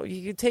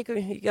 you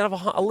gotta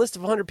have a list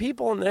of 100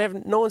 people,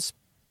 and no one's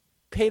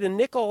paid a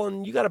nickel,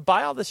 and you gotta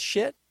buy all this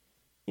shit.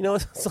 You know,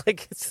 it's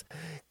like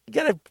you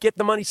gotta get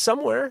the money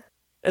somewhere.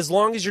 As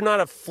long as you're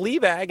not a flea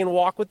bag and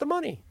walk with the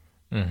money.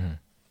 Mm-hmm.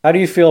 How do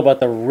you feel about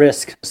the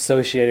risk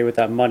associated with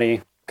that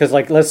money? Because,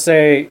 like, let's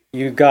say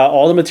you got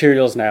all the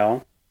materials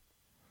now,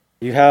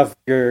 you have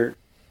the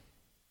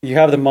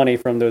money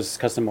from those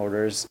custom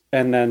orders,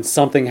 and then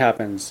something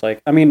happens.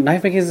 Like, I mean,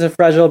 knife making is a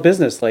fragile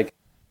business. Like.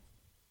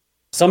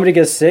 Somebody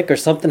gets sick or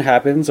something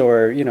happens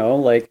or,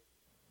 like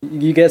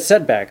you get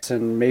setbacks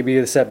and maybe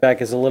the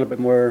setback is a little bit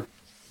more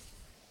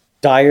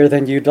dire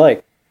than you'd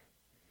like.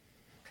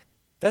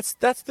 That's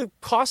the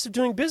cost of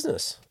doing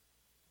business.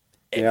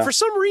 Yeah. For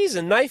some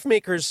reason, knife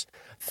makers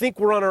think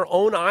we're on our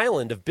own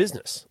island of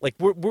business. Like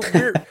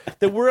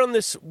we're on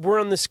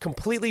this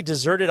completely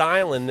deserted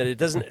island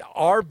that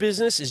our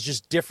business is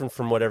just different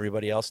from what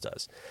everybody else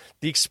does.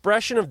 The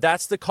expression of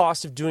that's the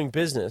cost of doing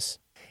business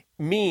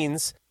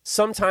means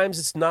sometimes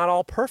it's not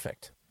all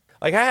perfect.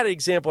 Like I had an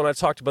example, and I've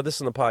talked about this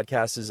on the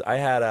podcast, is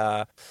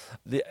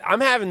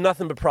I'm having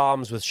nothing but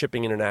problems with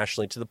shipping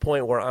internationally to the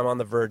point where I'm on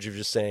the verge of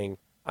just saying,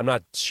 I'm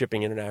not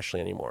shipping internationally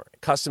anymore.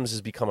 Customs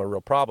has become a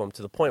real problem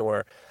to the point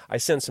where I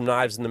sent some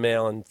knives in the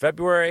mail in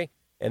February,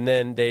 and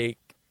then they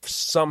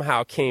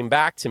somehow came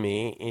back to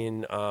me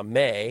in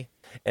May,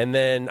 and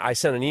then I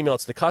sent an email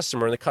to the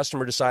customer, and the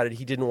customer decided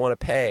he didn't want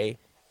to pay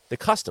the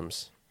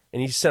customs,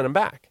 and he sent them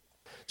back.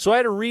 So I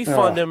had to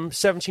refund him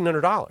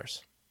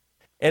 $1,700,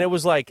 and it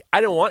was like I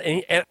didn't want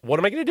any. And what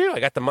am I going to do? I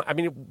got the. I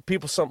mean,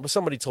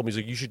 somebody told me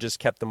like you should just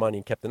kept the money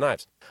and kept the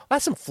knives. Well,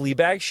 that's some flea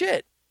bag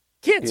shit.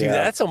 Can't do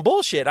that. That's some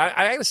bullshit. I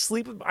got to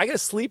sleep. I got to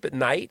sleep at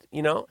night.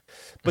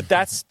 But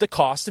that's the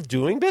cost of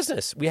doing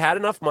business. We had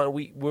enough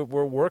money.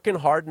 We're working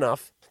hard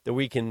enough that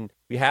we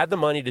had the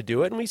money to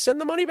do it, and we send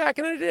the money back,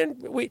 and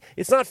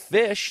it's not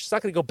fish. It's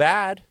not going to go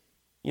bad.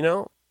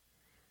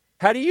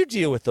 How do you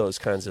deal with those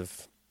kinds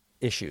of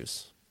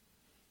issues?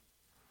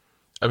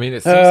 I mean,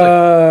 it seems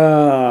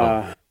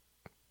like...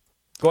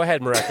 Go ahead,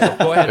 Mareko.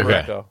 Go ahead,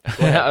 Mareko.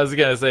 I was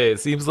going to say, it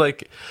seems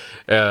like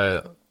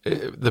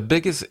the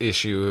biggest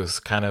issue is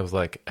kind of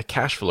like a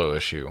cash flow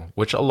issue,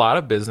 which a lot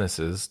of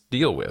businesses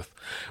deal with.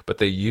 But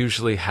they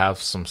usually have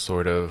some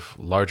sort of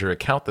larger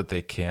account that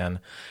they can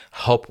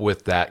help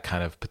with that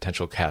kind of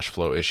potential cash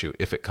flow issue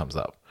if it comes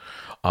up.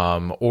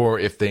 Or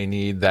if they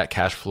need that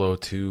cash flow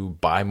to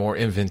buy more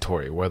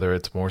inventory, whether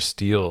it's more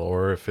steel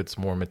or if it's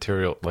more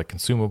material like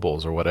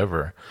consumables or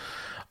whatever.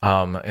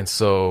 But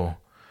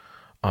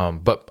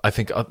I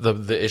think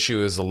the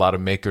issue is a lot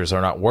of makers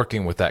are not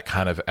working with that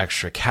kind of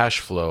extra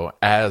cash flow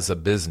as a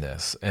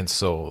business. And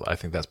so I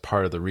think that's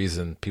part of the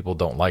reason people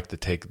don't like to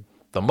take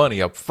the money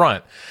up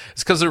front.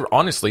 It's because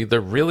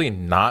they're really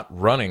not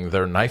running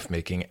their knife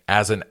making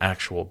as an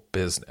actual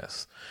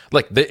business.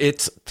 Like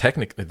it's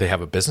technically, they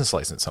have a business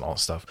license and all that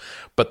stuff,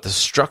 but the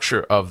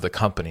structure of the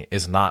company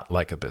is not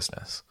like a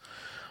business.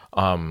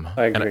 I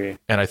agree.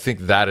 And I think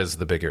that is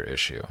the bigger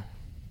issue.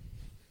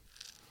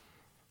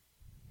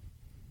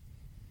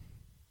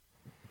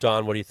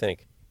 Don, what do you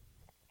think?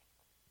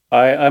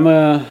 I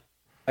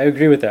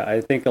agree with that.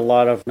 I think a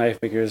lot of knife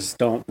makers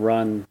don't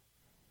run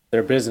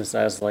their business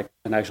as like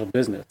an actual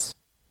business.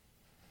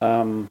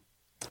 For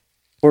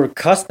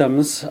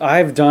customs,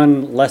 I've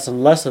done less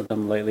and less of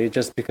them lately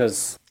just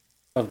because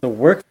of the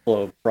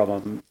workflow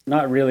problem,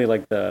 not really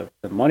like the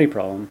money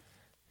problem.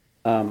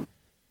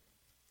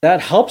 That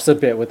helps a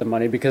bit with the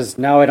money because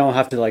now I don't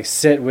have to like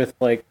sit with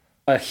like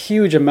a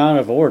huge amount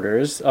of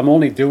orders. I'm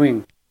only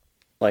doing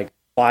like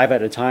 5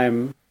 at a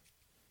time.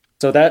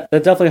 So that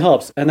definitely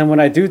helps. And then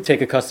when I do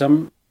take a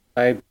custom,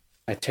 I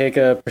take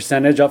a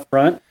percentage up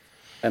front,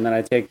 and then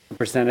I take a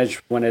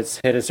percentage when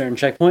it's hit a certain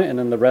checkpoint, and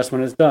then the rest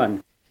when it's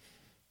done.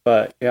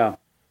 But yeah.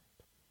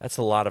 That's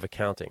a lot of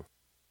accounting.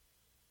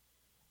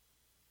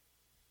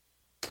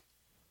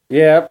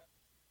 Yeah,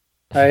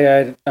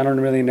 I don't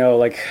really know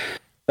like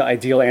the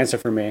ideal answer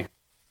for me.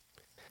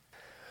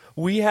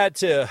 We had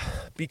to,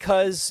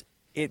 because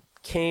it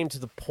came to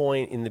the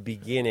point in the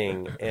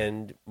beginning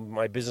and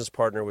my business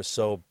partner was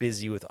so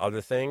busy with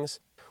other things,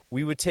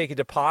 we would take a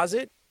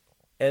deposit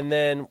and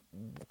then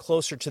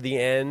closer to the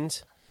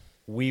end,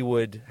 we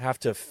would have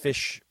to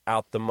fish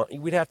out the money.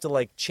 We'd have to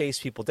like chase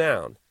people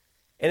down.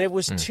 And it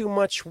was too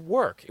much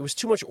work. It was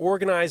too much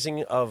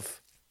organizing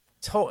of,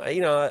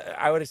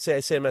 I would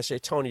say to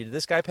message, Tony, did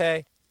this guy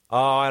pay? Oh,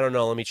 I don't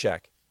know. Let me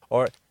check.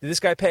 Or did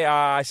this guy pay?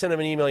 I sent him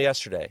an email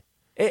yesterday.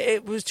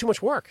 It was too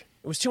much work.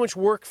 It was too much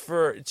work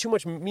for too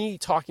much me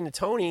talking to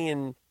Tony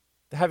and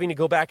having to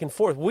go back and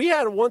forth. We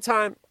had one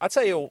time, I'll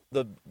tell you,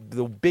 the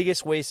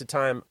biggest waste of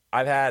time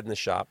I've had in the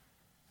shop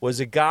was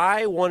a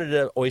guy wanted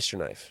an oyster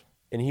knife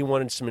and he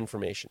wanted some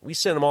information. We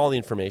sent him all the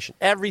information,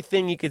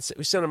 everything you could.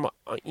 We sent him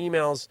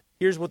emails.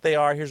 Here's what they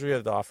are. Here's what we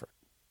have to offer.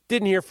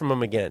 Didn't hear from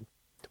him again.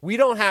 We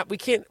don't have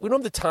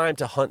the time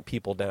to hunt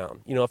people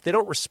down. If they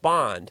don't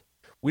respond,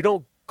 we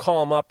don't call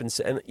them up and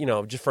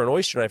just for an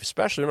oyster knife,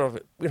 especially, we're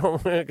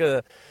going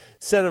to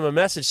send them a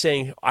message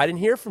saying, I didn't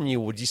hear from you.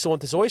 Would you still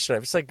want this oyster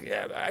knife? It's like,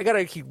 I got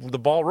to keep the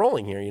ball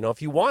rolling here.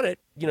 If you want it,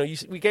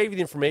 we gave you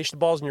the information, the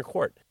ball's in your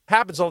court.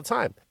 Happens all the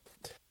time.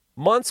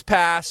 Months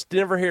passed,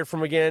 never heard from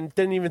him again,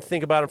 didn't even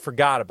think about him,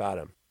 forgot about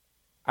him.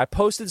 I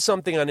posted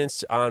something on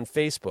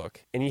Facebook,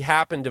 and he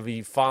happened to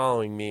be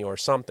following me or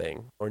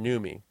something, or knew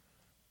me.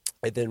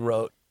 I then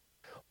wrote,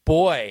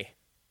 boy,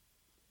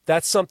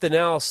 that's something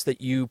else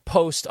that you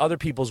post other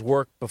people's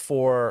work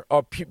before,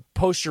 or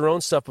post your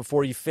own stuff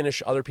before you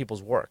finish other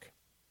people's work.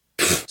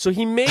 So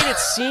he made it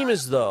seem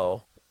as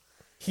though,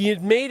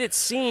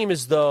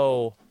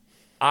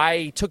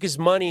 I took his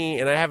money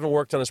and I haven't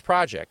worked on his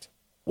project.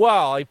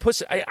 Well,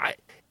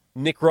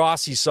 Nick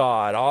Rossi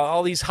saw it.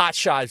 All these hot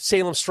shots,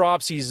 Salem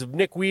Stropsies,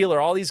 Nick Wheeler,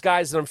 all these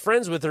guys that I'm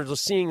friends with are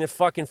just seeing the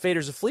fucking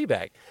Faders of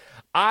Fleabag.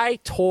 I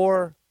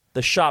tore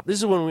the shop. This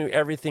is when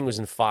everything was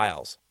in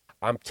files.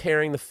 I'm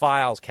tearing the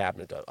files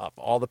cabinet up,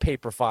 all the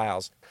paper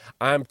files.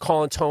 I'm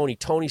calling Tony.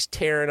 Tony's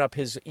tearing up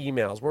his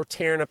emails. We're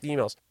tearing up the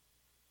emails.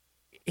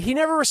 He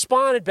never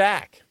responded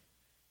back.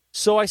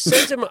 So I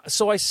sent him.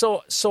 So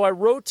I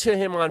wrote to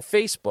him on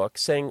Facebook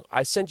saying,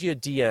 "I sent you a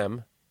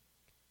DM.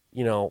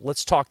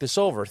 Let's talk this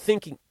over."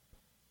 Thinking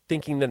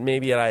that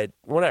maybe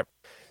whatever.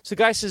 So the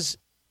guy says,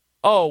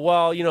 "Oh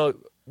well,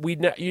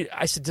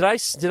 I said,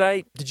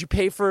 did you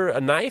pay for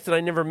a knife that I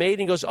never made?"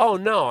 And he goes, "Oh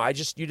no,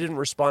 you didn't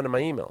respond to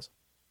my emails."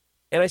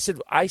 And I said,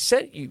 "I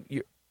sent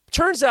you."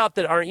 Turns out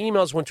that our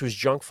emails went to his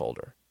junk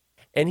folder,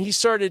 and he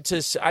started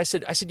to. I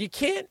said, you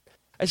can't.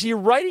 I said, you're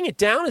writing it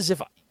down as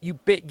if you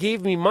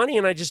gave me money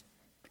and I just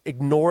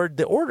ignored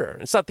the order.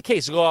 It's not the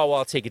case. I go, "Oh well,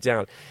 I'll take it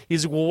down."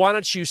 He's like, "Well, why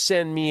don't you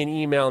send me an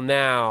email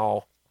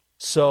now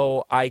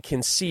so I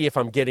can see if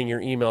I'm getting your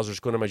emails or it's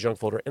going to my junk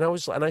folder?" And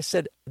I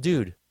said,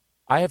 "Dude,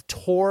 I have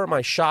tore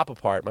my shop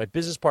apart. My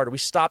business partner, we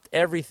stopped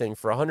everything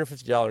for a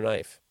 $150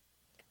 knife.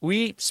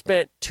 We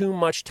spent too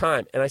much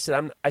time." And I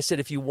said,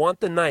 "If you want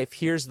the knife,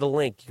 here's the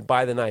link. You can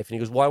buy the knife." And he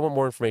goes, "Well, I want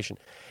more information."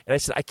 And I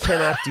said, "I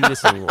cannot do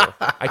this anymore.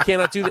 I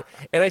cannot do that."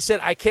 And I said,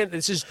 "I can't.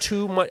 This is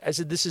too much." I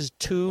said, "This is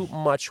too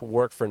much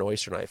work for an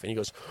oyster knife." And he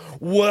goes,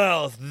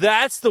 "Well, if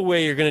that's the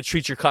way you're going to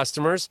treat your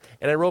customers."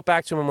 And I wrote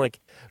back to him, I'm like,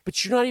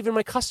 "But you're not even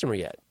my customer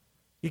yet.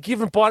 You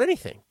haven't bought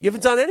anything. You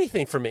haven't done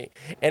anything for me."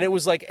 And it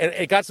was like, and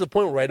it got to the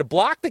point where I had to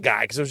block the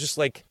guy because it was just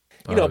like,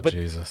 but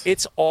Jesus.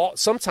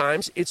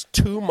 Sometimes it's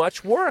too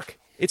much work.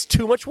 It's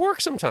too much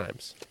work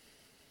sometimes.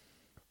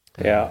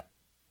 Yeah,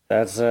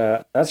 that's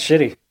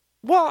shitty.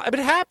 Well, it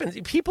happens.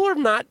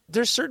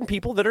 There's certain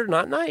people that are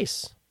not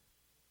nice.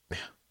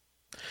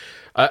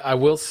 I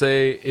will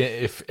say,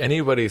 if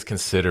anybody's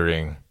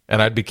considering,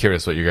 and I'd be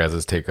curious what you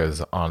guys' take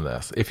is on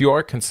this. If you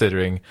are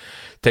considering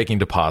taking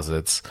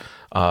deposits,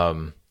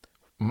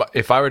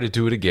 if I were to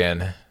do it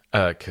again,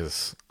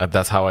 because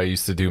that's how I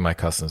used to do my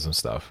customs and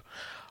stuff.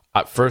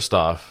 First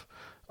off,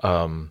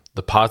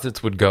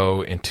 deposits would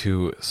go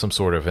into some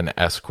sort of an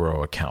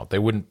escrow account. They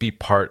wouldn't be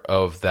part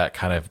of that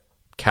kind of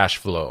cash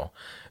flow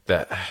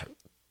that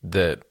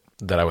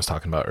I was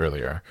talking about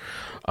earlier.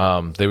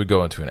 They would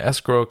go into an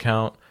escrow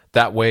account.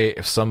 That way,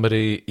 if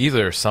somebody,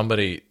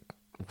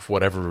 for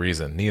whatever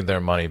reason, needed their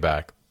money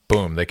back,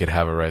 boom, they could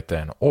have it right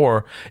then.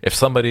 Or if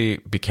somebody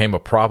became a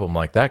problem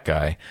like that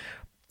guy,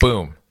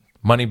 boom,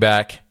 money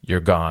back,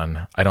 you're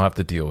gone. I don't have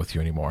to deal with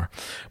you anymore.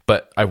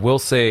 But I will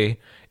say,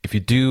 if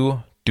you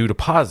do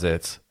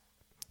deposits,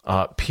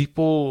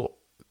 people,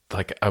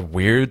 like a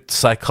weird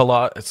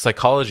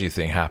psychology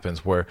thing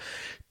happens where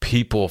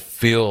people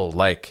feel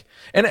like,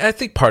 and I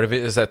think part of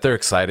it is that they're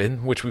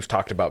excited, which we've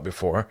talked about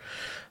before,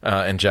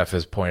 and Jeff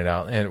has pointed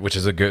out, and which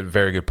is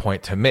very good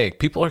point to make.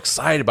 People are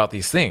excited about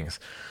these things,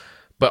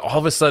 but all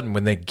of a sudden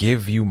when they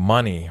give you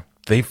money,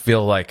 they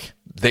feel like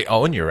they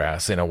own your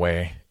ass in a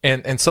way.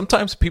 And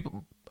sometimes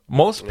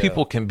most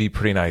people can be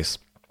pretty nice.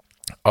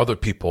 Other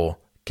people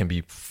can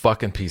be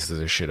fucking pieces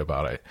of shit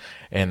about it.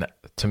 And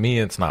to me,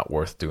 it's not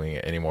worth doing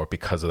it anymore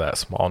because of that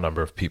small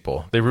number of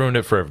people. They ruined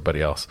it for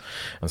everybody else.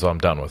 And so I'm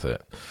done with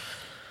it.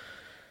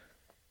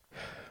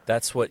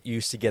 That's what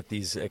used to get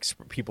these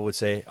people would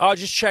say, "Oh,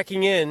 just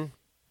checking in.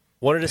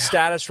 Wanted a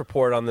status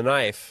report on the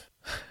knife."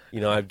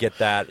 I'd get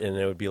that, and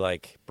it would be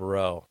like,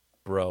 bro,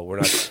 we're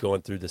not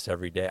going through this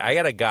every day. I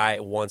got a guy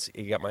once.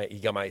 He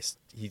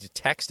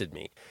texted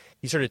me.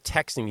 He started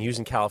texting me. He was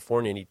in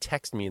California, and he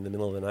texted me in the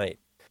middle of the night,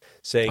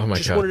 saying,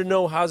 wanted to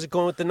know how's it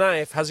going with the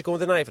knife. How's it going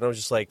with the knife? And I was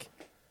just like,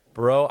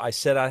 bro, I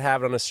said I'd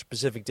have it on a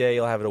specific day.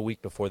 You'll have it a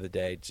week before the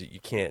day. You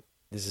can't.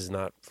 This is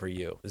not for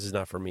you. This is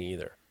not for me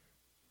either.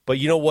 But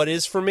you know what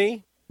is for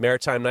me?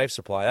 Maritime Knife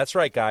Supply. That's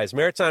right, guys.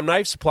 Maritime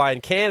Knife Supply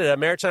in Canada,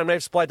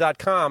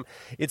 MaritimeKnifeSupply.com.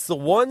 It's the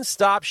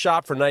one-stop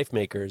shop for knife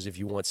makers. If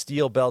you want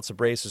steel, belts,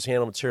 abrasives,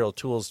 handle material,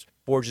 tools,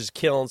 forges,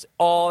 kilns,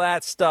 all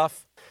that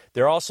stuff.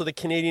 They're also the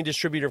Canadian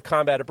distributor of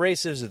Combat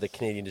Abrasives. They're the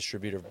Canadian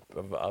distributor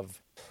of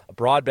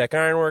Broadbeck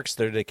Ironworks.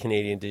 They're the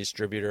Canadian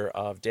distributor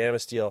of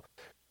Damasteel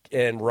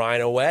and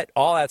Rhino Wet,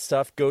 all that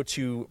stuff. Go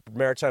to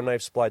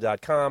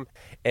MaritimeKnifeSupply.com,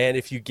 and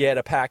if you get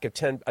a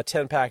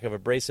 10-pack of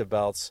abrasive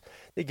belts,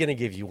 they're going to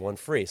give you one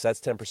free. So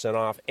that's 10%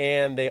 off,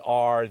 and they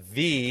are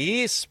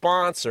the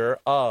sponsor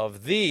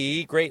of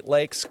the Great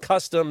Lakes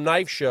Custom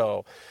Knife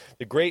Show.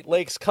 The Great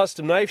Lakes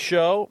Custom Knife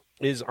Show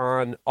is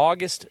on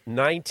August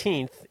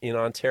 19th in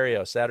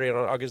Ontario. Saturday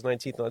on August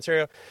 19th in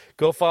Ontario.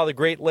 Go follow the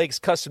Great Lakes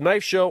Custom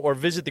Knife Show or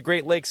visit the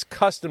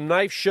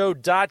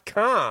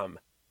GreatLakesCustomKnifeShow.com.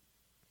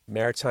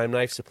 Maritime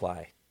Knife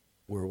Supply.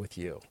 We're with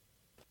you.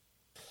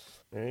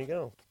 There you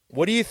go.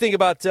 What do you think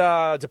about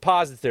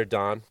deposits there,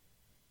 Don?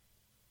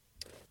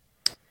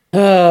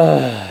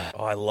 Oh,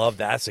 I love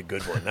that. That's a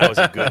good one. That was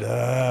a good...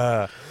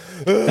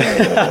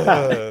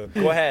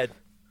 Go ahead.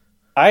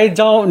 I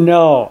don't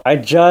know. I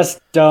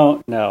just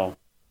don't know.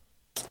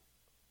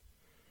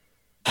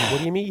 What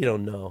do you mean you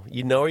don't know?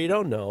 You know or you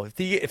don't know?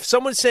 If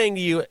someone's saying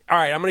to you, all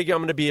right, I'm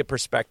gonna be a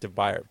prospective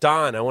buyer.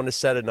 Don, I want a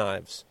set of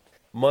knives.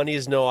 Money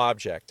is no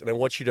object, and I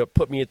want you to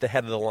put me at the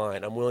head of the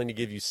line. I'm willing to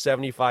give you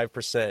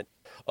 75%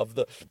 of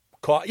the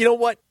cost. You know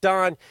what,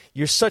 Don?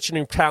 You're such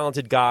an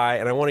talented guy,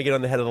 and I want to get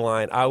on the head of the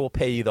line. I will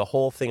pay you the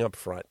whole thing up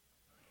front.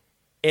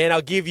 And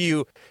I'll give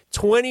you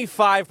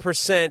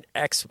 25%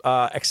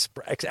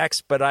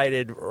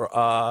 expedited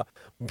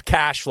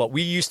cash flow.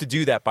 We used to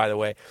do that, by the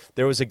way.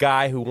 There was a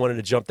guy who wanted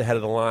to jump the head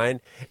of the line,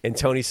 and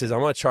Tony says, I'm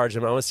going to charge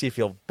him. I want to see if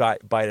he'll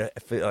bite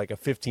like a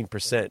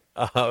 15%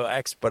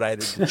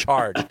 expedited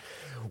charge.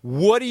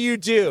 What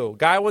do?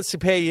 Guy wants to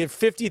pay you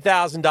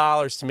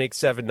 $50,000 to make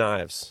 7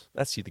 knives.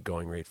 That's the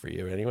going rate for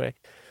you anyway.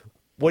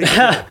 What do you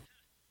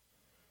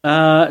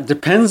do?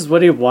 Depends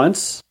what he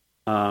wants.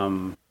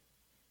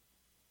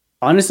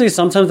 Honestly,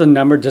 sometimes the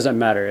number doesn't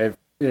matter.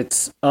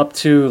 It's up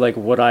to like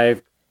what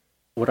I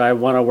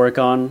want to work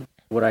on,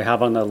 what I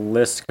have on the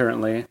list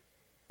currently,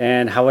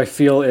 and how I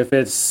feel if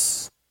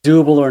it's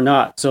doable or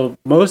not. So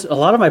a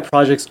lot of my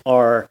projects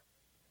are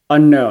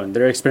unknown.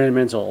 They're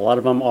experimental. A lot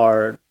of them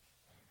are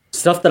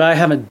stuff that I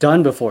haven't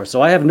done before.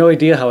 So I have no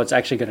idea how it's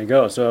actually going to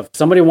go. So if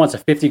somebody wants a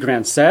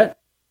 $50,000 set,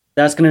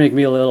 that's going to make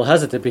me a little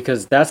hesitant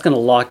because that's going to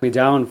lock me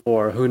down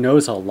for who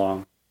knows how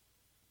long.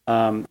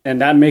 And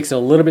that makes it a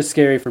little bit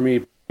scary for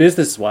me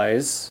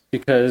business-wise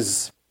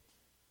because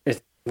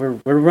we're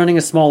running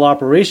a small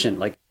operation.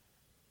 Like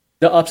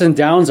the ups and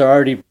downs are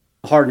already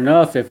hard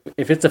enough. If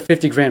it's a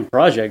 $50,000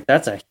 project,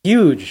 that's a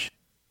huge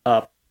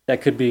up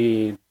that could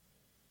be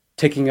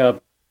taking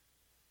up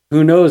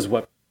who knows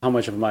how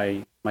much of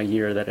my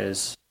year that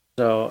is.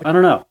 So I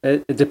don't know.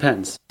 It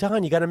depends.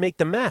 Don, you got to make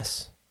the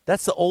mess.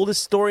 That's the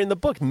oldest story in the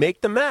book.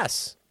 Make the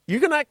mess. You're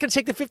not going to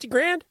take the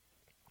 $50,000?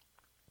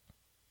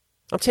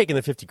 I'm taking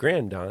the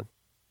 $50,000, Don.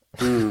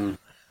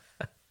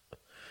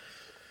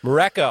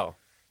 Mareko.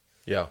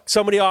 Yeah.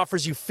 Somebody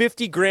offers you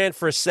 $50,000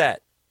 for a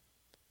set.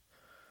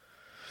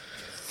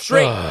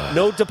 Straight.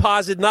 No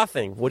deposit,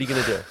 nothing. What are you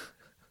going to do?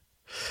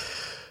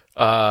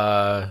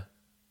 I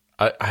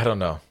don't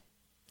know.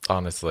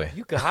 Honestly.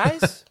 You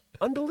guys?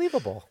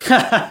 Unbelievable.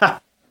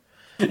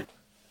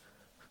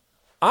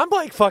 I'm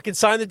like fucking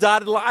sign the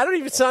dotted line. I don't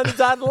even sign the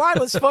dotted line.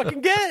 Let's fucking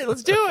get it.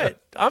 Let's do it.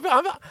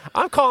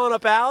 I'm calling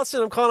up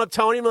Allison. I'm calling up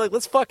Tony. I'm like,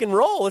 let's fucking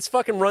roll. Let's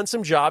fucking run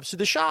some jobs through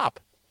the shop.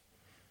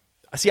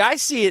 See, I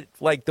see it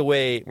like the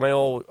way my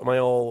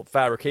old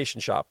fabrication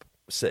shop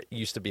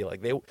used to be.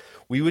 Like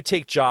we would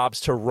take jobs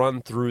to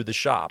run through the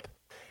shop,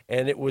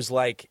 and it was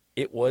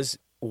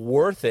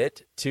worth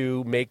it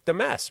to make the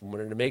mess.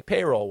 Wanted to make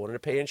payroll, wanted to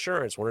pay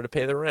insurance, wanted to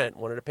pay the rent,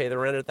 wanted to pay the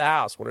rent at the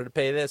house, wanted to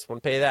pay this,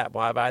 wanted to pay that,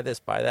 buy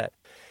this, buy that.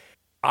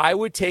 I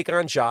would take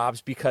on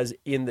jobs because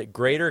in the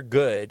greater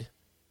good,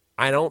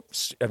 I've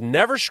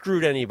never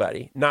screwed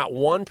anybody. Not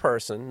one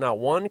person, not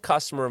one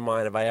customer of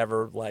mine have I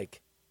ever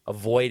like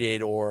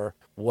avoided or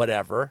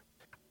whatever.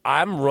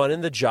 I'm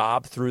running the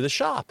job through the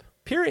shop,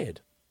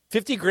 period.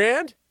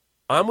 $50,000,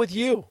 I'm with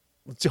you.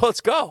 Let's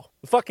go.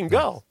 Let's fucking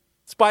go.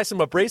 Let's buy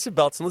some abrasive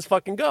belts and let's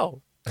fucking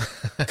go.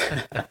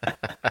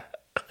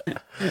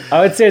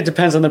 I would say it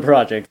depends on the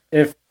project.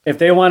 If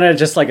they wanted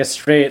just like a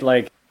straight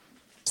like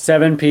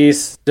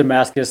 7-piece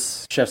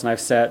Damascus chef's knife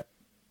set,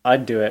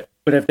 I'd do it.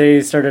 But if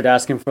they started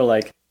asking for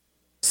like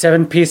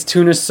 7-piece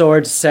tuna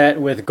sword set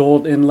with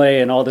gold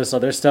inlay and all this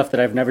other stuff that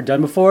I've never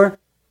done before,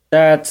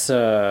 That's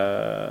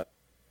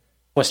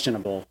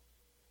questionable.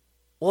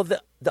 Well,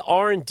 the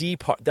R&D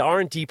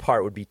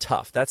part would be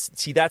tough. That's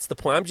the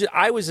point.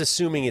 I was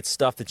assuming it's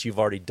stuff that you've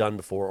already done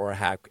before or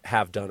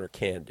have done or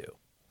can do.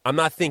 I'm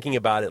not thinking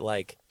about it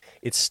like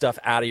it's stuff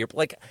out of your,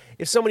 like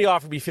if somebody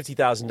offered me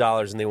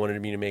 $50,000 and they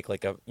wanted me to make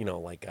like a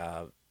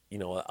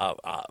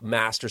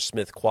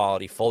Mastersmith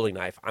quality folding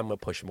knife, I'm gonna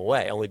push them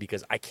away only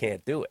because I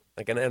can't do it.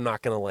 Like, and I'm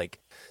not gonna like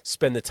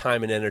spend the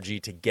time and energy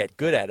to get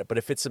good at it. But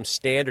if it's some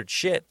standard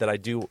shit that I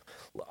do,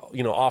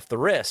 off the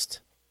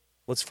wrist,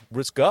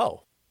 let's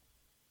go.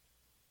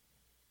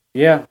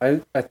 Yeah,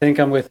 I think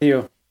I'm with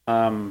you.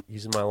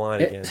 Using my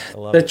line again. I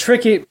love the it.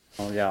 tricky.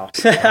 Oh yeah.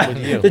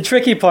 The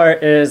tricky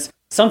part is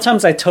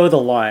sometimes I toe the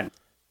line.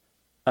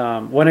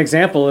 One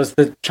example is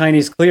the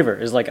Chinese cleaver.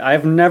 Is like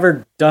I've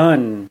never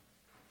done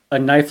a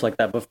knife like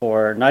that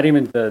before. Not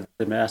even the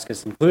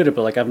Damascus included,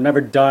 but like I've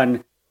never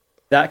done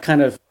that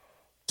kind of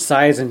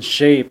size and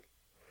shape.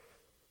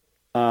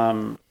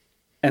 And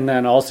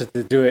then also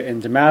to do it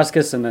in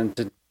Damascus, and then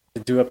to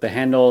do up the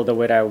handle the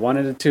way that I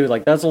wanted it to.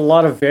 Like that's a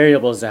lot of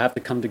variables that have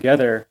to come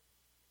together.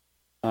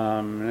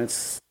 And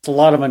it's a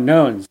lot of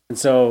unknowns. And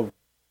so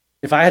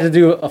if I had to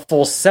do a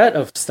full set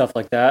of stuff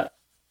like that,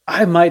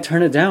 I might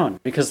turn it down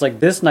because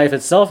like this knife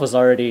itself was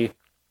already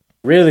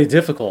really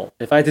difficult.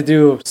 If I had to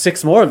do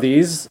 6 more of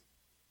these,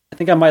 I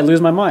think I might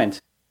lose my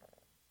mind.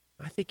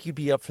 I think you'd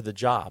be up for the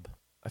job.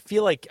 I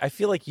feel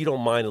like you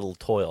don't mind a little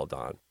toil,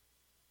 Don.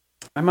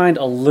 I mind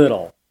a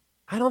little.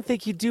 I don't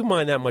think you do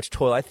mind that much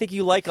toil. I think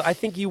you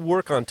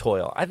work on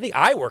toil. I think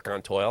I work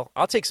on toil.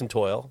 I'll take some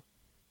toil.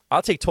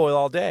 I'll take toil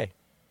all day.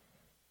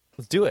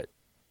 Let's do it.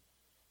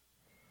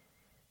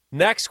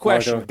 Next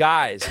question,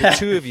 guys, the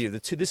two of you.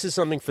 This is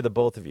something for the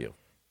both of you.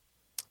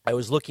 I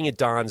was looking at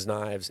Don's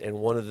knives, and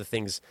one of the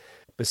things,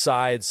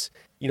 besides,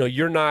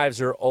 your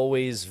knives are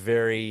always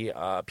very,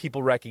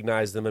 people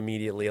recognize them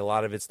immediately. A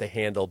lot of it's the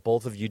handle.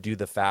 Both of you do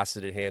the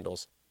faceted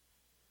handles.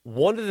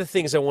 One of the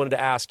things I wanted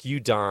to ask you,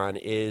 Don,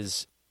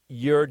 is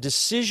your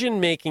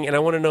decision-making, and I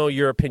want to know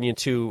your opinion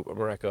too,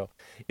 Mareko,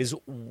 is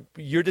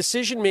your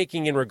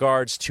decision-making in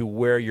regards to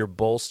where your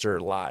bolster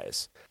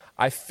lies.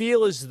 I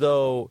feel as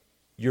though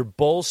your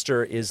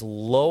bolster is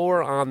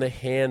lower on the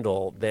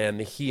handle than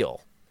the heel,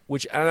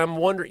 and I'm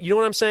wondering, you know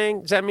what I'm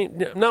saying? Does that mean,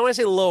 not when I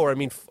say lower, I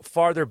mean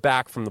farther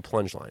back from the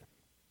plunge line.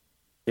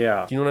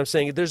 Yeah. Do you know what I'm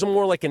saying? There's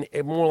more like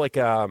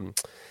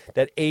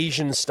that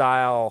Asian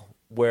style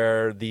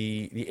where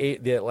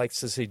the like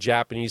to say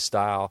Japanese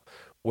style,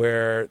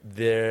 where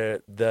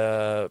the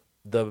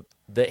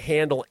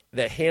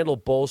handle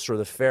bolster,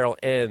 the ferrule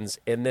ends,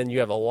 and then you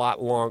have a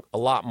lot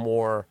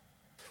more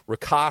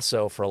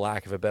ricasso, for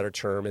lack of a better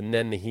term, and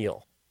then the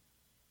heel.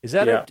 Is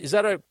that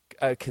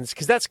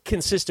because that's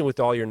consistent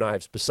with all your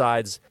knives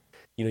besides,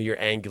 your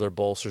angular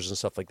bolsters and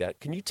stuff like that.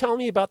 Can you tell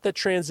me about that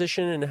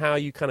transition and how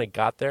you kind of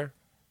got there?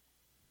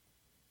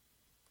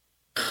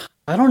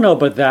 I don't know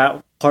about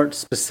that part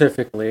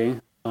specifically.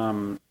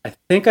 I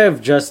think a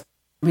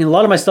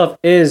lot of my stuff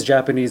is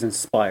Japanese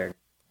inspired.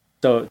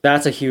 So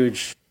that's a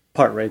huge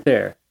part right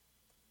there.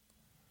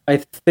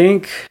 I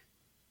think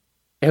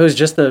it was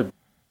just an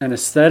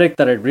aesthetic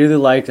that I really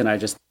liked, and I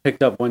just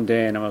picked up one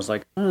day and I was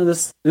like, oh,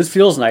 this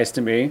feels nice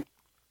to me.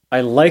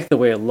 I like the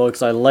way it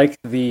looks. I like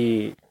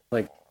the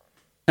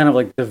kind of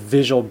like the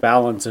visual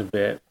balance of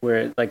it, where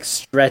it like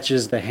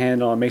stretches the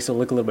handle and makes it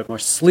look a little bit more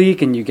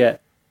sleek, and you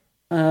get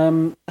I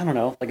don't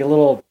know,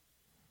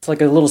 it's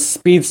like a little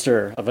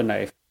speedster of a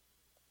knife.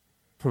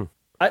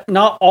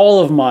 Not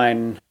all of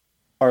mine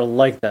are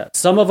like that.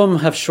 Some of them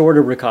have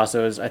shorter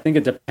ricassos. I think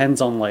it depends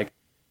on like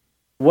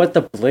what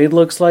the blade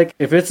looks like.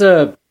 If it's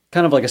a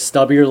kind of like a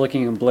stubbier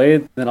looking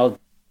blade, then I'll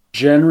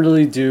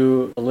generally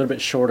do a little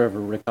bit shorter of a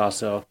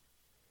ricasso,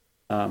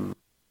 and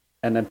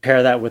then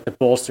pair that with the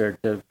bolster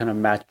to kind of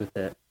match with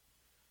it.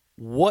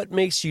 What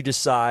makes you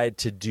decide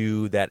to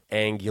do that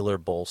angular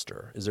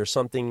bolster? Is there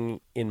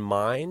something in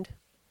mind?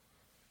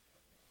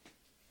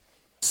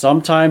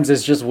 Sometimes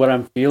it's just what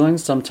I'm feeling.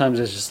 Sometimes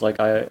it's just like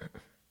I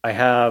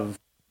have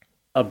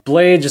a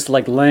blade just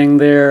like laying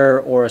there,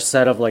 or a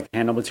set of like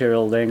handle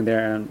material laying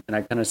there, and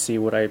I kind of see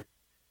what I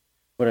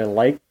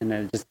like, and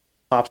then it just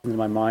pops into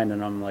my mind,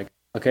 and I'm like,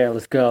 okay,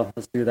 let's go,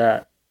 let's do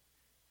that.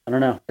 I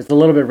don't know. It's a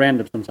little bit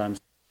random sometimes.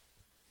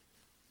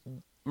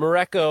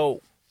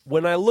 Mareko,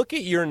 when I look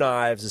at your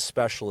knives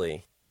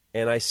especially,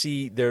 and I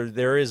see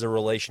there is a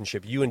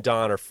relationship. You and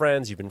Don are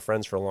friends. You've been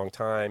friends for a long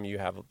time.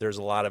 There's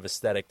a lot of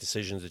aesthetic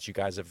decisions that you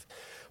guys have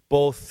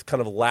both kind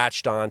of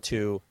latched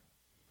onto.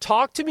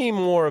 Talk to me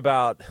more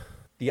about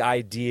the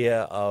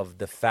idea of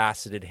the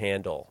faceted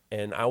handle,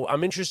 and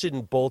I'm interested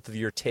in both of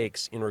your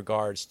takes in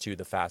regards to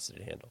the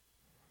faceted handle.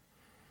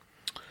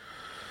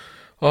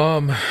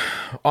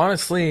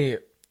 Honestly,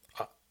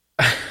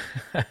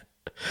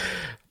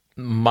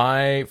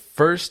 my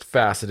first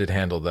faceted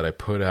handle that I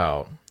put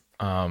out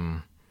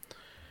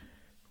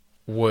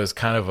was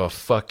kind of a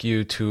fuck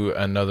you to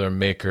another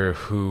maker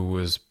who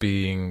was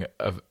being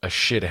a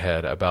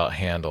shithead about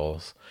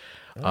handles.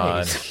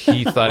 Nice.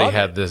 He thought he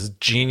had this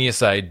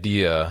genius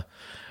idea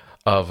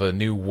of a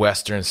new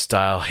Western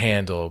style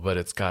handle, but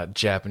it's got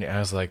Japanese. I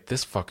was like,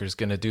 this fucker's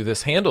gonna do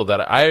this handle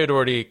that I had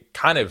already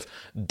kind of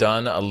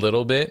done a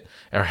little bit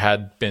or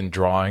had been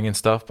drawing and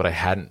stuff, but I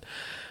hadn't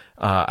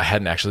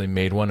actually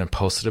made one and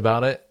posted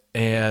about it.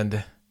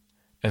 And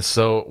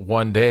so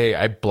one day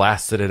I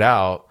blasted it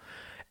out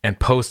and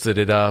posted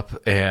it up,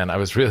 and I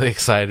was really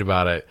excited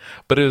about it.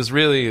 But it was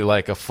really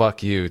like a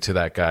fuck you to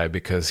that guy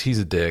because he's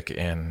a dick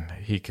and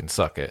he can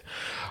suck it.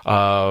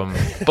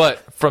 But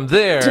from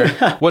there,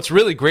 what's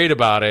really great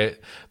about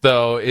it,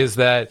 though, is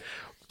that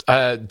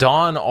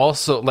Don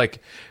also, like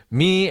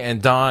me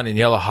and Don and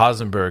Yellow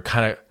Hasenberg,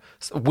 kind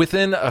of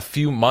within a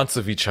few months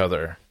of each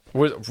other,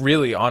 we're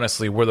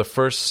the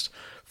first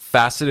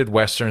faceted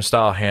Western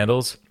style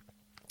handles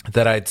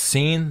that I'd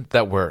seen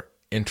that were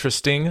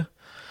interesting.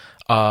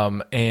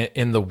 And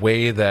in the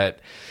way that,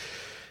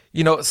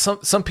 you know,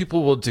 some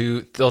people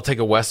they'll take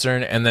a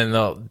Western and then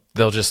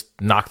they'll just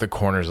knock the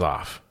corners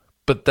off.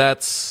 But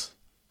that's,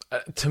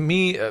 to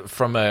me,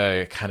 from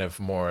a kind of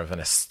more of an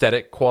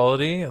aesthetic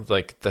quality,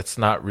 like that's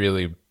not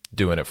really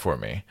doing it for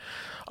me.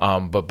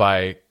 But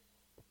by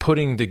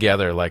putting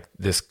together like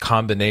this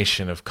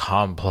combination of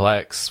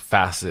complex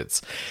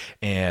facets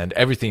and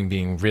everything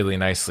being really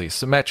nicely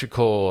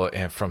symmetrical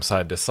and from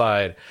side to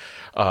side,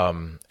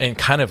 and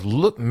kind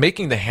of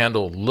making the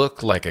handle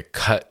look like a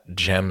cut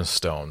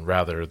gemstone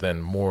rather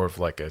than more of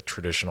like a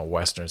traditional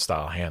Western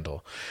style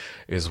handle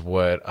is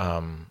what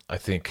I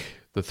think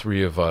the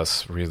three of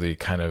us really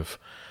kind of,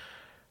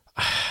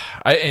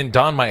 and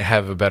Don might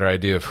have a better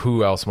idea of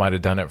who else might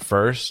have done it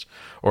first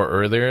or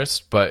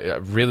earliest,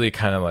 but really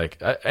kind of like,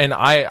 and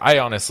I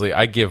honestly,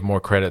 I give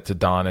more credit to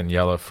Don and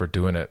Yella for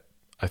doing it,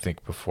 I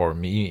think, before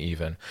me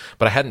even,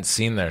 but I hadn't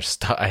seen their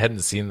stuff. I hadn't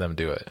seen them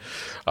do it,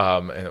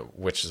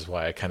 which is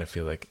why I kind of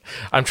feel like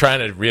I'm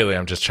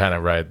just trying to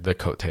ride their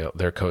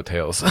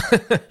coattails, so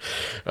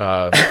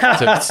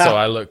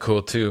I look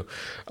cool too.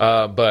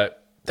 But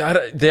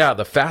yeah,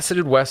 the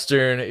faceted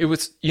Western, it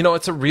was, you know,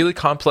 it's a really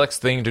complex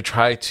thing to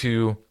try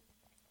to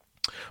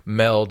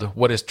meld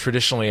what is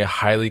traditionally a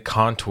highly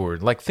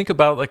contoured, like think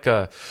about like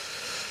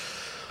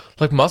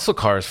muscle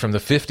cars from the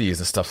 50s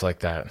and stuff like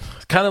that.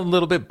 Kind of a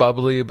little bit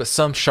bubbly, but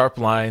some sharp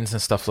lines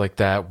and stuff like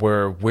that,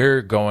 where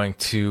we're going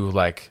to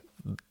like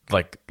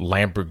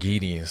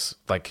Lamborghinis,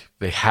 like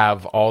they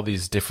have all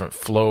these different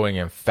flowing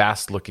and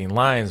fast looking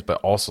lines,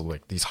 but also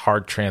like these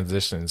hard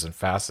transitions and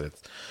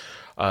facets.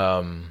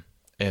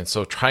 And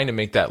so trying to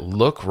make that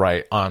look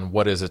right on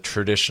what is a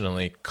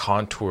traditionally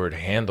contoured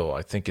handle,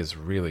 I think is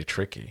really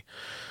tricky.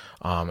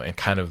 And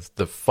kind of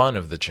the fun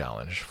of the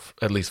challenge,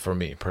 at least for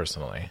me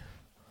personally.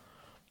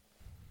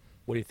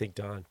 What do you think,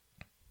 Don?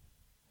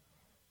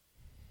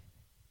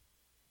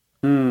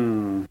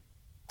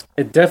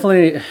 It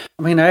definitely,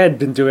 I mean, I had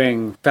been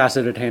doing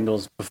faceted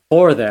handles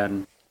before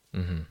then,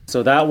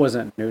 so that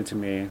wasn't new to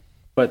me.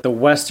 But the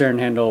Western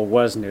handle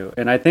was new.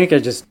 And I think I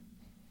just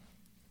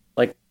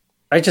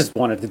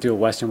wanted to do a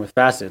Western with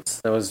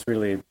facets. That was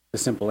really the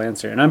simple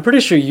answer. And I'm pretty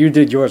sure you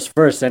did yours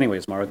first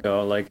anyways,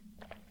 Marco. Like,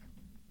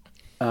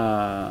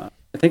 I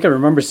think I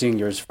remember seeing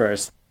yours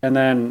first. And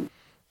then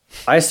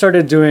I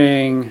started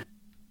doing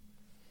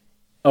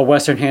a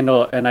Western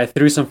handle and I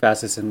threw some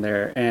facets in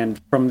there.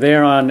 And from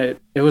there on,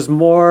 it was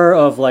more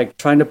of like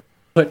trying to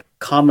put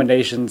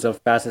combinations of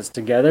facets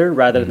together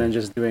rather than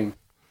just doing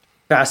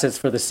facets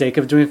for the sake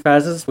of doing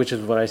facets, which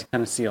is what I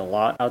kind of see a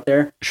lot out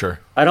there. Sure.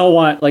 I don't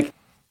want, like,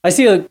 I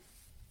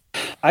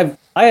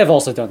have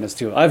also done this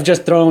too. I've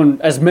just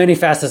thrown as many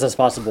facets as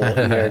possible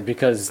in there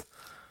because,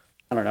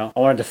 I don't know, I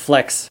wanted to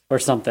flex or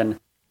something.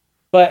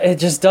 But it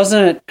just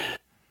doesn't...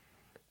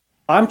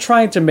 I'm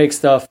trying to make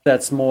stuff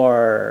that's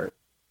more...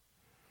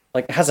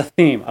 like, it has a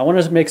theme. I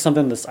want to make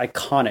something that's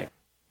iconic.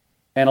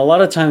 And a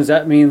lot of times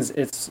that means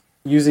it's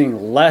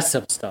using less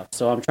of stuff.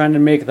 So I'm trying to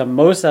make the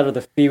most out of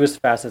the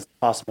fewest facets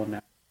possible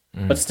now.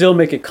 But still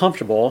make it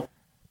comfortable.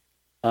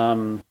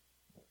 The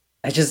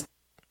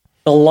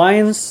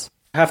lines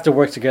have to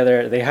work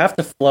together. They have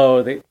to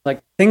flow.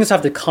 Things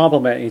have to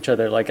complement each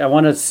other. Like, I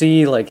want to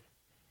see like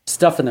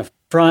stuff in the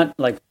front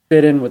like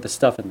fit in with the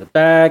stuff in the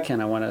back,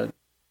 and I want to,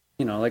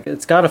 you know, like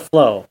it's got to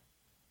flow.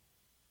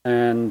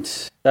 And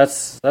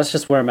that's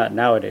just where I'm at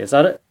nowadays.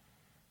 I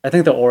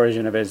think the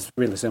origin of it is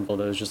really simple.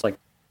 It was just like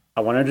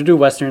I wanted to do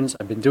Westerns.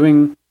 I've been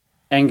doing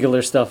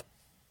angular stuff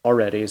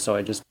already, so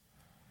I just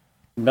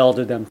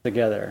melded them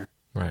together.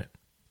 Right.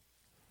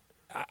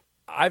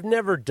 I've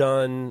never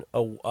done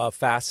a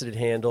faceted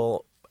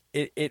handle.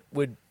 It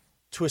would,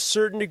 to a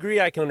certain degree,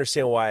 I can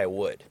understand why I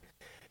would.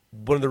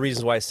 One of the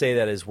reasons why I say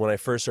that is when I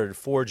first started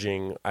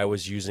forging, I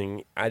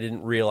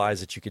didn't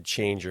realize that you could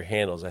change your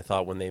handles. I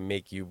thought when they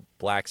make you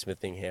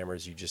blacksmithing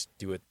hammers, you just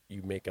do it,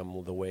 you make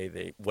them the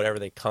way whatever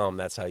they come,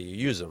 that's how you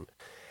use them.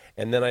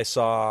 And then I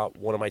saw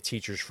one of my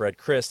teachers, Fred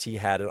Christ, he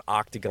had an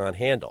octagon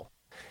handle.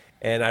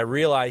 And I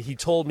realized, he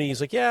told me,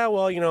 he's like, yeah,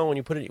 well, you know, when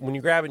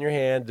you grab it in your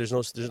hand, there's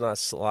not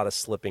a lot of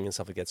slipping and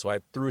stuff like that. So I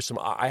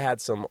had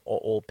some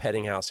old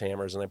Pettinghouse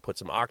hammers and I put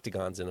some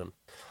octagons in them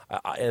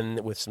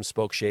and with some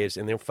spoke shaves,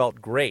 and they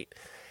felt great.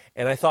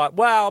 And I thought,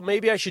 well,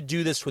 maybe I should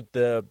do this with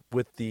the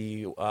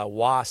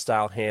Wah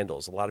style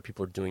handles. A lot of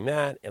people are doing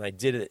that, and I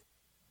did it.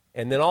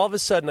 And then all of a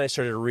sudden, I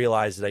started to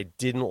realize that I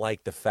didn't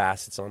like the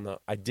facets on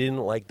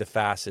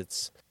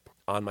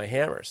my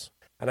hammers.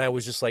 And I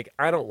was just like,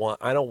 I don't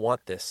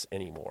want this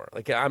anymore.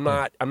 Like I'm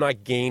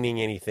not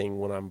gaining anything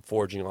when I'm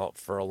forging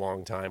for a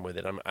long time with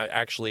it.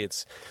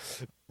 It's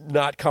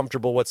not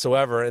comfortable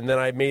whatsoever. And then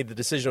I made the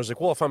decision. I was like,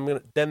 well,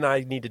 then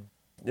I need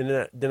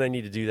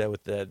to do that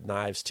with the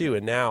knives too.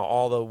 And now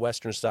all the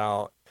Western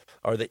style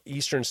or the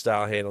Eastern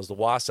style handles, the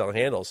Wah style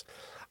handles,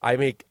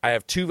 I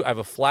have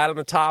a flat on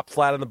the top,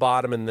 flat on the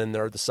bottom, and then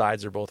the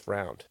sides are both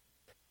round.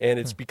 And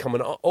it's become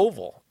an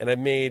oval. And I've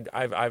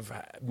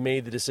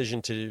made the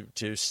decision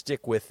to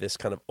stick with this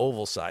kind of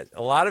oval size.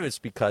 A lot of it's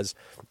because,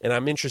 and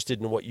I'm interested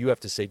in what you have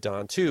to say,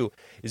 Don, too,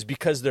 is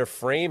because they're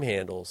frame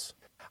handles.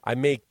 I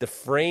make the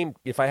frame,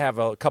 if I have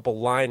a couple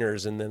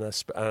liners and then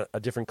a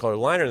different color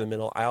liner in the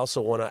middle, I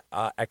also want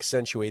to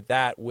accentuate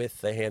that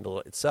with the handle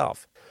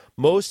itself.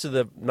 Most of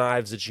the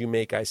knives that you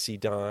make, I see,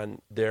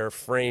 Don, they're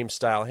frame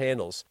style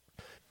handles.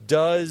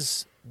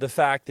 Does the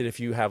fact that if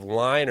you have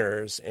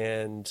liners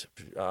and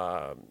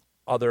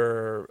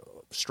other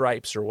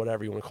stripes or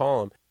whatever you want to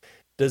call them,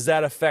 does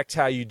that affect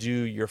how you do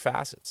your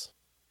facets?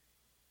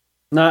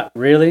 Not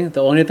really.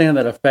 The only thing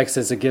that affects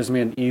is it gives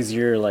me an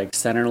easier like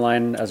center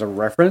line as a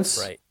reference.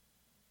 Right.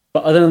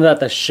 But other than that,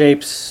 the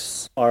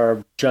shapes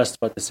are just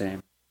about the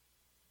same.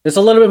 It's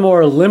a little bit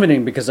more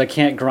limiting because I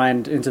can't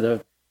grind into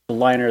the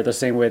liner the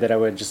same way that I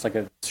would just like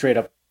a straight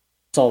up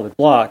solid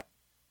block.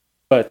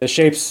 But the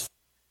shapes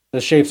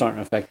aren't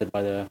affected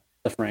by the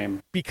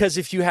frame. Because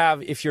if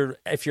your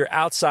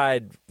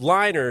outside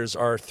liners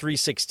are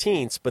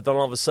 3/16, but then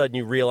all of a sudden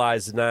you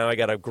realize that now I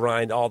got to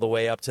grind all the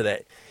way up to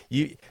that.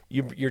 You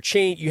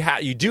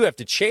do have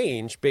to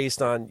change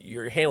based on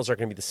your handles aren't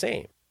going to be the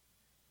same.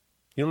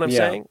 You know what I'm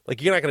saying?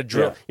 Like you're not going to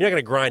drill. Yeah. You're not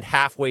going to grind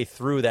halfway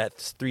through that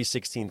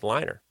 3/16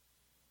 liner.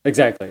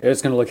 Exactly.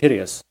 It's going to look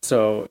hideous.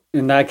 So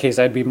in that case,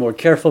 I'd be more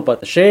careful about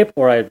the shape,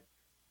 or I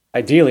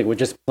ideally would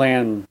just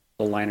plan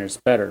the liners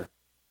better.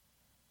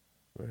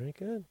 Very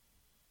good.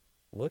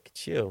 Look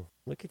at you.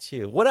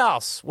 What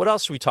else? What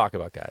else should we talk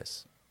about,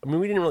 guys? I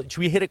mean, should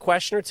we hit a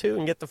question or two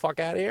and get the fuck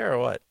out of here, or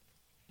what?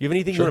 You have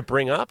anything you want to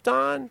bring up,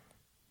 Don?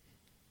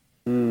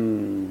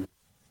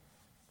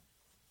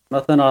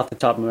 Nothing off the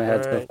top of my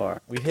head so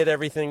far. We hit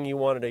everything you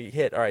wanted to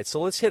hit. All right,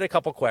 so let's hit a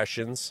couple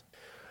questions.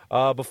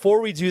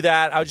 Before we do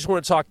that, I just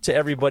want to talk to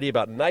everybody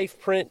about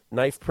KnifePrint.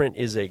 KnifePrint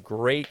is a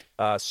great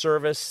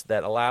service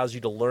that allows you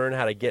to learn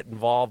how to get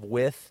involved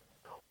with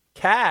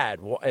CAD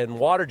and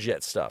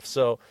WaterJet stuff.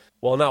 So,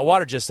 well, not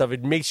WaterJet stuff.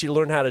 It makes you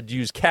learn how to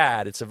use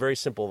CAD. It's a very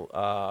simple,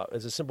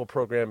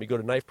 program. You go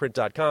to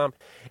knifeprint.com,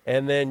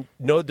 and then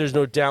there's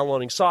no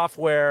downloading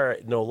software,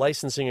 no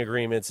licensing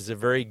agreements. It's a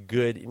very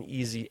good and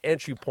easy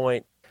entry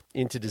point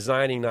into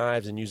designing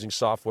knives and using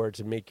software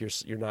to make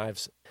your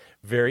knives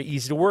very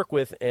easy to work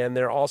with. And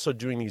they're also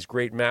doing these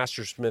great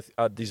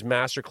these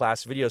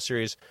masterclass video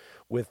series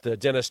with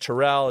Dennis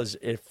Terrell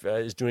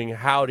is doing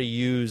how to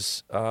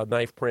use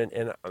KnifePrint,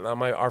 and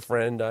our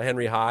friend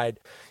Henry Hyde,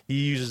 he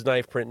uses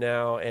KnifePrint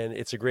now, and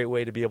it's a great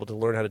way to be able to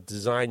learn how to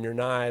design your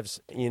knives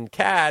in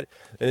CAD,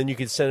 and then you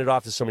can send it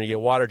off to somebody to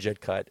get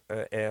WaterJet cut.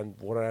 And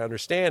what I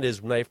understand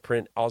is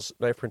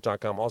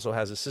KnifePrint.com also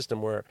has a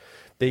system where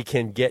they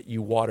can get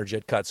you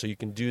WaterJet cut, so you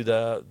can do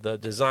the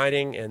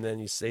designing, and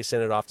then they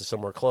send it off to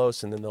somewhere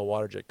close, and then they'll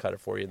WaterJet cut it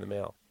for you in the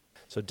mail.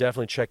 So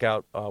definitely check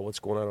out what's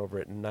going on over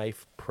at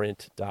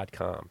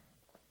knifeprint.com.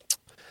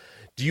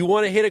 Do you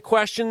want to hit a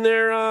question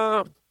there,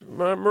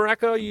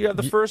 Mareko? You have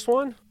the first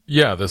one?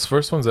 Yeah, this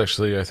first one's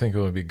actually, I think it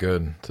would be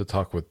good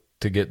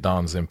to get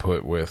Don's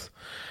input with.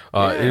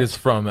 It is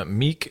from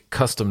Meek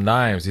Custom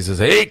Knives. He says,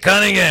 "Hey,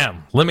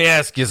 Cunningham, let me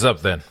ask you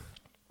something.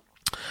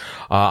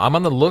 I'm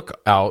on the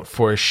lookout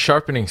for a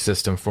sharpening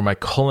system for my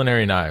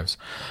culinary knives.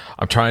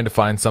 I'm trying to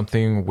find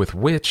something with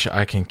which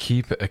I can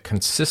keep a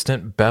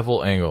consistent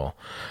bevel angle.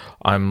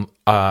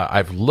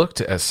 I've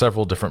looked at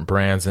several different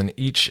brands and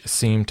each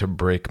seem to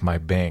break my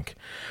bank.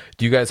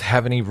 Do you guys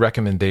have any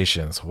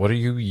recommendations? What are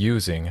you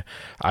using?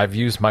 I've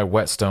used my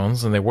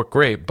whetstones and they work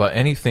great, but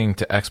anything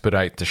to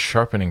expedite the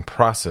sharpening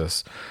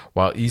process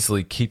while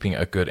easily keeping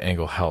a good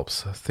angle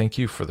helps. Thank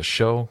you for the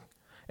show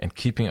and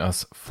keeping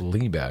us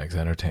flea bags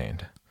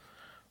entertained."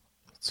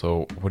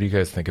 So what do you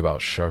guys think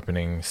about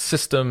sharpening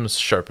systems,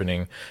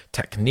 sharpening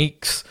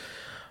techniques?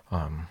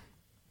 What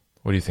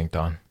do you think,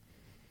 Don?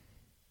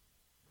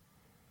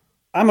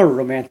 I'm a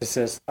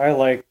romanticist. I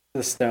like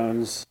the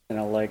stones and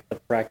I like the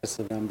practice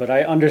of them, but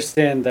I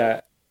understand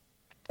that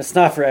it's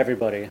not for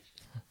everybody.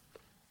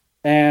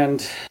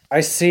 And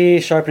I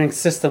see sharpening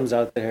systems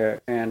out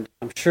there, and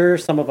I'm sure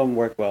some of them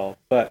work well,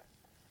 but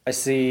I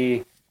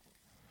see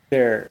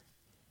they're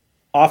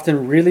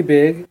often really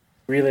big,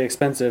 really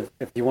expensive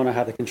if you want to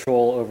have the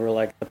control over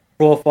like the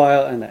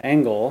profile and the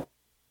angle,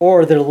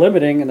 or they're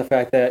limiting in the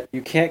fact that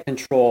you can't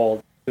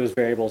control those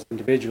variables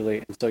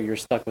individually, and so you're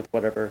stuck with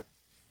whatever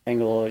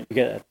angle you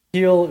get at the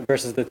heel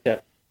versus the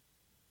tip.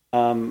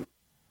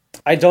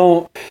 I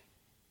don't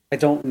I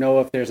don't know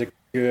if there's a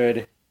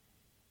good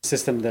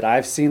system that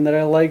I've seen that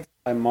I liked.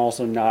 I'm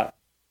also not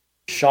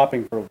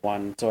shopping for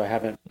one, so I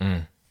haven't.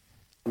 I'm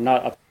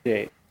not up to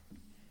date.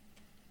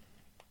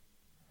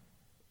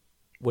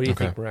 What do you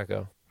think,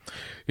 Mareko?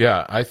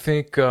 Yeah, I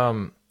think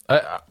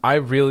I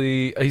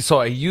really so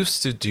I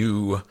used to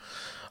do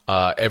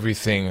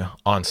everything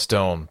on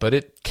stone, but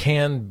it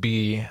can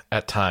be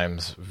at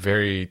times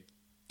very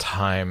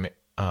time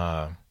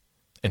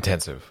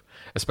intensive,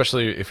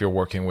 especially if you're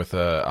working with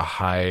a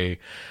high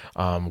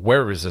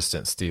wear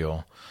resistant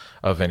steel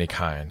of any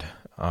kind.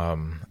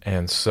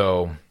 And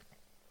so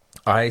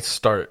I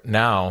start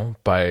now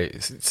by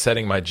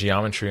setting my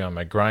geometry on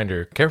my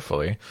grinder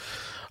carefully,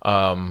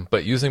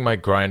 but using my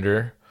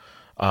grinder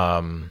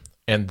and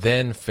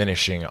then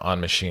finishing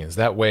on machines.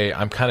 That way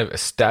I'm kind of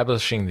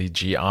establishing the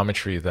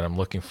geometry that I'm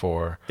looking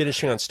for.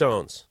 Finishing on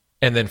stones.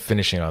 And then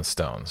finishing on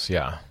stones,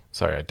 yeah.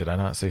 Sorry, did I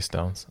not say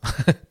stones?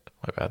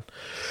 My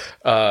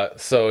bad.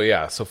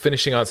 So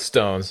finishing on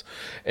stones.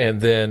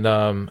 And then,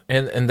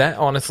 and that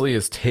honestly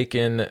has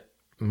taken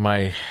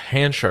my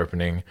hand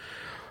sharpening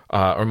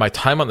or my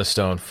time on the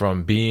stone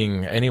from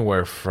being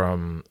anywhere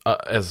from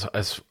as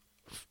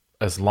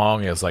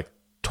long as like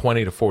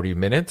 20 to 40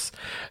 minutes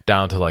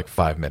down to like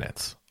 5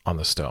 minutes on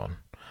the stone.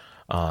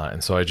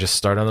 And so I just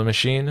start on the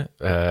machine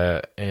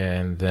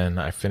and then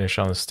I finish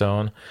on the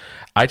stone.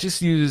 I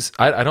just use,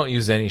 I don't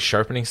use any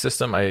sharpening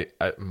system.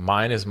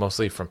 Mine is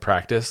mostly from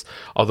practice,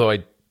 although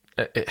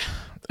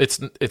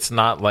it's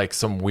not like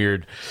some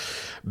weird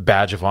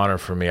badge of honor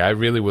for me. I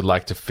really would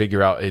like to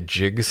figure out a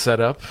jig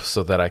setup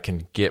so that I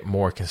can get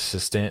more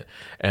consistent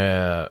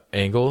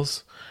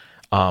angles.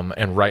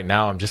 And right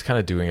now I'm just kind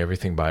of doing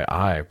everything by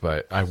eye,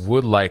 but I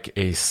would like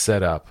a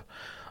setup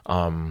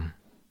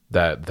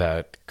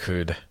that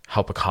could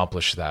help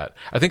accomplish that.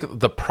 I think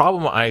the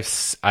problem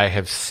I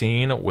have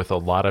seen with a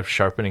lot of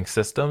sharpening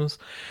systems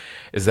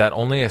is that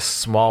only a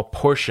small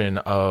portion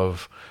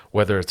of,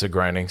 whether it's a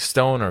grinding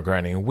stone or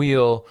grinding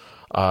wheel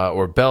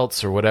or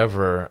belts or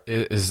whatever,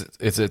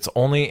 it's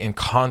only in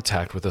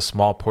contact with a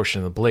small portion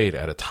of the blade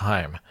at a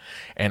time.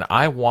 And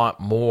I want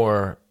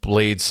more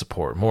blade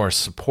support, more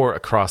support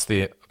across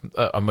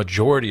a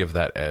majority of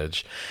that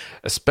edge,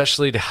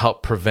 especially to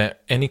help prevent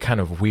any kind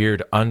of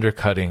weird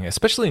undercutting,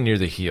 especially near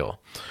the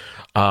heel.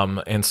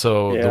 And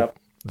so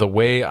the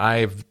way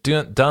I've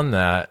done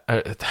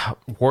that,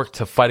 worked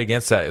to fight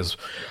against that, is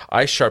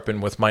I sharpen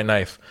with my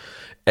knife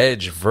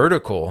edge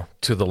vertical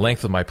to the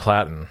length of my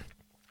platen,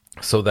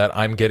 so that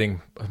I'm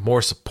getting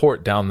more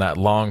support down that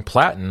long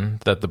platen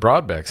that the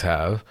Broadbecks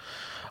have,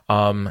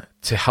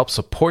 to help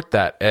support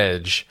that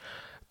edge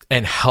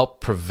and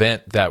help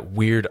prevent that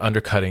weird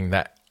undercutting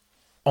that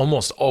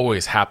almost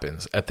always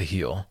happens at the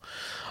heel.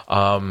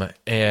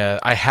 And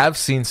I have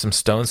seen some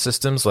stone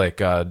systems like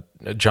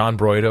John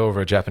Broido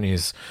over at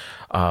Japanese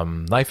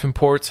Knife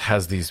Imports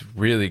has these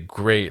really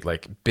great,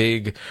 like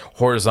big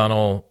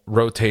horizontal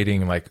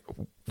rotating, like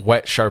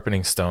wet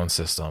sharpening stone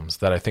systems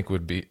that I think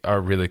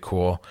are really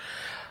cool.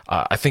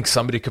 I think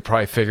somebody could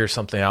probably figure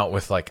something out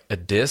with like a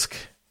disc,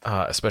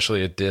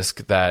 especially a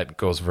disc that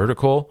goes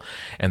vertical,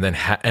 and then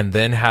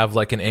have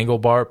like an angle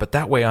bar. But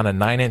that way, on a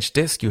 9-inch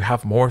disc, you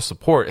have more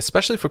support,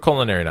 especially for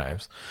culinary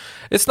knives.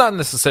 It's not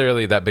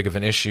necessarily that big of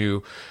an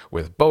issue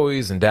with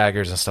bowies and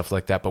daggers and stuff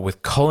like that. But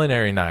with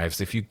culinary knives,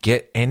 if you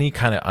get any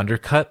kind of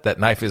undercut, that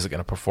knife isn't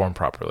going to perform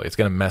properly. It's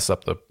going to mess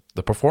up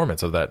the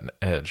performance of that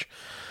edge.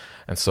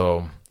 And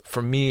so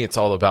for me, it's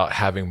all about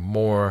having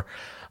more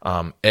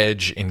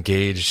edge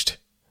engaged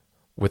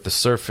with the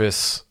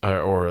surface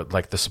or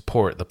like the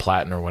support, the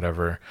platen or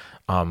whatever,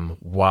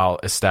 while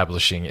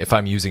establishing, if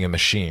I'm using a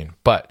machine.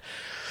 But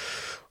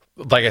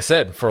like I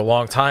said, for a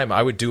long time,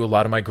 I would do a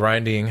lot of my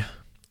grinding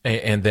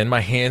and then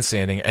my hand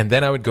sanding, and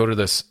then I would go to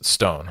this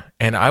stone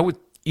and I would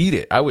eat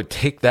it. I would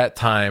take that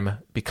time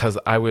because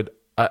I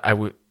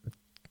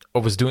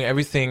was doing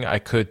everything I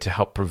could to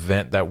help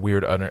prevent that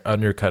weird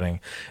undercutting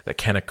that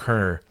can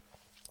occur.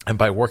 And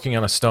by working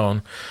on a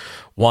stone,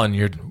 one,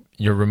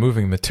 you're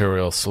removing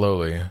material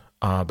slowly.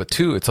 But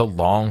two, it's a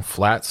long,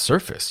 flat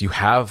surface. You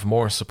have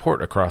more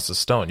support across the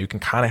stone. You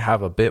can kind of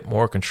have a bit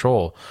more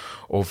control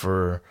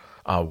over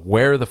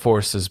where the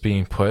force is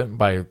being put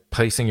by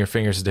placing your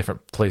fingers in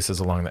different places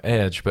along the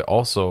edge, but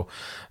also,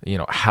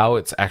 how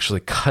it's actually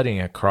cutting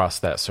across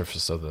that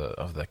surface of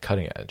the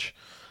cutting edge.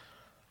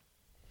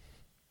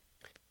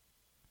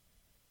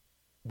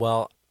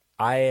 Well,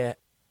 I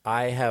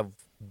have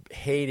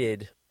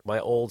hated my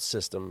old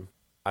system.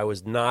 I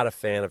was not a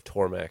fan of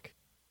Tormek.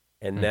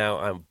 And now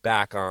I'm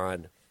back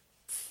on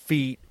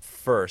feet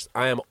first.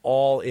 I am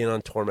all in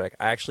on Tormek.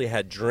 I actually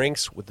had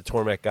drinks with the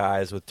Tormek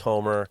guys, with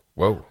Tomer.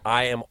 Whoa!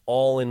 I am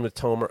all in with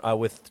Tomer.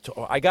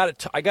 I got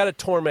a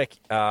Tormek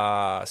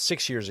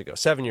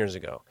 7 years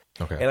ago.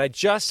 Okay. And I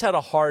just had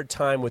a hard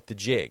time with the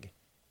jig.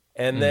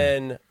 And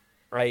then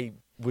I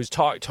was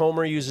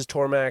Tomer uses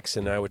Tormex,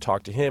 and I would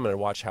talk to him and I'd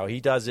watch how he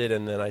does it.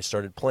 And then I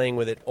started playing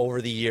with it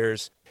over the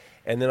years.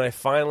 And then I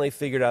finally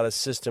figured out a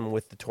system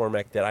with the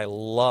Tormek that I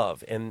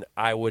love. And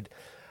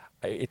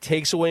It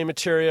takes away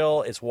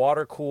material. It's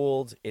water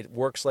cooled. It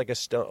works like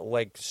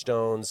like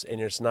stones, and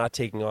it's not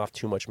taking off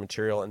too much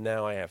material. And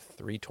now I have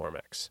 3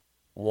 Tormex,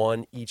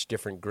 one each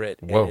different grit,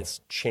 Whoa. and it's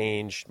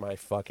changed my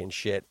fucking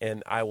shit.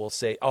 And I will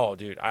say, oh,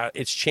 dude,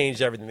 it's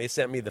changed everything. They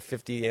sent me the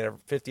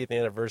 50th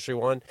anniversary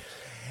one.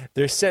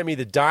 They sent me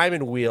the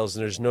diamond wheels,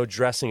 and there's no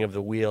dressing of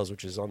the wheels,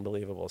 which is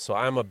unbelievable. So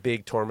I'm a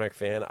big Tormek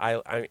fan.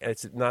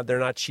 They're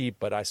not cheap,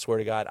 but I swear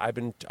to God,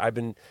 I've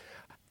been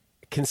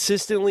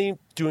consistently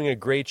doing a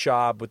great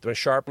job with my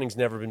sharpening's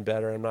never been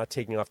better. I'm not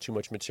taking off too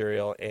much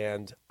material,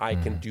 and I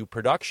can do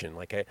production.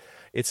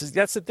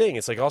 That's the thing.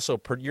 It's like also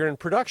you're in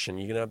production.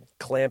 You're gonna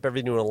clamp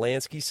everything into a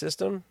Lansky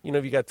system. You know,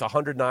 if you got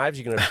 100 knives,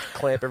 you're gonna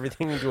clamp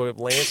everything into a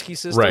Lansky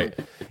system. Right.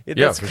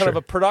 That's kind of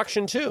a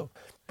production too.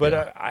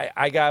 But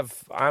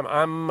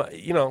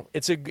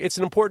it's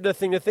an important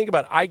thing to think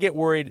about. I get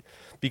worried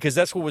because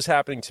that's what was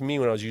happening to me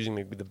when I was using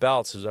the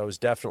belts. Is I was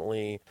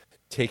definitely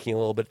taking a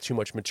little bit too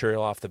much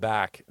material off the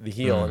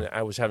heel, and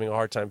I was having a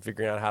hard time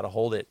figuring out how to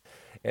hold it.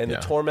 And the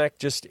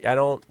Tormek I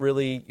don't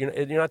really,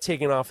 you're not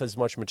taking off as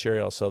much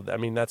material. So, I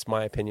mean, that's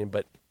my opinion,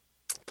 but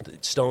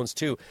stones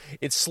too.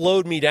 It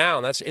slowed me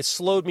down. It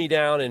slowed me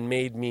down and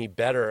made me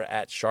better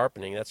at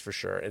sharpening. That's for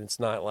sure. And it's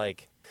not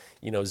like,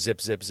 zip,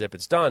 zip, zip,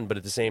 it's done. But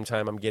at the same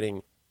time, I'm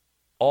hitting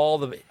all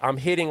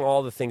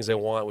the things I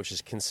want, which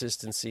is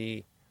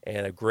consistency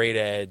and a great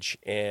edge,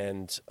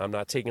 and I'm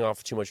not taking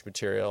off too much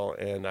material,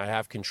 and I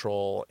have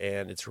control,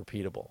 and it's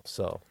repeatable.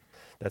 So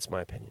that's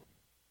my opinion.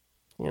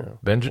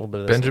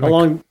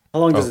 Benjamin, How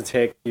long does it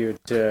take you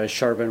to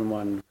sharpen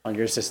one on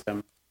your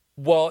system?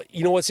 Well,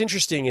 what's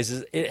interesting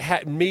is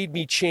it made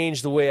me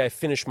change the way I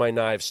finish my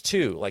knives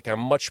too. Like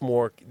I'm much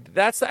more.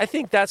 I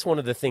think that's one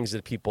of the things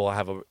that people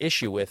have an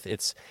issue with.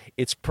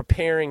 It's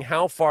preparing.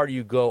 How far do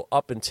you go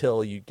up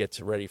until you get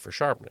ready for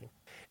sharpening?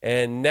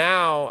 And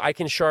now I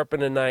can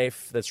sharpen a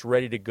knife that's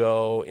ready to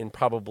go in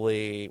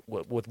probably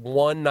with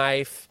one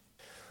knife,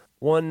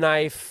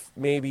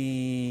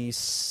 maybe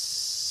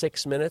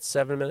 6 minutes,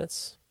 7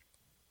 minutes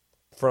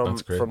from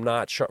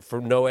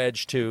no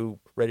edge to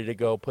ready to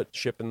go,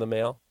 ship in the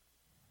mail.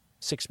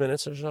 6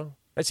 minutes or so.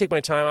 I take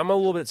my time.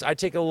 I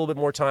take a little bit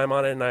more time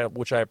on it,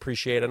 which I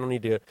appreciate. I don't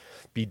need to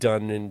be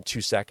done in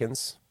 2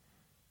 seconds.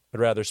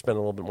 I'd rather spend a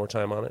little bit more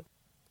time on it.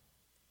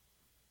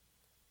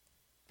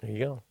 There you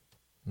go.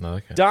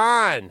 Okay.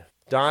 Don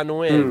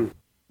Nguyen.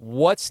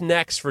 What's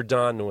next for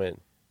Don Nguyen?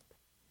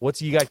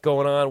 What's you got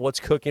going on?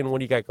 What's cooking? What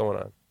do you got going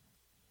on?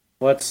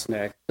 What's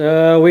next?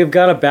 We've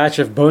got a batch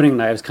of boning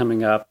knives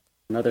coming up.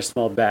 Another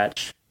small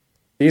batch.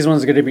 These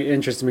ones are going to be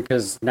interesting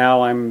because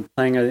now I'm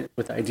playing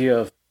with the idea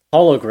of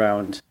hollow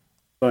ground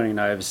boning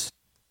knives,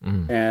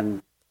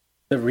 and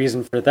the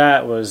reason for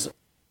that was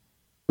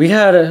we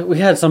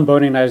had some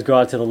boning knives go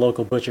out to the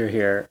local butcher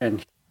here,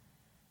 and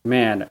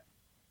man,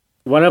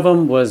 one of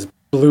them was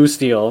blue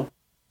steel,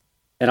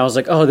 and I was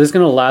like, oh, this is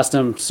going to last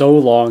him so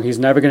long. He's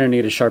never going to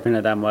need to sharpen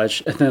it that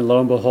much. And then lo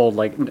and behold,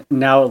 like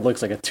now it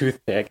looks like a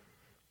toothpick.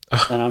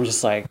 And I'm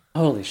just like,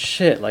 holy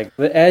shit, like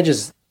the edge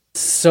is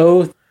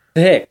so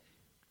thick.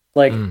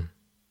 Like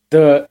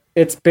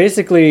it's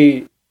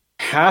basically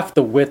half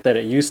the width that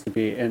it used to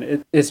be.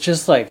 And it's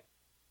just like,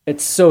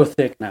 it's so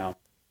thick now.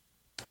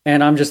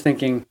 And I'm just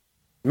thinking,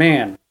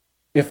 man,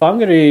 if I'm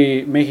going to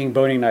be making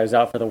boning knives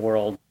out for the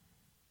world,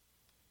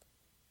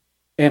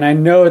 and I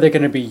know they're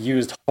going to be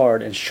used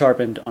hard and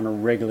sharpened on a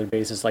regular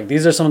basis. Like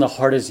these are some of the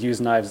hardest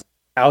used knives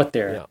out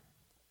there. Yeah.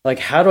 Like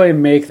how do I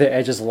make the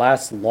edges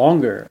last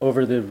longer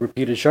over the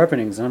repeated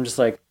sharpenings? And I'm just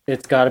like,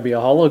 it's got to be a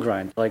hollow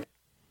grind. Like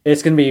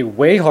it's going to be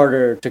way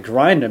harder to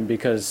grind them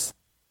because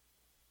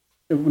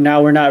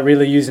now we're not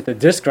really using the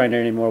disc grinder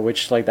anymore,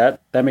 which like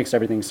that makes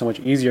everything so much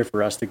easier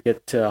for us to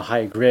get to a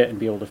high grit and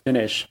be able to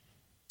finish.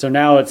 So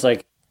now it's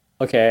like,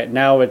 okay,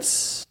 now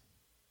it's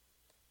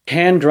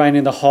hand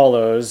grinding the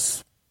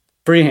hollows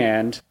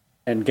freehand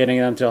and getting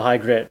them to a high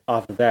grit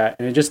off of that.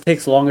 And it just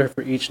takes longer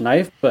for each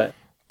knife, but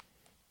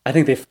I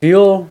think they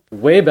feel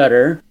way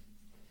better.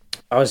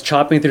 I was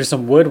chopping through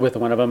some wood with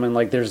one of them and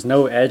like there's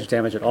no edge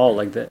damage at all.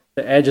 Like the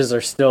edges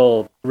are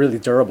still really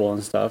durable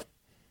and stuff.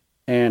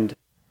 And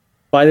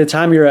by the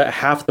time you're at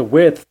half the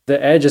width,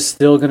 the edge is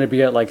still going to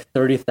be at like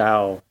 30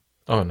 thou.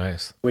 Oh,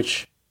 nice.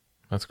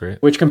 That's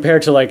great. Which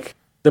compared to like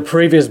the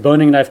previous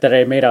boning knife that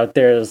I made out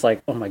there is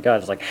like, oh my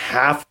God, it's like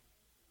half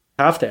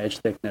the edge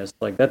thickness.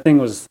 Like that thing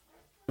was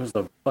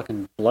a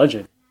fucking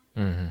bludgeon.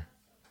 Mm-hmm.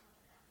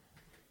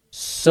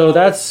 So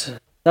that's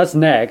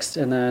next,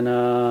 and then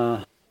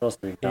what else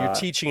do we got? You're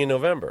teaching in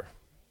November.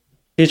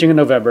 Teaching in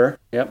November.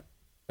 Yep.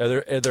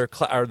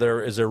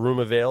 Is there room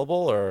available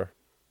or?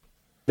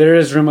 There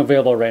is room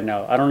available right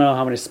now. I don't know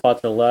how many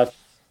spots are left,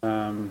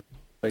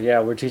 but yeah,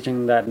 we're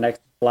teaching that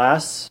next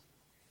class.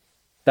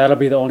 That'll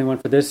be the only one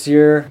for this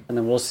year, and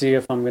then we'll see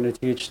if I'm going to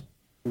teach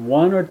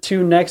 1 or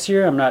 2 next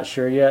year. I'm not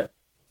sure yet.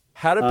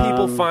 How do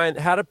people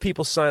How do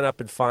people sign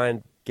up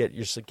and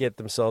get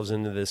themselves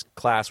into this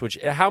class?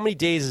 How many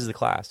days is the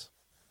class?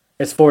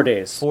 It's 4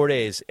 days. 4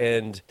 days,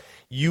 and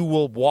you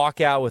will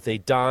walk out with a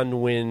Don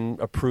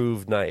Nguyen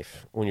approved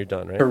knife when you're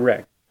done, right?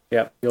 Correct.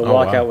 Yep. You'll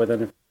walk out with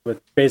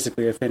with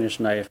basically a finished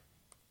knife.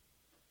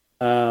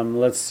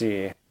 Let's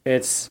see.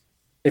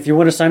 If you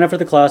want to sign up for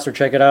the class or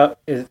check it out,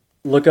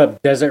 look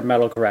up Desert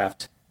Metal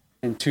Craft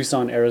in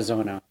Tucson,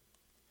 Arizona.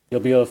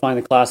 You'll be able to find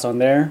the class on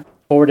there.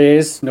 4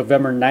 days,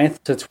 November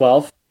 9th to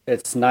 12th.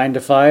 It's 9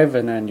 to 5,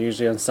 and then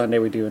usually on Sunday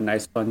we do a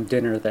nice fun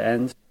dinner at the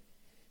end.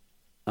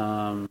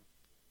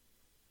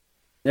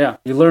 Yeah,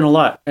 you learn a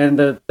lot. And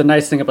the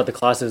nice thing about the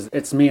class is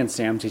it's me and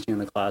Sam teaching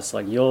the class.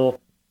 Like, we'll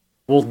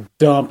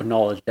dump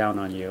knowledge down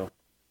on you.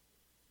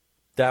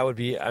 That would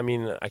be, I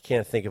mean, I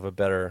can't think of a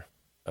better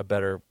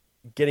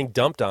getting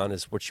dumped on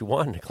is what you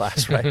want in a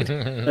class, right?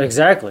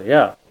 Exactly,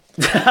 yeah.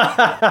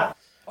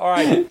 All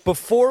right,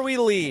 before we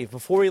leave,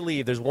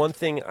 there's one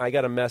thing. I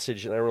got a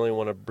message, and I really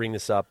want to bring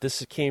this up.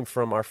 This came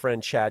from our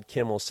friend Chad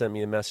Kimmel, sent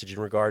me a message in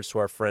regards to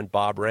our friend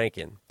Bob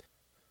Rankin.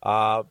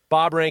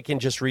 Bob Rankin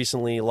just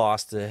recently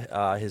lost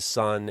his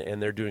son,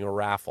 and they're doing a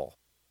raffle.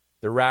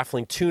 They're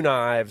raffling 2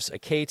 knives, a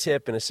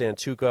K-tip and a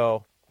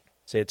Santoku,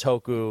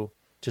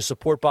 to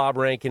support Bob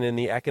Rankin and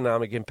the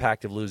economic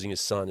impact of losing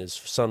his son. His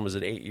son was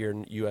an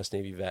 8-year U.S.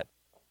 Navy vet.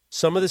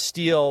 Some of the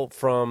steel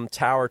from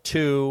Tower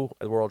 2 at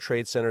the World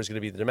Trade Center is going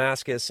to be the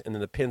Damascus, and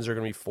then the pins are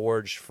going to be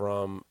forged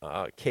from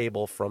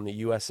cable from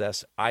the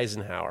USS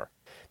Eisenhower.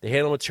 The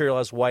handle material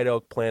has white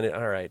oak planted.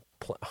 All right,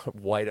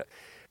 white.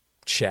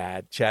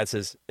 Chad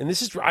says, and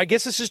this is, I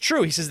guess this is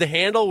true. He says the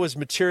handle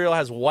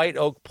has white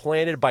oak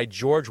planted by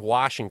George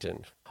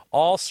Washington.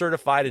 All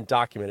certified and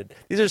documented.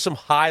 These are some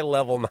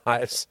high-level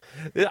knives.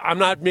 I'm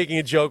not making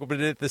a joke,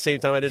 but at the same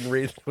time, I didn't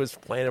read it was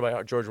planted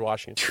by George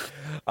Washington.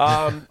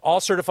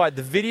 All certified.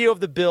 The video of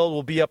the build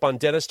will be up on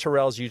Dennis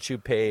Terrell's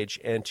YouTube page,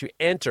 and to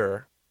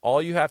enter,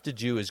 all you have to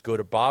do is go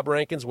to Bob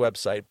Rankin's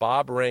website,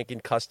 Bob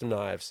Rankin Custom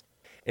Knives,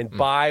 and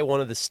buy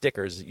one of the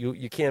stickers.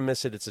 You can't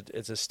miss it.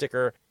 It's a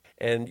sticker,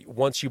 and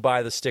once you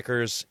buy the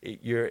stickers,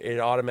 it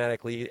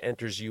automatically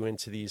enters you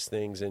into these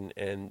things, and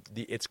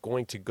it's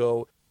going to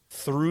go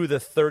through the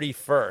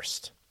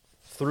 31st.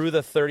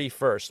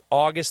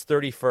 August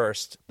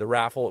 31st. The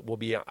raffle will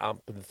be on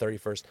the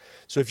 31st.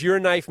 So if you're a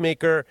knife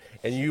maker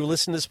and you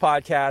listen to this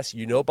podcast,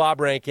 you know Bob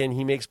Rankin.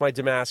 He makes my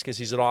Damascus.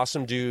 He's an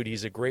awesome dude.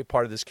 He's a great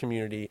part of this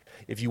community.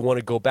 If you want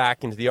to go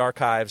back into the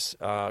archives,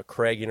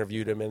 Craig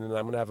interviewed him, and then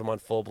I'm going to have him on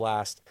Full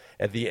Blast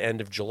at the end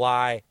of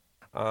July.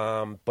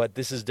 But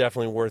this is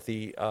definitely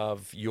worthy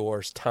of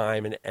your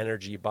time and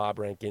energy. Bob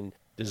Rankin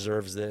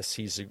deserves this.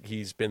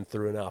 He's been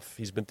through enough.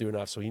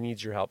 So he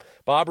needs your help.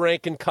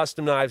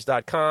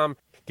 BobRankinCustomKnives.com.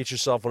 Get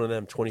yourself one of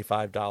them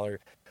 $25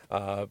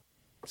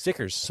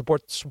 stickers.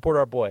 Support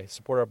our boy.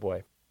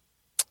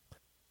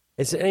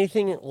 Is there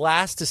anything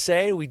last to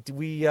say? We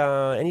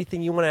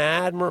anything you want to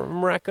add,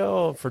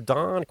 Mareko, for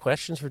Don?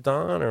 Questions for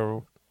Don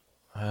or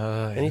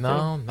anything?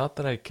 No, not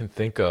that I can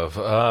think of.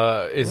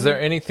 Is there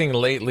anything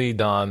lately,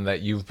 Don,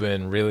 that you've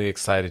been really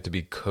excited to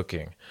be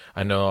cooking?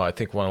 I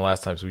think one of the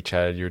last times we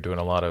chatted, you were doing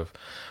a lot of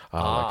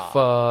like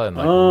pho and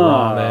like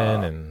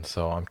ramen, and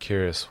so I'm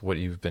curious what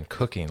you've been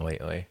cooking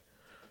lately.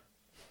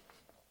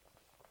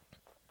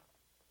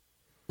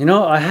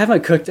 I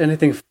haven't cooked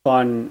anything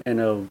fun in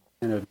a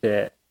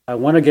bit. I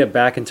want to get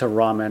back into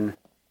ramen.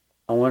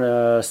 I want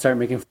to start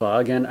making pho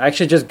again. I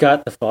actually just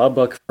got the pho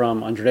book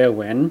from Andrea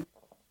Nguyen.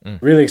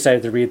 Really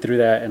excited to read through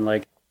that and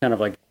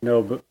know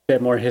a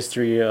bit more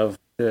history of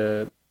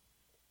the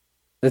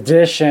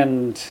dish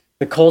and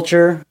the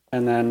culture,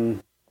 and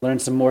then learn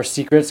some more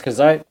secrets, because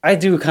I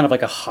do kind of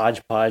like a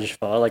hodgepodge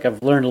pho. Like,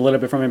 I've learned a little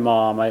bit from my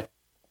mom. I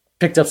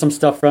picked up some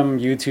stuff from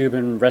YouTube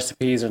and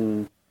recipes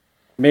and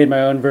made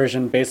my own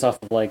version based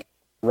off of like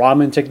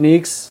ramen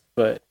techniques,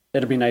 but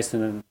it'd be nice to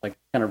then like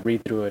kind of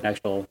read through an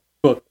actual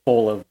book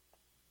full of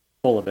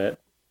it.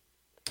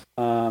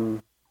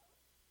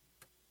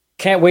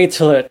 Can't wait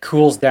till it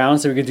cools down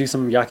so we could do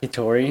some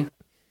yakitori.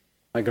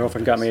 My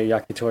girlfriend got me a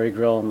yakitori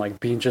grill and like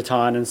bean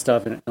chiton and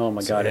stuff, and oh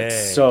my god,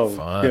 it's so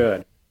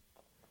good.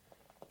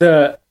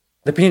 The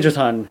bean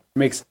chiton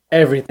makes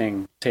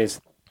everything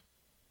taste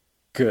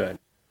good,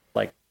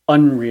 like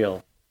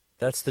unreal.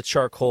 That's the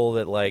charcoal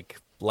that like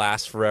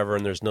lasts forever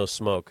and there's no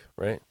smoke,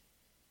 right?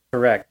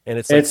 Correct. And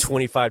it's like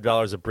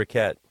 $25 a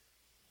briquette.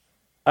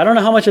 I don't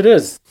know how much it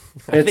is.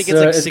 I think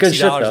it's like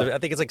 $60. I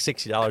think it's like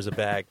 $60 a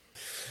bag.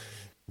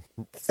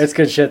 It's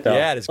good shit though.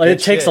 Yeah, it's like,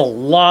 good it takes shit. a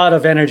lot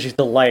of energy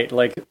to light.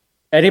 Like,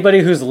 anybody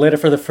who's lit it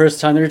for the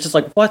first time, they're just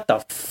like, "What the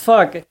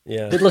fuck?"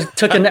 Yeah. It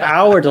took an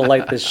hour to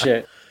light this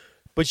shit.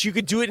 But you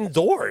could do it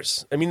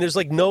indoors. I mean, there's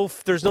no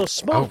smoke.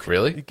 Oh,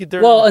 really? You could,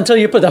 Well, until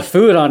you put the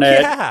food on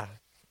it. yeah.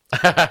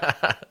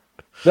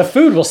 The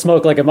food will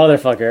smoke like a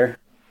motherfucker.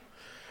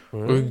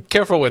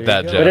 Careful with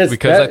that, But Jeff,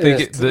 because I think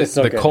it's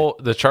so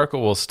good. the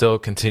charcoal will still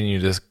continue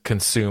to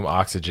consume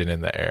oxygen in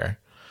the air.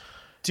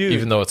 Dude,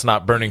 Even though it's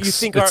not burning, you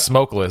think it's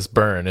smokeless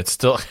burn. It's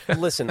still.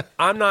 Listen,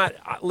 I'm not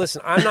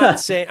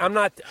saying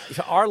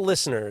our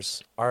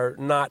listeners are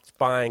not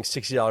buying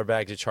 $60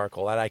 bags of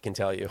charcoal. That I can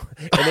tell you,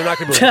 and they're not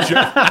going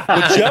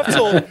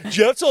to be.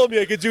 Jeff told me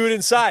I could do it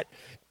inside.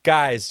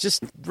 Guys,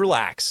 just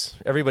relax.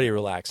 Everybody,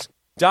 relax.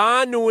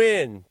 Don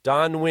Nguyen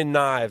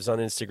Knives on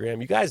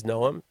Instagram. You guys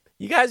know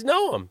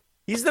him.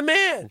 He's the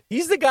man.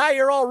 He's the guy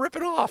you're all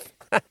ripping off.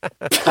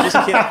 Just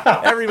kidding.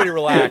 Everybody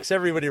relax.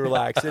 Everybody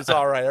relax. It's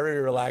all right.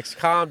 Everybody relax.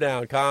 Calm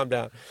down. Calm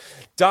down.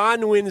 Don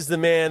Nguyen's the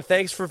man.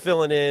 Thanks for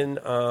filling in.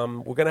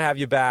 We're going to have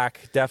you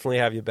back. Definitely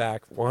have you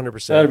back.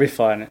 100%. That'll be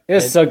fun.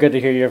 It's so good to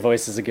hear your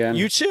voices again.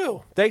 You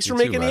too. Thanks for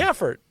making the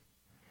effort.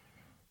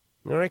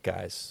 All right,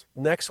 guys.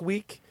 Next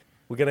week,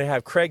 we're going to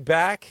have Craig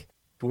back.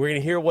 We're going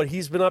to hear what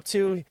he's been up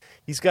to.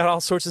 He's got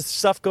all sorts of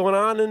stuff going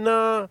on.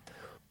 And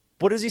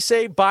what does he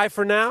say? Bye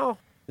for now?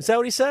 Is that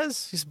what he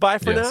says? He's bye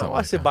for now?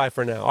 I said bye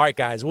for now. All right,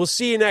 guys. We'll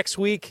see you next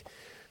week.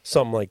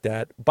 Something like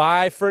that.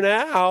 Bye for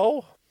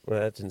now. Well,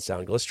 that didn't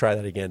sound good. Let's try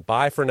that again.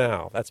 Bye for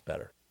now. That's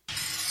better.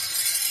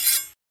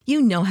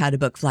 You know how to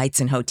book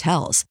flights and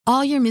hotels.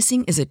 All you're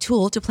missing is a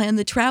tool to plan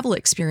the travel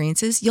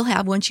experiences you'll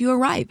have once you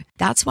arrive.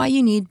 That's why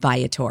you need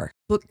Viator.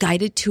 Book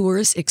guided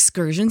tours,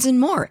 excursions, and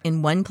more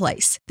in one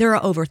place. There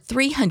are over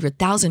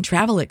 300,000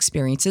 travel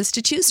experiences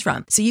to choose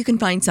from, so you can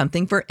find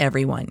something for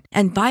everyone.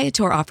 And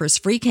Viator offers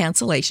free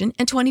cancellation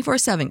and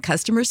 24/7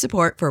 customer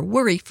support for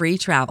worry-free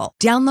travel.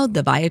 Download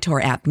the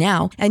Viator app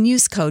now and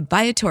use code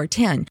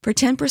Viator10 for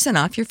 10%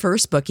 off your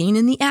first booking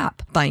in the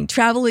app. Find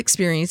travel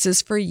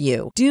experiences for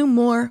you. Do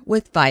more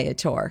with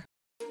Viator.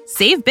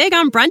 Save big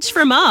on brunch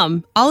for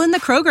mom, all in the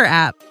Kroger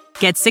app.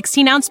 Get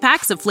 16-ounce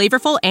packs of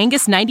flavorful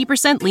Angus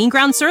 90% lean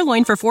ground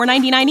sirloin for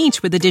 $4.99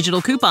 each with a digital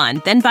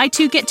coupon. Then buy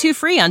 2, get 2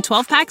 free on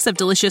 12 packs of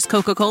delicious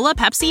Coca-Cola,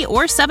 Pepsi,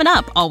 or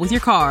 7-Up, all with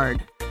your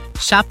card.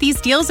 Shop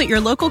these deals at your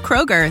local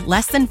Kroger,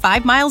 less than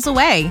 5 miles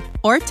away.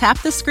 Or tap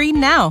the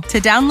screen now to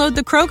download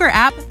the Kroger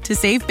app to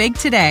save big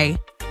today.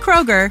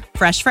 Kroger,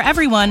 fresh for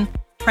everyone.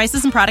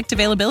 Prices and product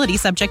availability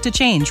subject to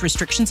change.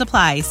 Restrictions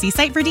apply. See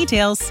site for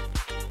details.